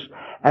consciousness,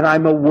 and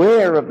I'm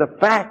aware of the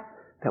fact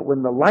that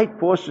when the light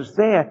force is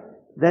there,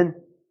 then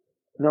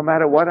no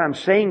matter what I'm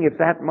saying at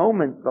that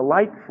moment, the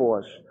light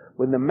force,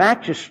 when the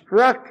match is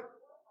struck,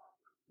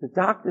 the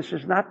darkness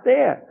is not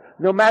there.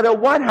 No matter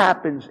what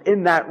happens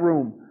in that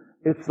room,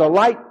 if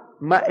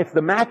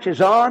the match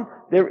is on,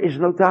 there is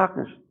no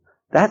darkness.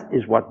 That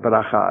is what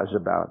Baracha is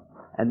about.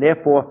 And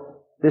therefore,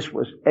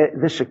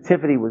 this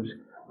activity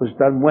was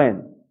done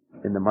when?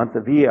 In the month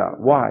of Iyar.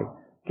 Why?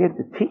 Again,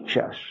 to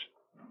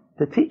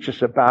teach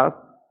us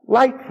about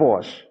light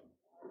force.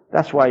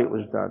 That's why it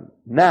was done.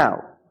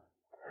 Now,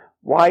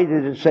 why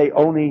did it say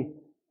only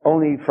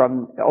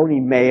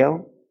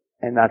male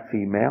and not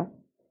female?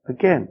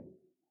 Again,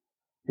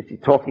 is he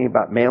talking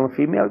about male and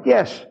female?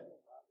 Yes.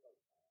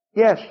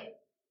 Yes.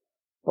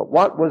 But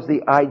what was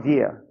the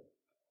idea?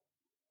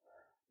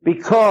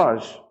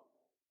 Because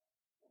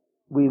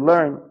we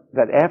learned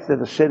that after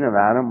the sin of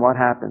Adam, what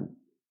happened?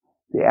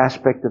 The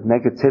aspect of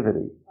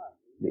negativity.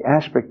 The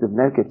aspect of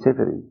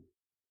negativity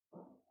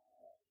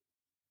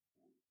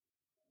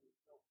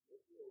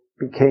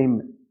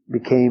became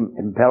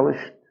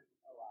embellished.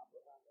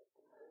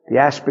 The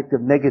aspect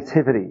of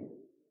negativity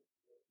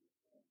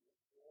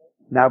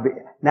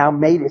now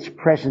made its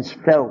presence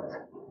felt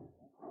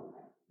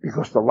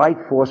because the light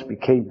force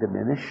became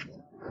diminished.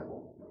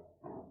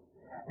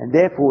 And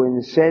therefore, when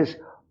it says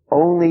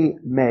only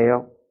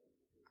male,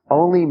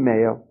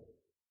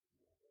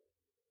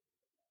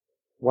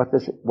 what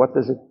is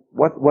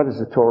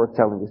the Torah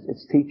telling us?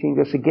 It's teaching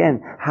us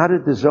again. How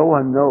did the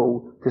Zohar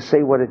know to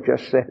say what it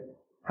just said?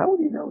 How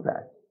would he know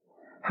that?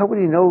 How would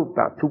he know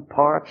about two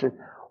parts and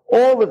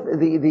all of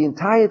the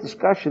entire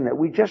discussion that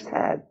we just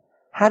had?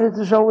 How did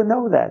the Zohar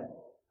know that?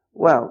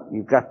 Well,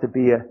 you've got to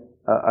be a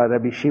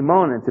Rabbi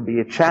Shimon, and to be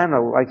a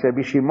channel like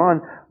Rabbi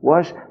Shimon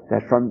was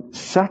that from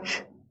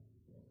such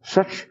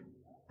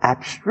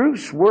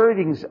abstruse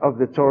wordings of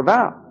the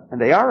Torah, and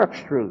they are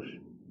abstruse.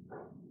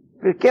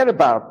 Forget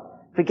about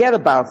the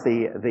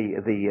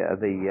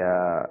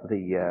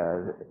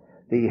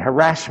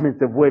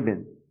harassment of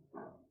women.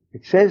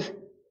 It says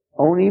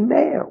only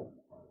male.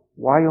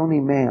 Why only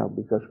male?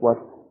 Because what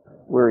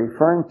we're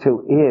referring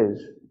to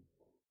is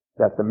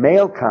that the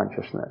male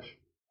consciousness,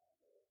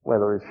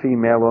 whether it's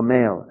female or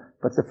male,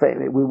 but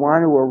we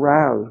want to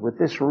arouse, with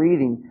this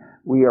reading,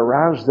 we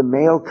arouse the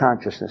male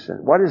consciousness.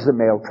 And what is the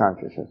male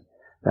consciousness?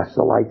 That's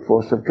the light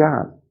force of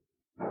God.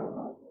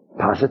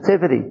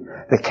 Positivity,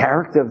 the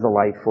character of the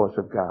light force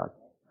of God.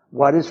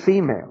 What is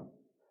female?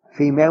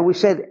 Female, we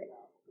said,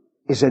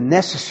 is a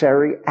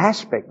necessary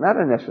aspect, not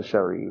a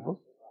necessary evil,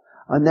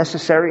 a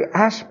necessary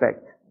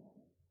aspect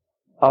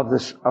of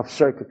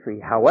circuitry.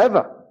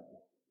 However,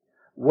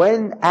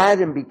 when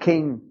Adam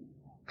became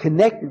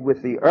connected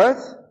with the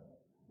earth,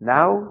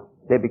 now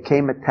there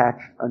became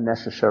attached a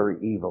necessary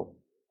evil.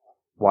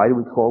 Why do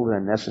we call it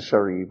a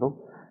necessary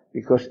evil?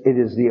 Because it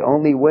is the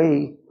only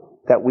way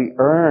that we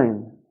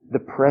earn the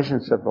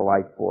presence of the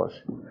light force,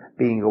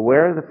 being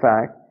aware of the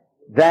fact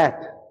that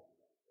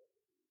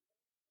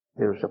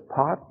there's a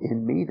part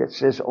in me that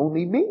says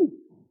only me.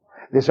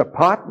 There's a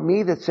part in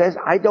me that says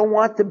I don't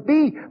want to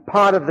be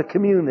part of the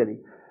community.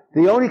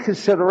 The only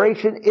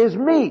consideration is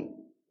me.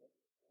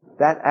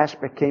 That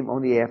aspect came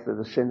only after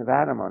the sin of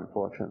Adam,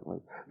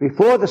 unfortunately.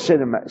 Before the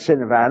sin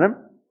of Adam,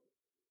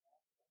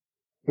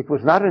 it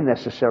was not a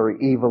necessary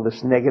evil,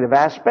 this negative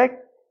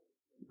aspect.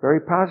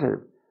 Very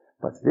positive.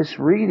 But this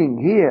reading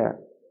here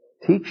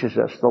teaches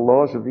us the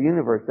laws of the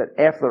universe, that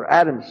after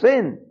Adam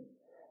sinned,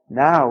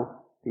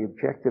 now the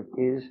objective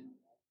is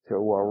to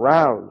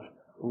arouse,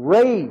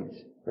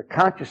 raise the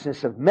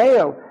consciousness of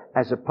male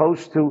as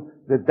opposed to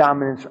the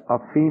dominance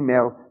of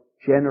female,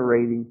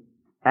 generating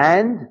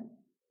and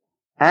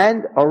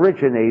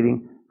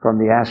originating from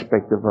the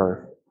aspect of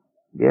earth.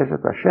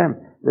 Yezat Hashem,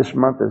 this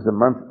month is the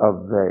month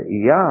of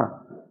Iyar,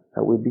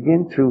 that we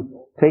begin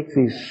to take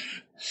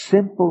these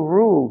simple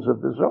rules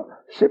of the Zohar.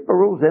 Simple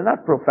rules, they're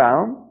not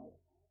profound.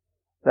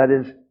 That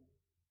is,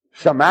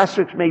 some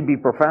aspects may be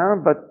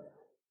profound, but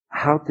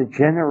how to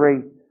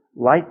generate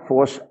light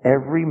force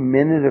every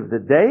minute of the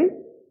day?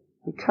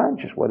 Be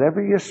conscious.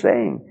 Whatever you're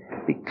saying,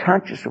 be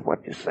conscious of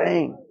what you're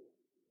saying.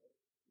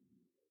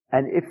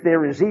 And if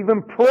there is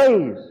even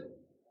praise,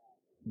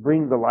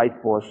 bring the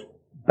light force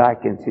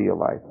back into your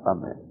life.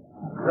 Amen.